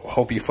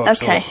 Hope you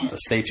folks will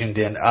stay tuned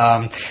in.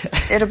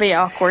 It'll be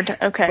awkward.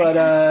 Okay.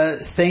 But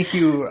thank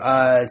you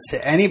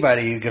to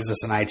anybody who gives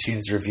us an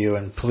iTunes review,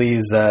 and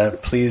please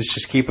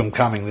just keep them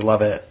coming. We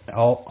love it.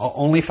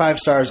 Only 5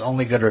 stars,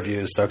 only good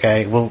reviews.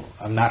 Okay. Well,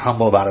 I'm not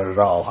humble about it at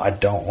all. I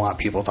don't want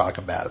people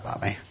talking bad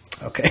about me.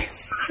 Okay.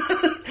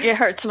 It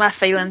hurts my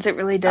feelings. It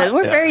really does.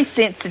 We're very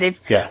sensitive.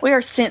 Yeah. We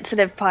are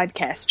sensitive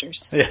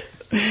podcasters. Yeah.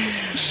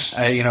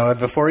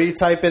 Before you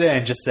type it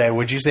in, just say,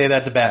 would you say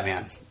that to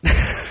Batman?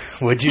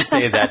 Would you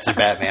say that to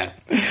Batman?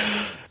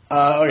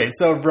 Okay,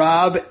 so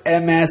Rob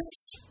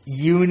MS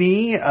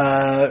Uni.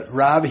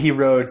 Rob, he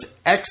wrote,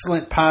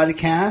 excellent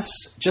podcast.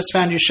 Just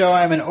found your show.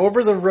 I'm an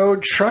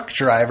over-the-road truck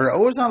driver,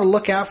 always on the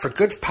lookout for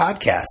good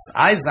podcasts.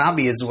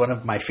 iZombie is one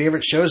of my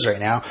favorite shows right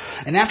now,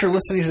 and after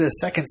listening to the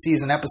second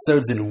season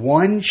episodes in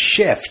one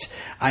shift,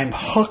 I'm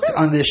hooked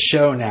on this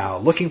show now.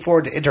 Looking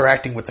forward to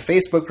interacting with the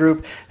Facebook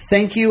group.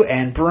 Thank you,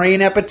 and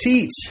brain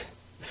appetit.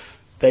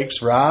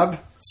 Thanks, Rob.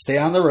 Stay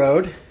on the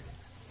road.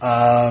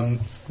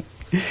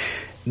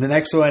 The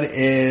next one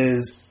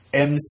is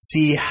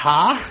MC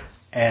Ha,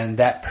 and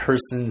that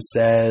person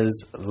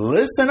says,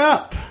 listen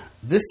up.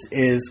 This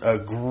is a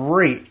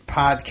great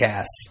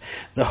podcast.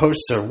 The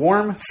hosts are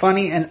warm,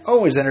 funny, and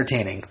always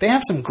entertaining. They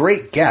have some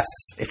great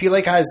guests. If you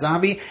like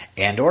iZombie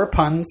and or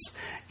puns,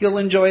 you'll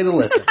enjoy the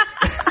listen.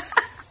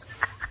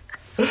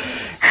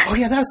 Oh,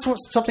 yeah, that's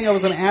something I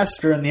was going to ask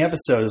during the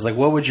episode is like,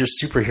 what would your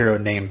superhero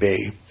name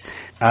be?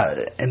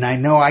 And I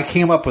know I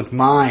came up with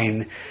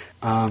mine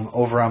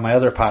over on my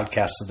other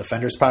podcast, the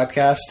Defenders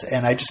podcast,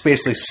 and I just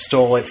basically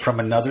stole it from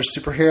another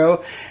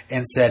superhero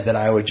and said that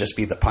I would just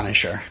be the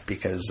Punisher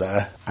because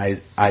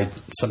I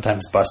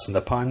sometimes bust into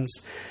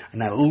puns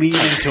and I lean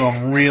into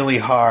them really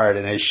hard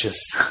and it's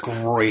just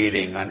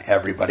grating on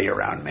everybody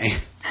around me.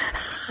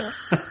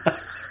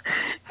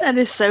 That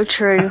is so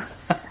true.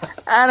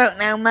 I don't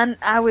know.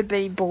 I would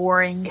be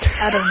boring.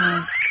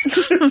 I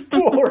don't know.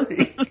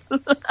 Boring.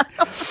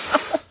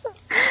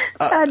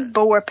 I'd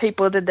bore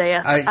people to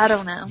death. I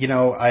don't know.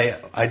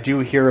 I do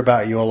hear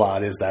about you a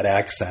lot is that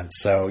accent.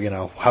 So,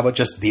 how about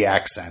just the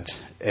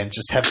accent and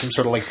just have some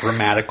sort of like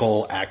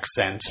grammatical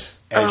accent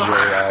as your...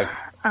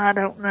 I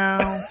don't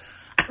know.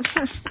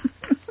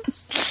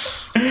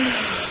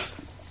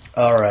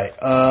 All right.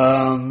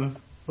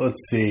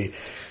 Let's see.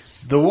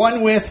 The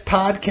One With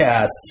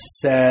podcast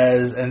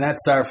says, and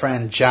that's our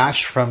friend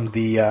Josh from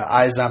the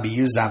iZombie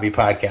U Zombie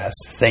podcast.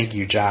 Thank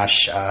you,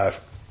 Josh.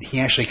 He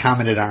actually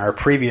commented on our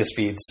previous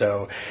feed,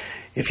 so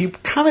if you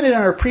commented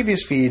on our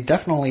previous feed,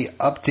 definitely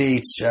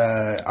update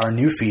our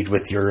new feed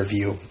with your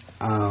review.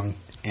 And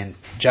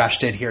Josh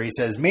did here. He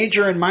says,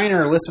 Major and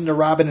Minor listen to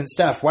Robin and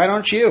Steph. Why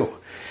don't you?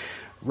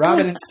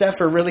 Robin and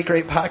Steph are really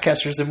great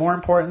podcasters and, more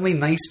importantly,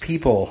 nice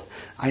people.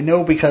 I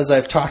know because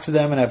I've talked to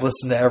them and I've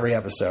listened to every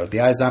episode. The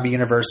iZombie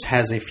universe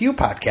has a few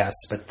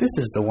podcasts, but this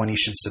is the one you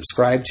should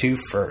subscribe to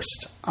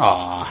first.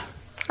 Aww.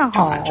 Come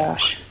on,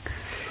 Josh.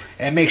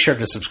 And make sure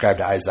to subscribe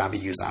to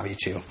iZombie U Zombie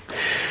too.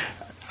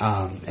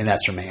 And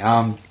that's from me.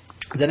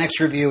 The next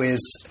review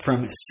is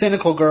from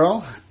Cynical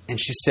Girl, and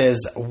she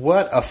says,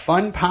 what a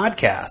fun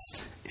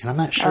podcast. And I'm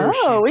not sure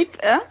she's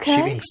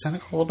she being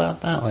cynical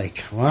about that. Like,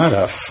 what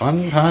a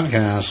fun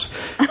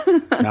podcast.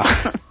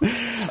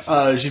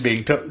 No. She's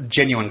being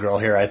genuine girl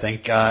here, I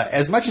think.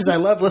 As much as I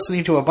love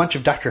listening to a bunch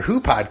of Doctor Who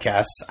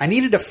podcasts, I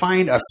needed to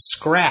find a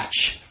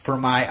scratch for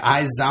my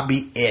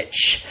iZombie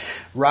itch.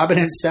 Robin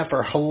and Steph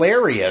are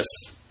hilarious,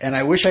 and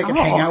I wish I could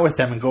hang out with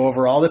them and go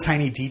over all the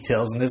tiny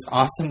details in this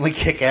awesomely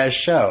kick-ass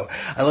show.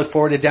 I look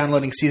forward to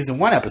downloading Season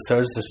 1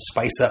 episodes to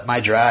spice up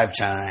my drive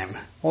time.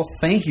 Well,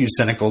 thank you,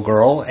 cynical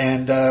girl,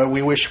 and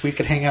we wish we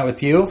could hang out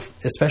with you,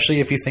 especially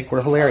if you think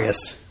we're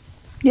hilarious.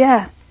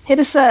 Yeah, hit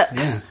us up.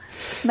 Yeah.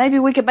 Maybe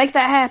we could make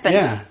that happen.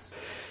 Yeah.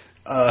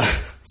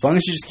 As long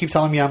as you just keep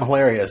telling me I'm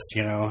hilarious,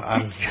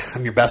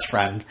 I'm your best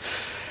friend.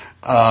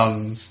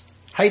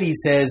 Heidi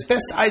says,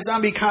 best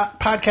iZombie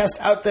podcast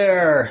out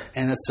there.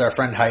 And that's our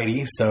friend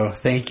Heidi, so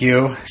thank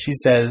you. She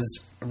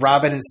says,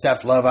 Robin and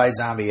Steph love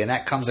iZombie, and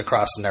that comes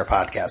across in their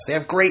podcast. They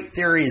have great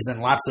theories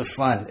and lots of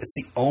fun. It's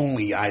the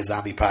only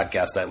iZombie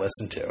podcast I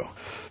listen to.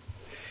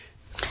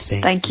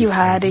 Thank you,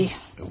 Heidi.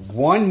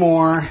 One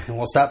more, and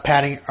we'll stop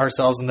patting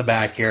ourselves in the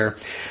back here.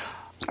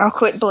 I'll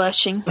quit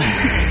blushing.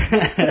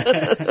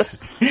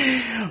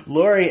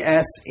 Lori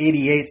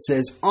S88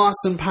 says,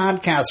 awesome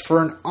podcast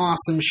for an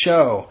awesome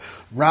show.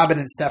 Robin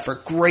and Steph are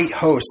great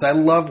hosts. I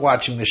love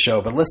watching the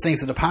show, but listening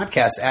to the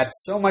podcast adds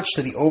so much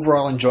to the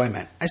overall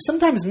enjoyment. I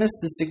sometimes miss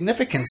the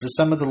significance of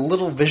some of the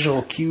little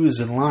visual cues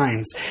and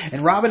lines,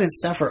 and Robin and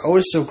Steph are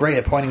always so great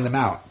at pointing them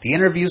out. The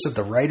interviews with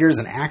the writers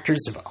and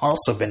actors have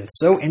also been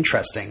so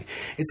interesting.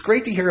 It's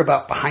great to hear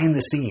about behind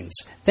the scenes.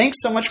 Thanks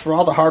so much for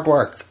all the hard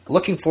work.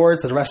 Looking forward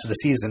to the rest of the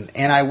season,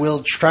 and I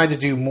will try to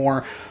do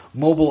more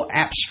mobile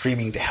app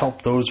streaming to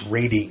help those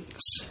ratings.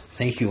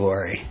 Thank you,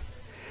 Lori.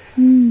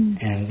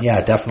 And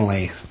yeah,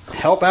 definitely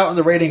help out in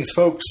the ratings,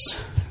 folks.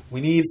 We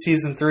need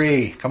season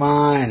 3. Come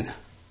on.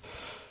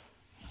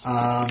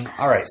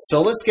 All right,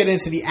 so let's get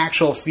into the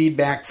actual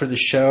feedback for the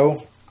show.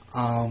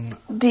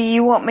 Do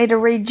you want me to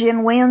read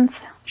Jen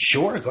Wynn's?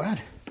 Sure, go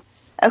ahead.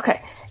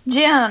 Okay.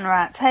 Jen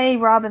writes, hey,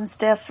 Robin,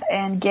 Steph,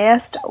 and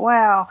guest.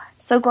 Wow,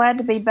 so glad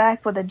to be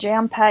back with a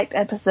jam-packed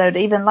episode.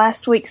 Even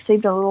last week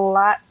seemed a little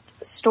light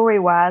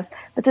story-wise,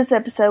 but this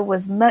episode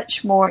was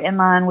much more in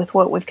line with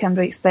what we've come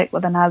to expect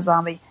with an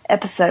iZombie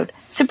episode.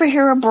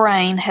 Superhero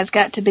brain has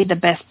got to be the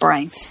best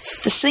brain.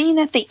 The scene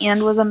at the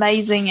end was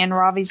amazing, and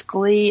Ravi's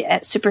glee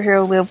at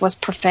Superhero Liv was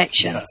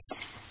perfection.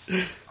 Yes.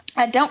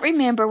 I don't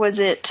remember, was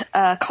it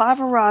Clive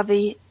or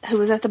Ravi who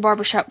was at the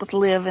barbershop with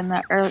Liv in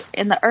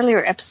the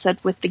earlier episode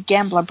with the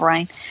gambler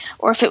brain,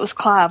 or if it was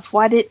Clive.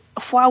 Why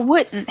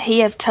wouldn't he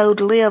have told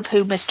Liv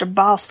who Mr.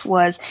 Boss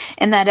was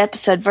in that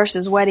episode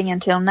versus waiting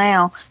until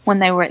now when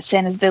they were at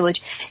Santa's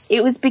village?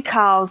 It was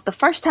because the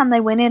first time they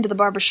went into the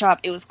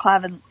barbershop, it was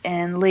Clive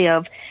and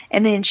Liv,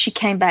 and then she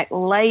came back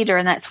later,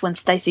 and that's when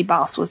Stacy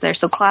Boss was there.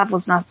 So Clive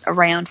was not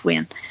around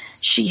when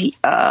she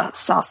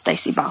saw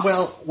Stacy Boss.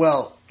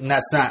 Well,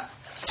 that's not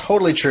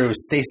totally true.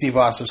 Stacy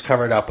Boss was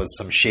covered up with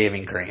some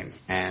shaving cream,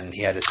 and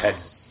he had his head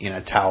in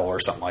a towel or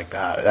something like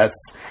that.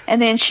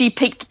 And then she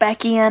peeked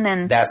back in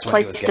and that's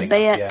when he was getting the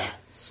bet. Up,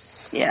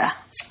 yeah.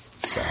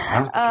 So I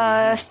don't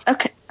think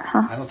okay.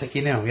 Huh? I don't think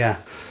he knew. Yeah.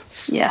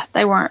 Yeah,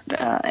 they weren't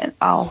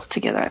all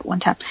together at one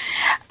time.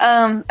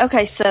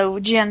 Okay, so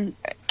Jen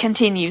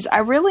continues. I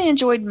really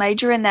enjoyed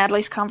Major and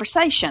Natalie's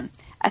conversation.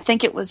 I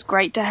think it was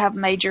great to have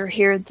Major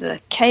hear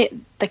the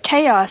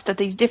chaos that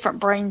these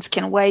different brains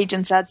can wage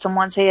inside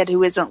someone's head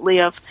who isn't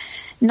Liv.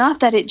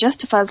 Not that it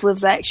justifies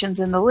Liv's actions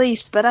in the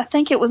least, but I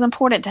think it was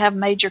important to have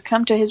Major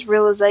come to his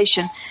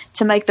realization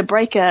to make the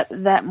breakup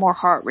that more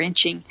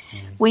heart-wrenching.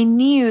 Mm-hmm. We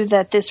knew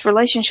that this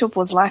relationship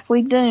was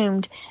likely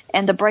doomed,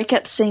 and the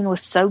breakup scene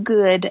was so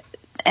good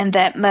and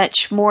that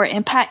much more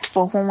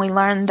impactful when we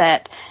learned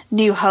that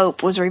New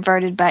Hope was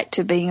reverted back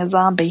to being a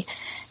zombie.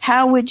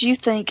 How do you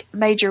think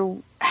Major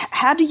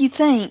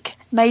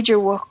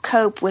will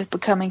cope with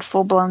becoming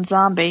full-blown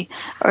zombie?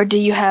 Or do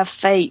you have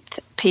faith,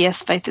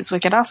 P.S. Faith is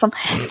wicked awesome,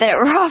 that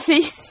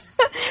Ravi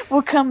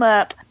will come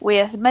up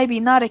with maybe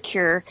not a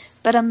cure,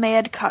 but a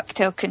mad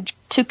cocktail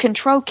to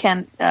control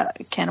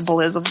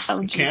cannibalism?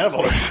 Oh,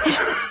 cannibalism.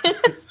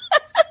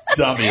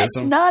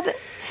 Zombieism. Not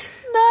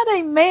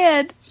a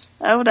mad...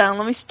 Hold on,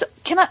 let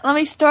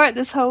me start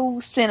this whole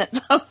sentence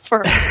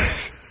over.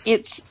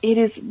 It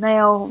is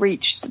now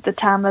reached the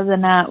time of the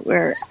night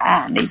where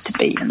I need to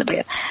be in the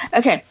bed.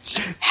 Okay.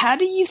 How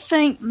do you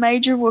think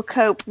Major will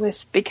cope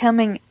with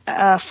becoming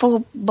a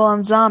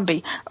full-blown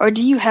zombie? Or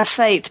do you have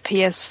faith,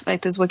 P.S.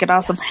 Faith is wicked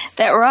awesome,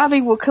 that Ravi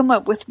will come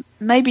up with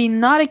maybe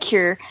not a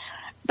cure,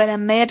 but a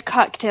mad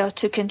cocktail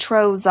to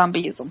control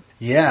zombieism?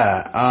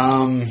 Yeah.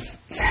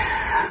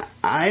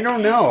 I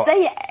don't know.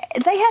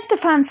 They have to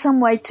find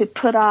some way to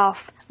put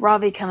off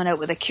Ravi coming out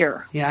with a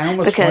cure. Yeah, I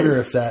almost wonder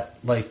if that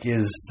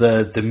is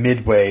the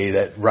midway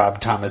that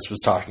Rob Thomas was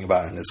talking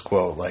about in his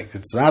quote. Like,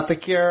 it's not the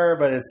cure,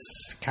 but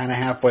it's kind of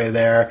halfway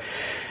there.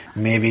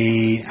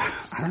 Maybe,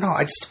 I don't know.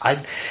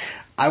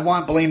 I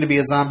want Blaine to be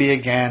a zombie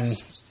again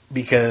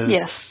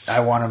because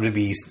I want him to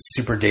be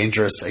super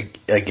dangerous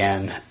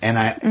again,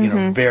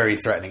 and very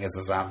threatening as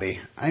a zombie.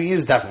 I mean, he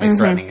was definitely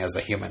threatening as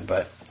a human,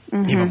 but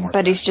Even more.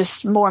 But he's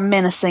just more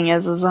menacing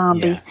as a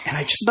zombie. Yeah. And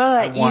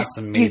I want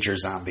some Major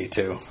zombie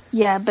too.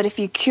 Yeah, but if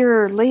you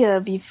cure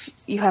Liv,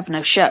 you have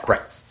no show.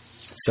 Right.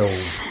 So,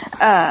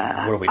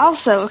 what do we do?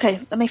 Also, okay,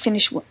 let me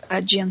finish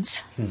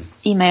Jen's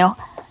email.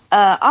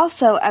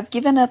 Also, I've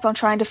given up on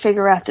trying to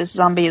figure out this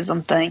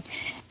zombieism thing.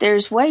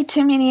 There's way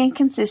too many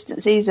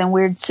inconsistencies and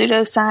weird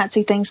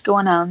pseudoscience-y things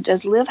going on.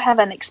 Does Liv have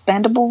an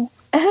expandable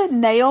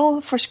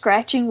nail for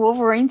scratching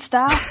Wolverine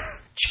style?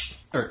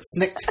 Or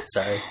snicked,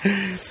 sorry.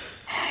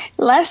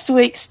 Last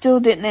week still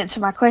didn't answer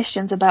my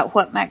questions about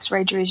what Max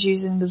Rager is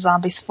using the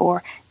zombies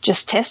for.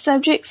 Just test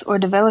subjects or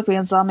developing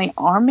a zombie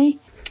army?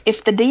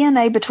 If the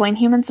DNA between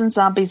humans and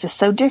zombies is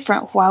so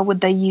different, why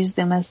would they use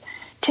them as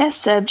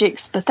test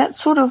subjects? But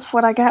that's sort of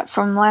what I got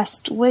from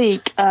last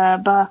week.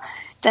 But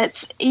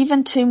that's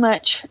even too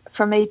much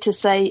for me to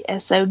say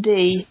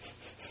SOD.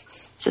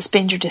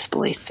 Suspend your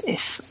disbelief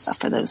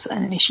for those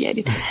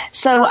uninitiated.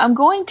 So I'm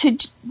going to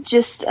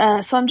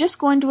I'm just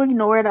going to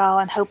ignore it all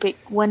and hope it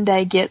one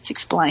day gets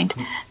explained.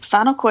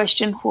 Final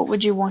question: what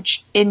would you want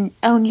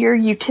on your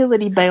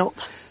utility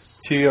belt?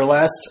 To your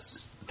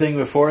last thing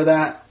before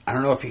that, I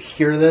don't know if you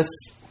hear this.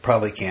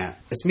 Probably can't.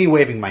 It's me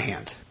waving my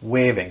hand.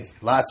 Waving.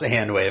 Lots of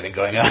hand waving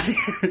going on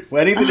here.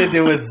 Anything to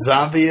do with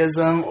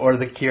zombieism or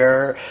the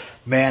cure.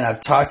 Man, I've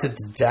talked it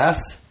to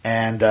death,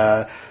 and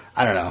I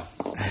don't know.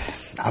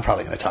 I'm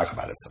probably going to talk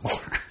about it some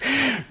more.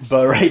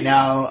 But right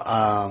now,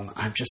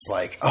 I'm just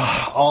like,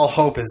 all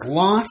hope is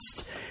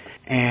lost.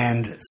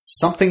 And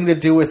something to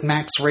do with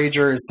Max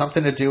Rager is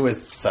something to do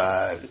with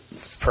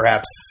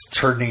perhaps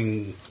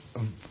turning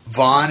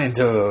Vaughn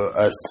into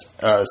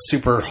a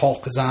super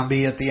Hulk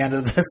zombie at the end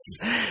of this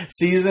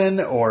season,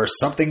 or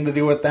something to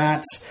do with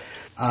that.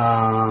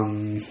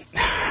 I'm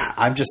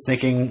just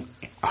thinking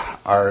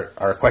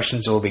our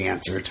questions will be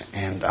answered,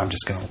 and I'm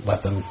just going to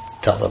let them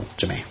tell them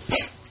to me.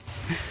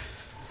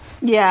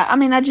 Yeah, I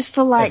mean, I just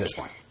feel like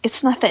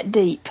it's not that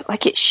deep.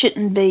 Like, it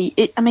shouldn't be.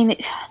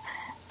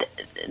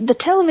 The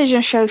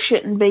television show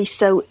shouldn't be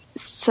so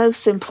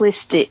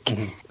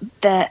simplistic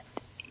that,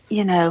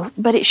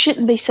 but it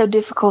shouldn't be so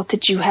difficult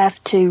that you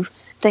have to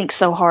think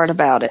so hard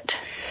about it.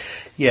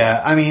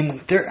 Yeah, I mean,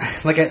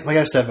 like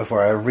I've said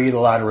before, I read a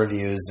lot of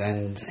reviews,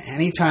 and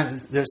anytime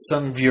there's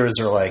some viewers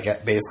are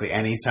like, basically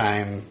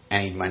anytime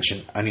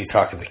any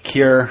talk of the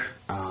cure,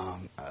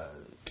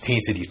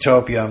 tainted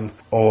utopium,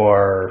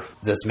 or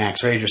this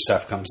Max Rager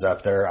stuff comes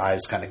up, their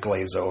eyes kind of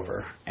glaze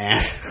over,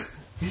 and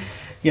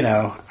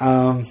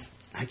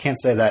I can't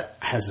say that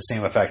has the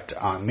same effect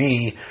on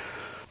me,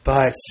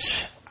 but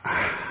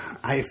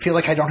I feel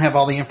like I don't have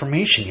all the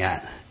information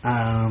yet.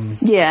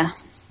 Yeah.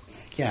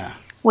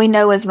 We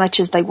know as much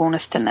as they want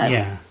us to know.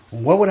 Yeah.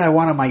 What would I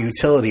want on my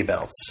utility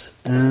belts?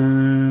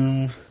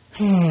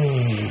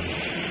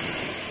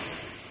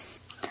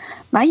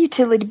 My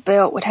utility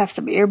belt would have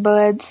some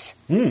earbuds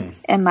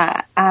and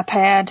my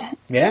iPad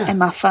and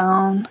my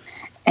phone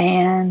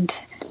and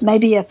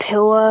maybe a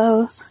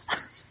pillow.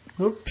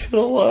 A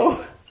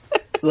pillow?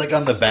 Like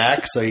on the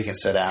back so you can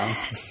sit down?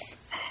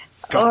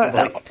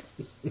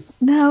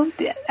 No,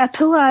 a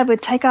pillow I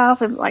would take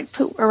off and like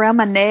put around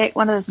my neck,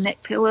 one of those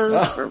neck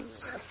pillows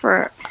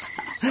for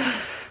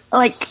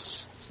like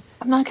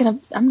I'm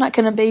not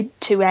gonna be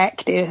too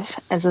active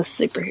as a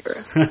superhero.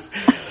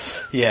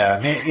 Yeah,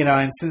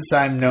 and since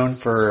I'm known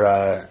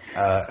for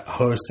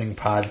hosting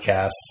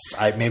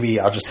podcasts, maybe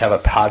I'll just have a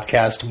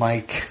podcast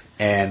mic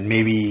and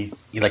maybe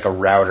like a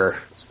router.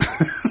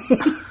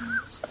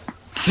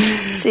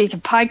 So you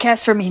can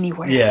podcast from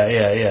anywhere.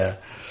 Yeah.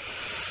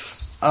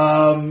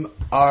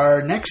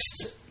 Our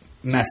next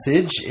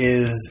message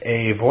is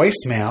a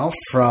voicemail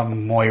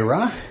from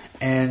Moira,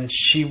 and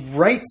she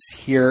writes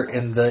here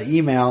in the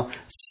email,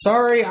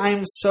 "Sorry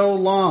I'm so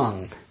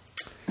long,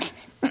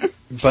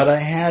 but I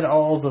had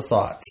all the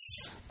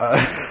thoughts."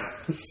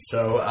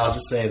 So I'll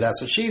just say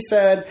that's what she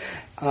said,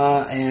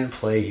 and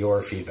play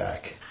your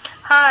feedback.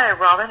 Hi,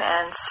 Robin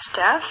and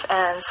Steph,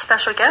 and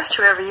special guest,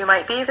 whoever you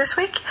might be this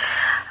week.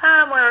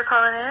 Moira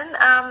calling in.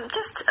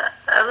 Just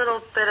a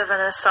little bit of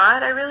an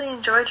aside. I really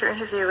enjoyed your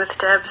interview with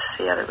Debs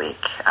the other week.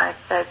 I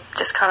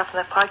just caught up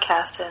on the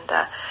podcast, and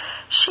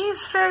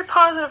she's a very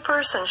positive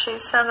person. She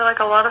sounded like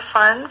a lot of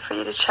fun for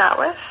you to chat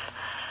with.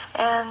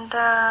 And,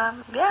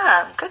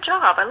 yeah, good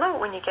job. I love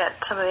it when you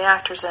get some of the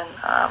actors in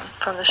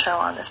from the show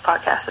on this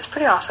podcast. It's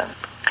pretty awesome.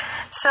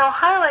 So,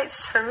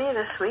 highlights for me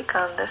this week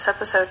on this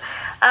episode.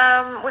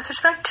 With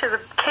respect to the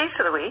case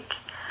of the week,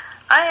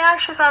 I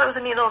actually thought it was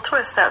a neat little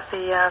twist that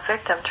the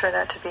victim turned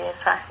out to be, in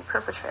fact, the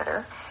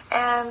perpetrator.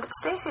 And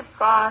Stacey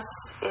Boss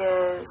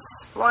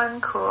is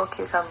one cool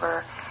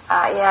cucumber.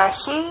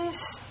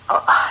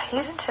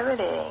 He's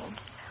intimidating.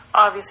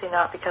 Obviously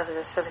not because of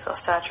his physical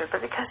stature, but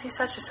because he's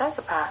such a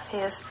psychopath. He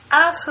has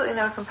absolutely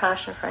no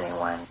compassion for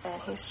anyone,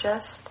 and he's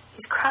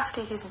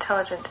crafty, he's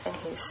intelligent, and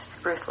he's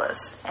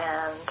ruthless.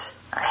 And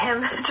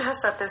him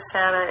dressed up as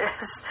Santa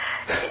is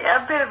a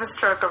bit of a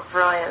stroke of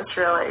brilliance,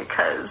 really,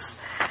 because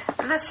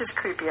that's just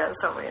creepy on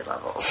so many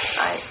levels.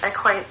 I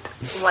quite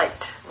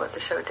liked what the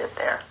show did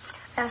there.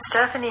 And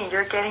Stephanie,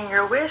 you're getting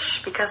your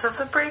wish because of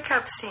the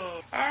breakup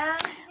scene.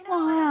 And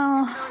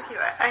Wow.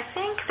 I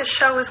think the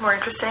show was more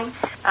interesting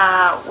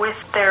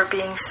with there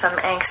being some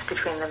angst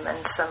between them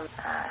and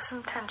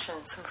some tension,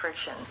 some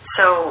friction.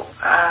 So,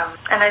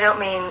 and I don't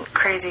mean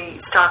crazy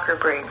stalker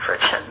brain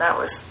friction. That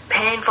was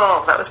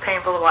painful. That was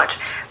painful to watch.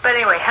 But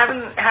anyway,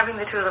 having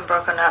the two of them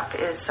broken up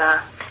is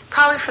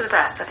probably for the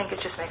best. I think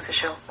it just makes the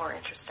show more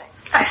interesting.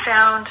 I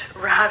found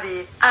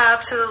Ravi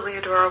absolutely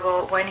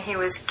adorable when he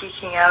was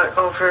geeking out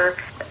over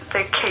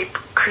the Cape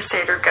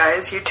Crusader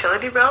guy's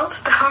utility belt.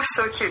 That was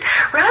so cute.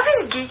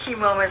 Ravi's geeky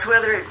moments,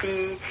 whether it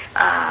be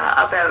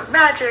about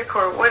magic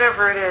or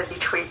whatever it is, you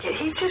tweak it.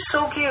 He's just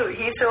so cute.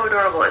 He's so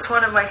adorable. It's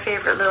one of my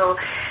favorite little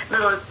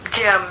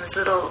gems,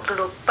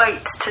 little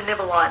bites to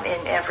nibble on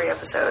in every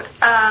episode.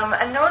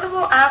 A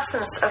notable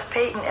absence of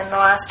Peyton in the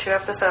last 2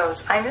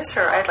 episodes. I miss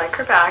her. I'd like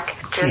her back.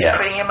 Just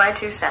putting in my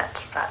 2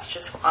 cents. That's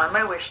just on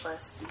my wish list.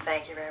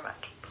 Thank you very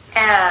much.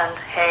 And,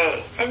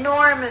 hey,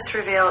 enormous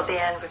reveal at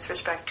the end with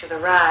respect to the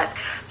rat.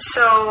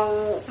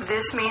 So,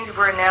 this means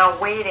we're now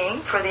waiting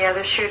for the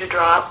other shoe to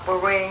drop. We're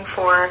waiting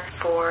for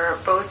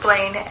both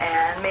Blaine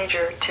and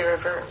Major to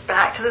revert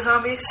back to the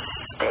zombie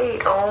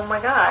state. Oh my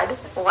god.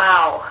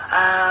 Wow.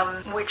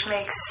 Which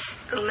makes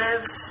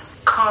Liv's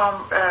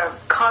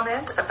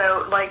comment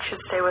about like should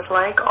stay with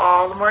like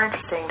all the more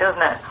interesting,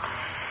 doesn't it?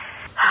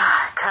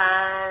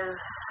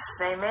 Because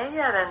they may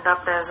yet end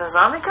up as a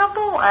zombie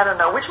couple. I don't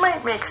know, which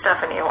might make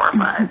Stephanie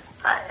horrified.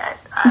 I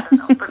don't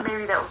know, but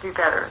maybe that would be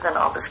better than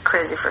all this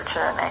crazy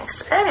friction and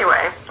angst.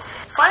 Anyway,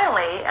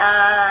 finally,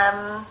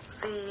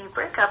 the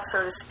breakup,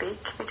 so to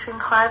speak, between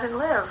Clive and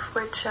Liv,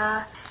 which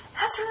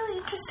that's really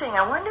interesting.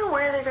 I wonder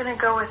where they're going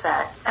to go with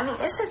that. I mean,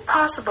 is it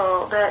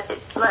possible that it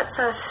lets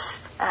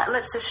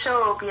the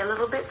show be a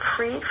little bit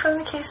freed from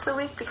the case of the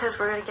week because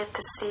we're going to get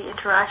to see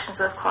interactions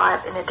with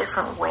Clive in a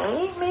different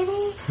way,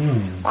 maybe?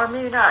 Or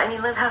maybe not. I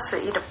mean, Liv has to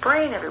eat a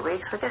brain every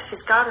week, so I guess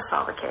she's got to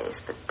solve a case,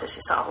 but does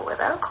she solve it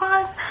without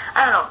Clive?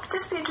 I don't know. It'd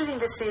just be interesting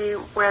to see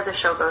where the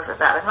show goes with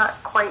that. I'm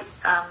not quite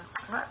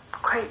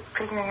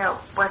figuring out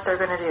what they're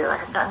going to do.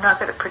 I'm not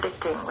good at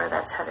predicting where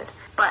that's headed.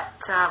 But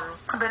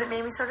it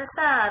made me sort of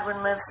sad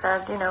when Liv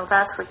said,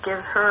 that's what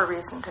gives her a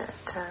reason to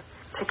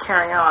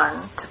carry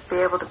on, to be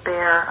able to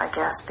bear, I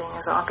guess, being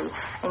a zombie.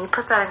 And you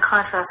put that in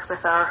contrast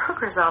with our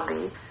hooker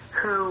zombie,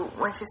 who,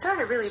 when she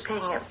started really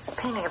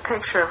painting a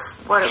picture of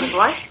what it was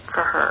like for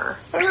her,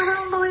 it was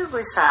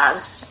unbelievably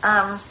sad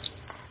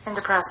and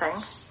depressing.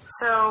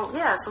 So,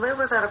 yes, live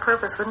without a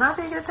purpose would not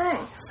be a good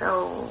thing.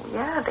 So,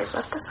 yeah, they've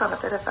left us on a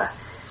bit of a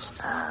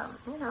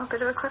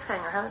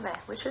cliffhanger, haven't they?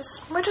 Which is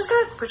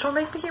good, which will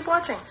make me keep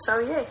watching. So,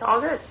 yay,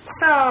 all good.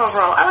 So,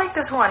 overall, I like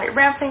this one. It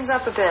ramped things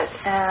up a bit.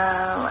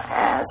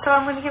 So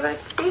I'm going to give it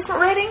a decent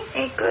rating.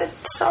 A good,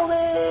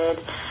 solid...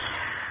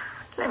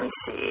 Let me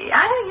see.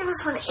 I'm going to give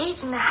this one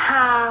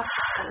 8.5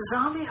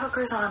 zombie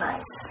hookers on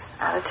ice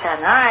out of 10.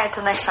 All right,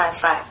 till next time.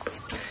 Bye.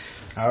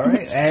 All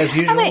right. As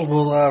usual,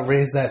 we'll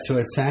raise that to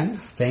a 10.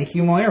 Thank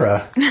you,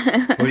 Moira.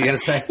 What are you going to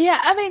say? Yeah,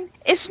 I mean,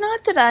 it's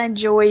not that I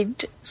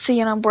enjoyed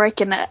seeing them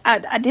breaking up.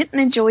 I didn't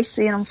enjoy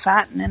seeing them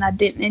fighting, and I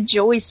didn't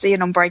enjoy seeing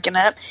them breaking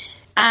up.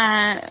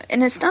 And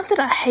it's not that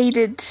I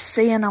hated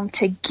seeing them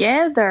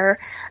together,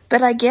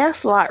 but I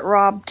guess, like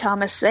Rob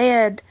Thomas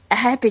said, a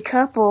happy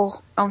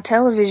couple on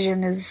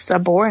television is a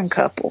boring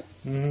couple.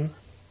 Mm-hmm.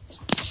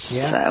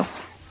 Yeah. So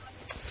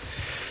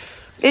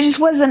it just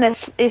wasn't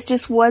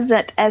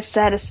as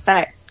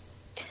satisfying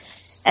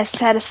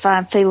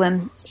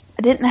feeling.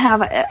 I didn't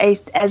have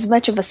as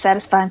much of a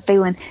satisfying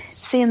feeling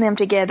seeing them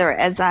together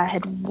as I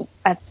had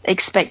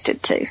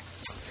expected to.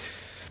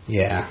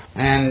 Yeah,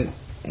 and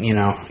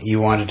you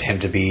wanted him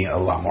to be a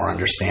lot more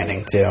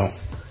understanding too.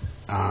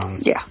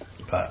 Yeah.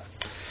 But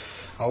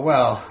oh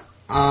well.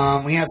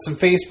 We have some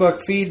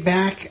Facebook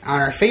feedback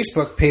on our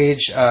Facebook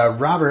page.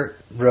 Robert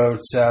wrote,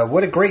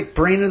 "What a great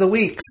brain of the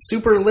week!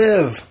 Super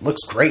Liv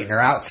looks great in her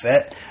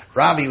outfit.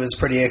 Robbie was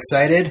pretty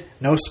excited.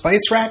 No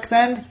spice rack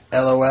then?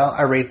 LOL.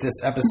 I rate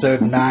this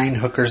episode 9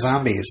 hooker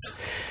zombies."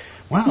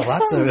 Wow,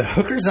 lots of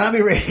hooker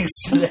zombie ratings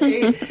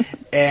today.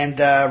 And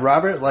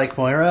Robert, like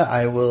Moira,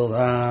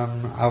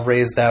 I'll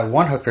raise that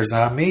 1 hooker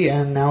zombie,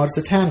 and now it's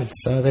a 10.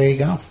 So there you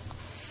go.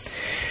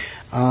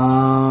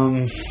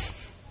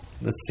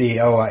 Let's see.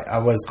 Oh, I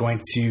was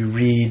going to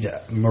read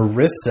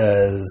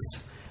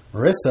Marissa's.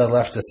 Marissa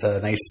left us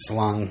a nice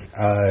long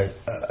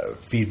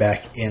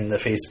feedback in the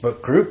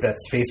Facebook group.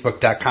 That's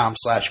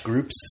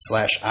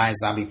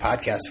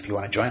facebook.com/groups/iZombiePodcast if you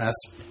want to join us.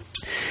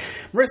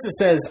 Marissa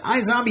says,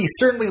 iZombie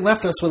certainly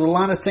left us with a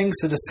lot of things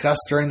to discuss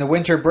during the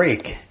winter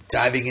break.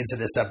 Diving into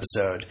this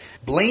episode,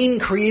 Blaine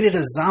created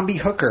a zombie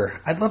hooker.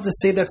 I'd love to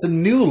say that's a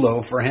new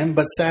low for him,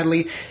 but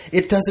sadly,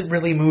 it doesn't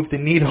really move the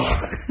needle.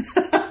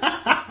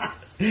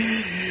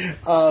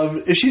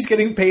 If she's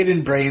getting paid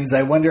in brains,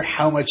 I wonder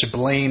how much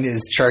Blaine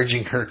is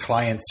charging her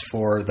clients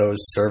for those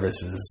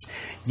services.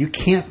 You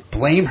can't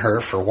blame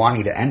her for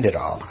wanting to end it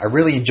all. I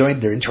really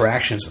enjoyed their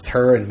interactions with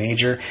her and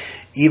Major,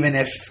 even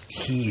if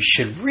he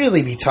should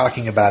really be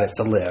talking about it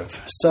to Liv.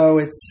 So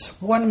it's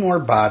one more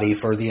body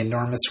for the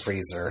enormous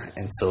freezer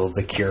until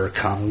the cure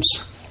comes.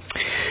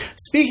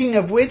 Speaking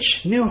of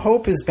which, New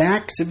Hope is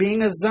back to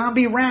being a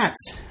zombie rat.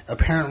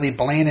 Apparently,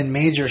 Blaine and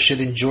Major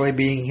should enjoy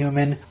being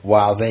human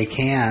while they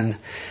can.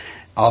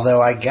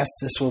 Although I guess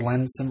this will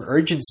lend some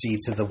urgency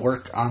to the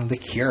work on the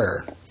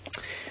cure.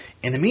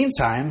 In the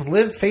meantime,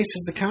 Liv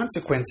faces the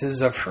consequences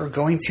of her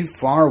going too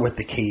far with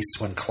the case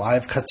when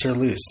Clive cuts her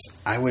loose.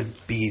 I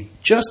would be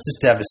just as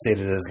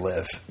devastated as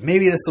Liv.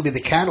 Maybe this will be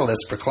the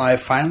catalyst for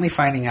Clive finally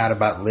finding out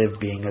about Liv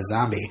being a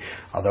zombie,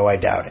 although I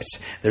doubt it.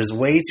 There's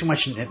way too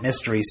much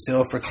mystery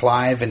still for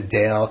Clive and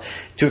Dale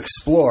to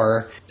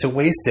explore, to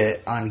waste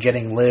it on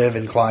getting Liv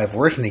and Clive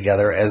working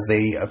together as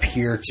they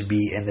appear to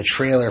be in the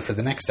trailer for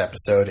the next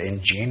episode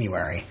in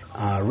January.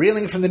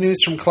 Reeling from the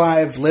news from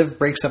Clive, Liv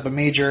breaks up a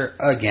Major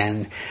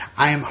again.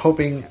 I am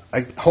holding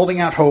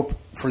out hope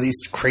for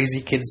these crazy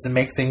kids to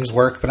make things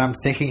work, but I'm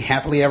thinking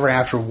happily ever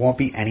after won't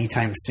be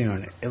anytime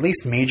soon. At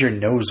least Major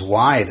knows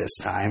why this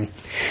time.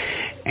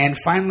 And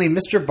finally,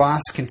 Mr.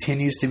 Boss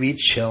continues to be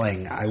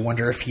chilling. I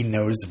wonder if he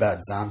knows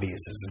about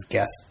zombies has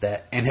guessed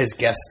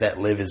that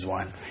Liv is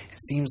one.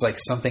 It seems like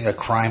something a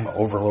crime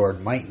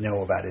overlord might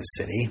know about his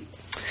city.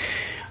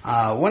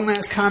 One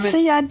last comment.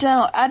 See, I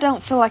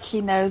don't feel like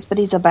he knows, but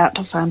he's about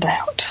to find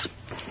out.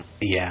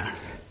 Yeah,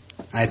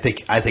 I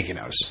think he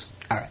knows.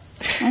 All right.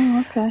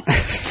 Oh, okay.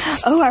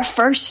 Oh, our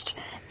first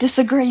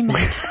disagreement.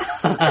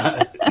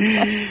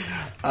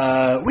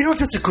 We don't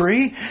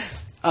disagree.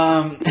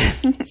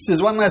 This is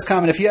one last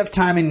comment. If you have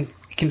time and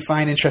can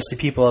find interested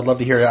people, I'd love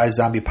to hear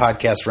iZombie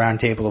podcast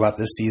roundtable about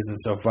this season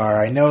so far.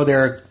 I know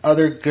there are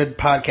other good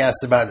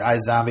podcasts about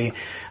iZombie.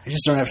 I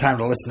just don't have time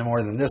to listen to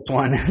more than this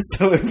one,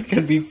 so it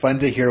could be fun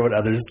to hear what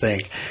others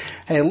think.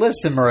 Hey,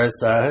 listen,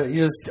 Marissa,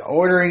 you're just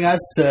ordering us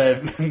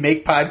to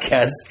make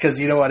podcasts because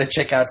you don't want to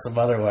check out some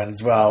other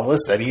ones. Well,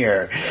 listen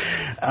here.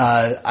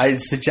 I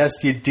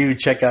suggest you do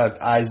check out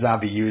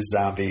iZombie, Use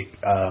Zombie.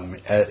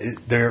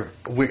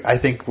 I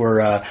think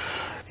we're...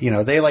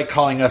 they like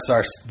calling us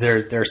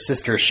their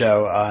sister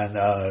show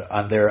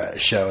on their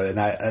show, and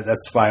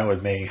that's fine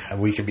with me.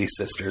 We can be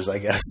sisters, I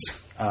guess.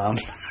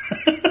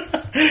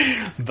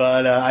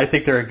 But I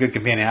think they're a good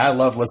companion. I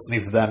love listening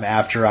to them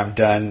after I'm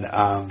done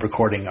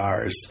recording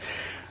ours.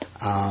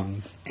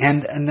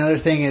 And another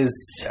thing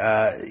is,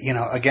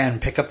 again,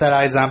 pick up that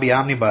iZombie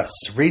Omnibus.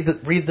 Read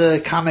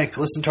the comic.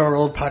 Listen to our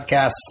old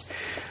podcasts.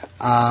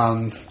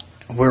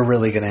 We're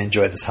really going to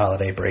enjoy this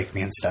holiday break,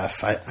 me and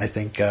Steph. I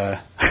think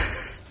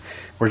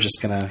we're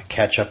just going to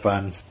catch up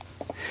on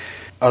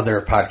other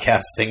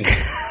podcasting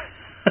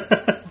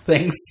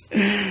things.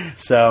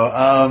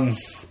 So,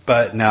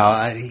 but no,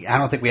 I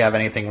don't think we have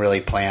anything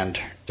really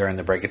planned during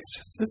the break.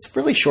 It's a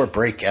really short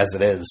break as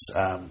it is.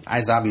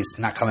 iZombie's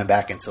not coming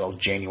back until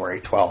January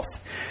 12th.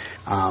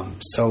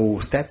 So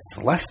that's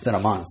less than a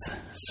month.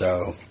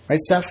 So, right,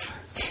 Steph?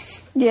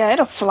 Yeah,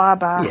 it'll fly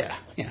by.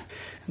 Yeah.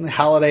 And the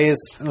holidays,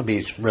 it'll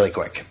be really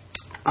quick.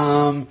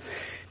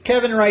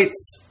 Kevin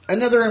writes,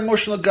 another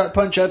emotional gut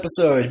punch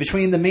episode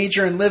between the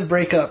Major and Liv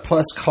breakup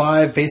plus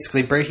Clive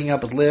basically breaking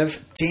up with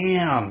Liv.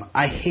 Damn,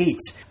 I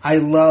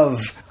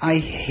love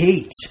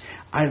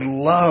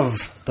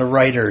the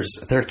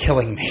writers. They're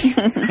killing me.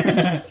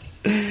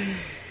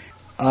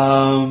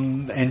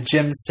 And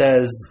Jim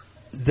says,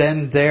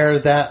 then there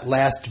that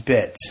last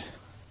bit.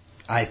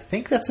 I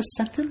think that's a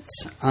sentence.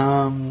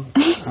 And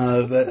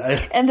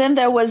then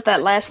there was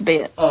that last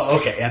bit. Oh,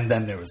 okay. And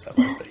then there was that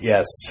last bit.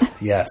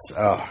 Yes.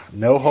 Oh,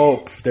 no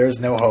hope. There's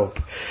no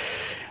hope.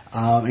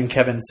 And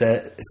Kevin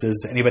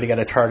says, anybody got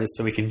a TARDIS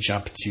so we can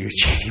jump to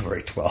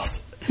January 12th?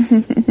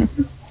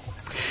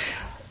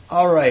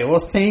 All right. Well,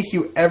 thank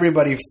you,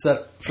 everybody,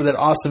 for that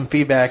awesome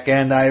feedback.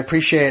 And I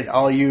appreciate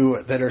all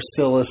you that are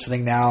still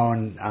listening now,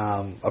 and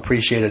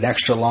appreciate an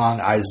extra long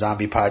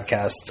iZombie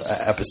podcast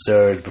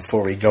episode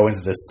before we go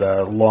into this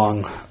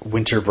long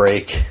winter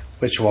break,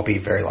 which won't be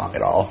very long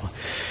at all.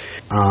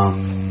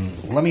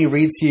 Let me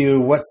read to you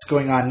what's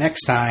going on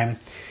next time.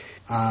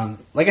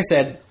 Like I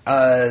said,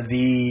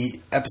 the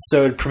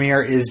episode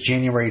premiere is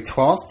January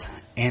 12th.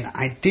 And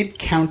I did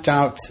count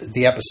out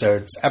the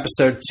episodes.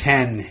 Episode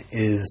 10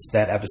 is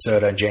that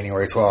episode on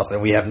January 12th,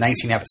 and we have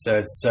 19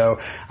 episodes. So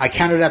I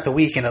counted out the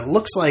week, and it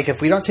looks like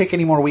if we don't take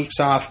any more weeks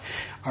off,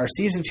 our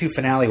Season 2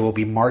 finale will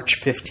be March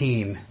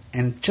 15.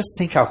 And just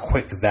think how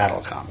quick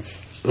that'll come.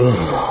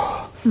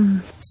 Ugh.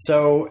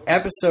 So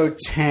Episode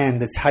 10,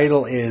 the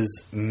title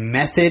is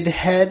Method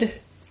Head.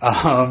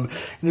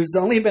 There's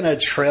only been a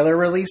trailer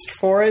released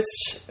for it,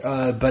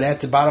 but at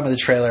the bottom of the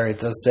trailer it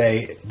does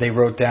say, they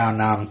wrote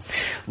down,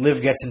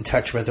 Liv gets in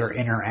touch with her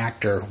inner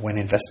actor when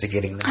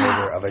investigating the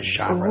murder of a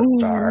genre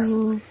star.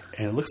 And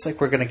it looks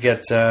like we're going to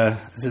get,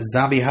 is it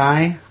Zombie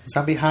High?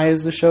 Zombie High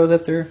is the show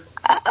that they're...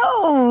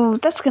 Oh,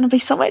 that's going to be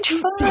so much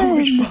fun. So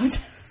much fun.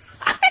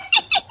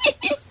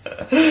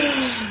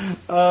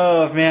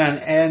 Oh, man.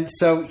 And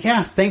so,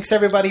 yeah, thanks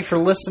everybody for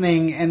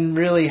listening, and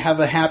really have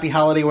a happy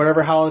holiday,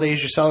 whatever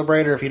holidays you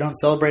celebrate, or if you don't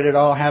celebrate at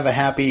all, have a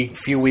happy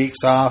few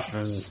weeks off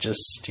and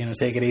just,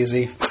 take it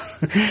easy.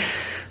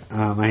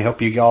 I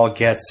hope you all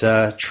get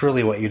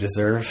truly what you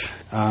deserve.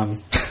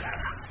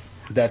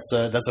 That's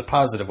a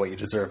positive what you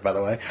deserve, by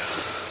the way.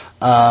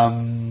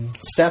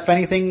 Steph,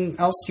 anything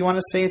else you want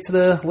to say to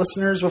the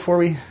listeners before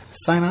we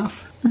sign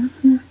off?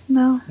 Mm-hmm.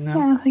 No, I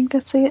don't think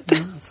that's it.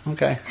 No?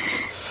 Okay.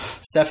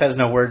 Steph has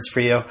no words for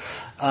you.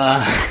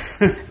 All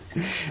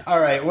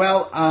right.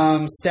 Well,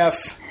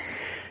 Steph,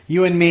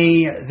 you and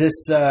me,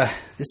 this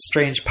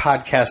strange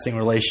podcasting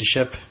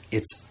relationship,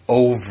 it's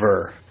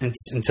over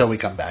until we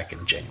come back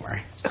in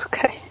January.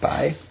 Okay.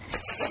 Bye.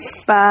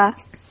 Bye.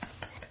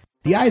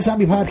 The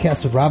iZombie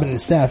Podcast with Robin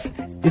and Steph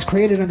is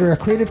created under a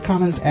Creative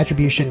Commons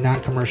Attribution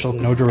Non-Commercial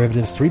No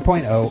Derivatives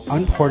 3.0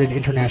 Unported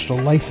International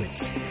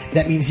License.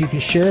 That means you can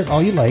share it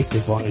all you like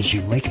as long as you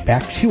link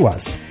back to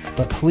us.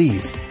 But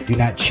please, do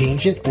not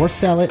change it or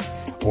sell it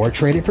or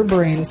trade it for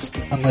brains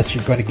unless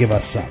you're going to give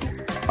us some.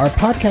 Our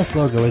podcast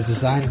logo is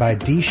designed by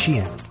Dee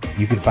Sheehan.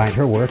 You can find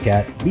her work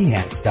at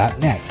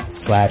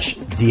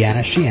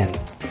behance.net/Deanna Sheehan.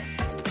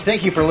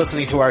 Thank you for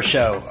listening to our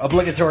show.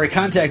 Obligatory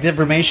contact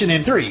information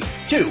in 3,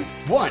 2,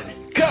 1,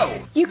 go!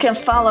 You can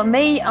follow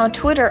me on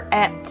Twitter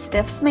at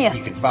Steph Smith.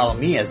 You can follow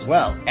me as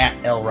well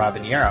at El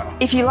Robinero.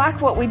 If you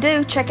like what we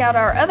do, check out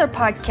our other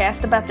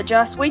podcast about the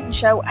Joss Whedon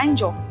show,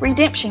 Angel,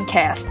 Redemption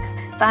Cast.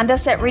 Find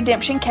us at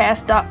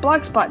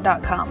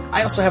redemptioncast.blogspot.com.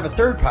 I also have a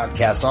third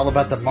podcast all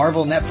about the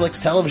Marvel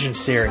Netflix television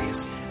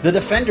series, The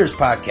Defenders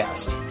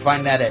Podcast.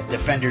 Find that at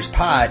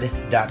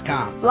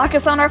defenderspod.com. Like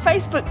us on our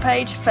Facebook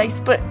page,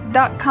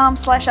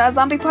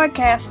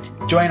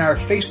 facebook.com/iZombiePodcast. Join our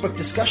Facebook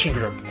discussion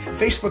group,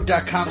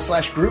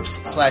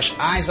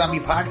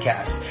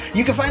 facebook.com/groups/iZombiePodcast.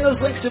 You can find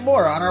those links and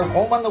more on our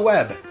home on the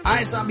web,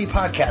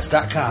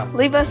 iZombiePodcast.com.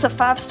 Leave us a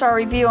 5-star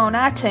review on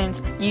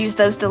iTunes. Use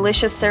those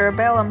delicious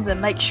cerebellums and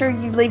make sure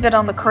you leave it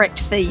on the correct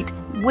feed.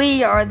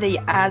 We are the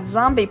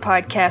iZombie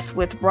Podcast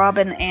with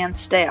Robin and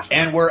Steph.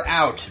 And we're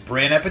out.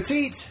 Bon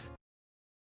appetit!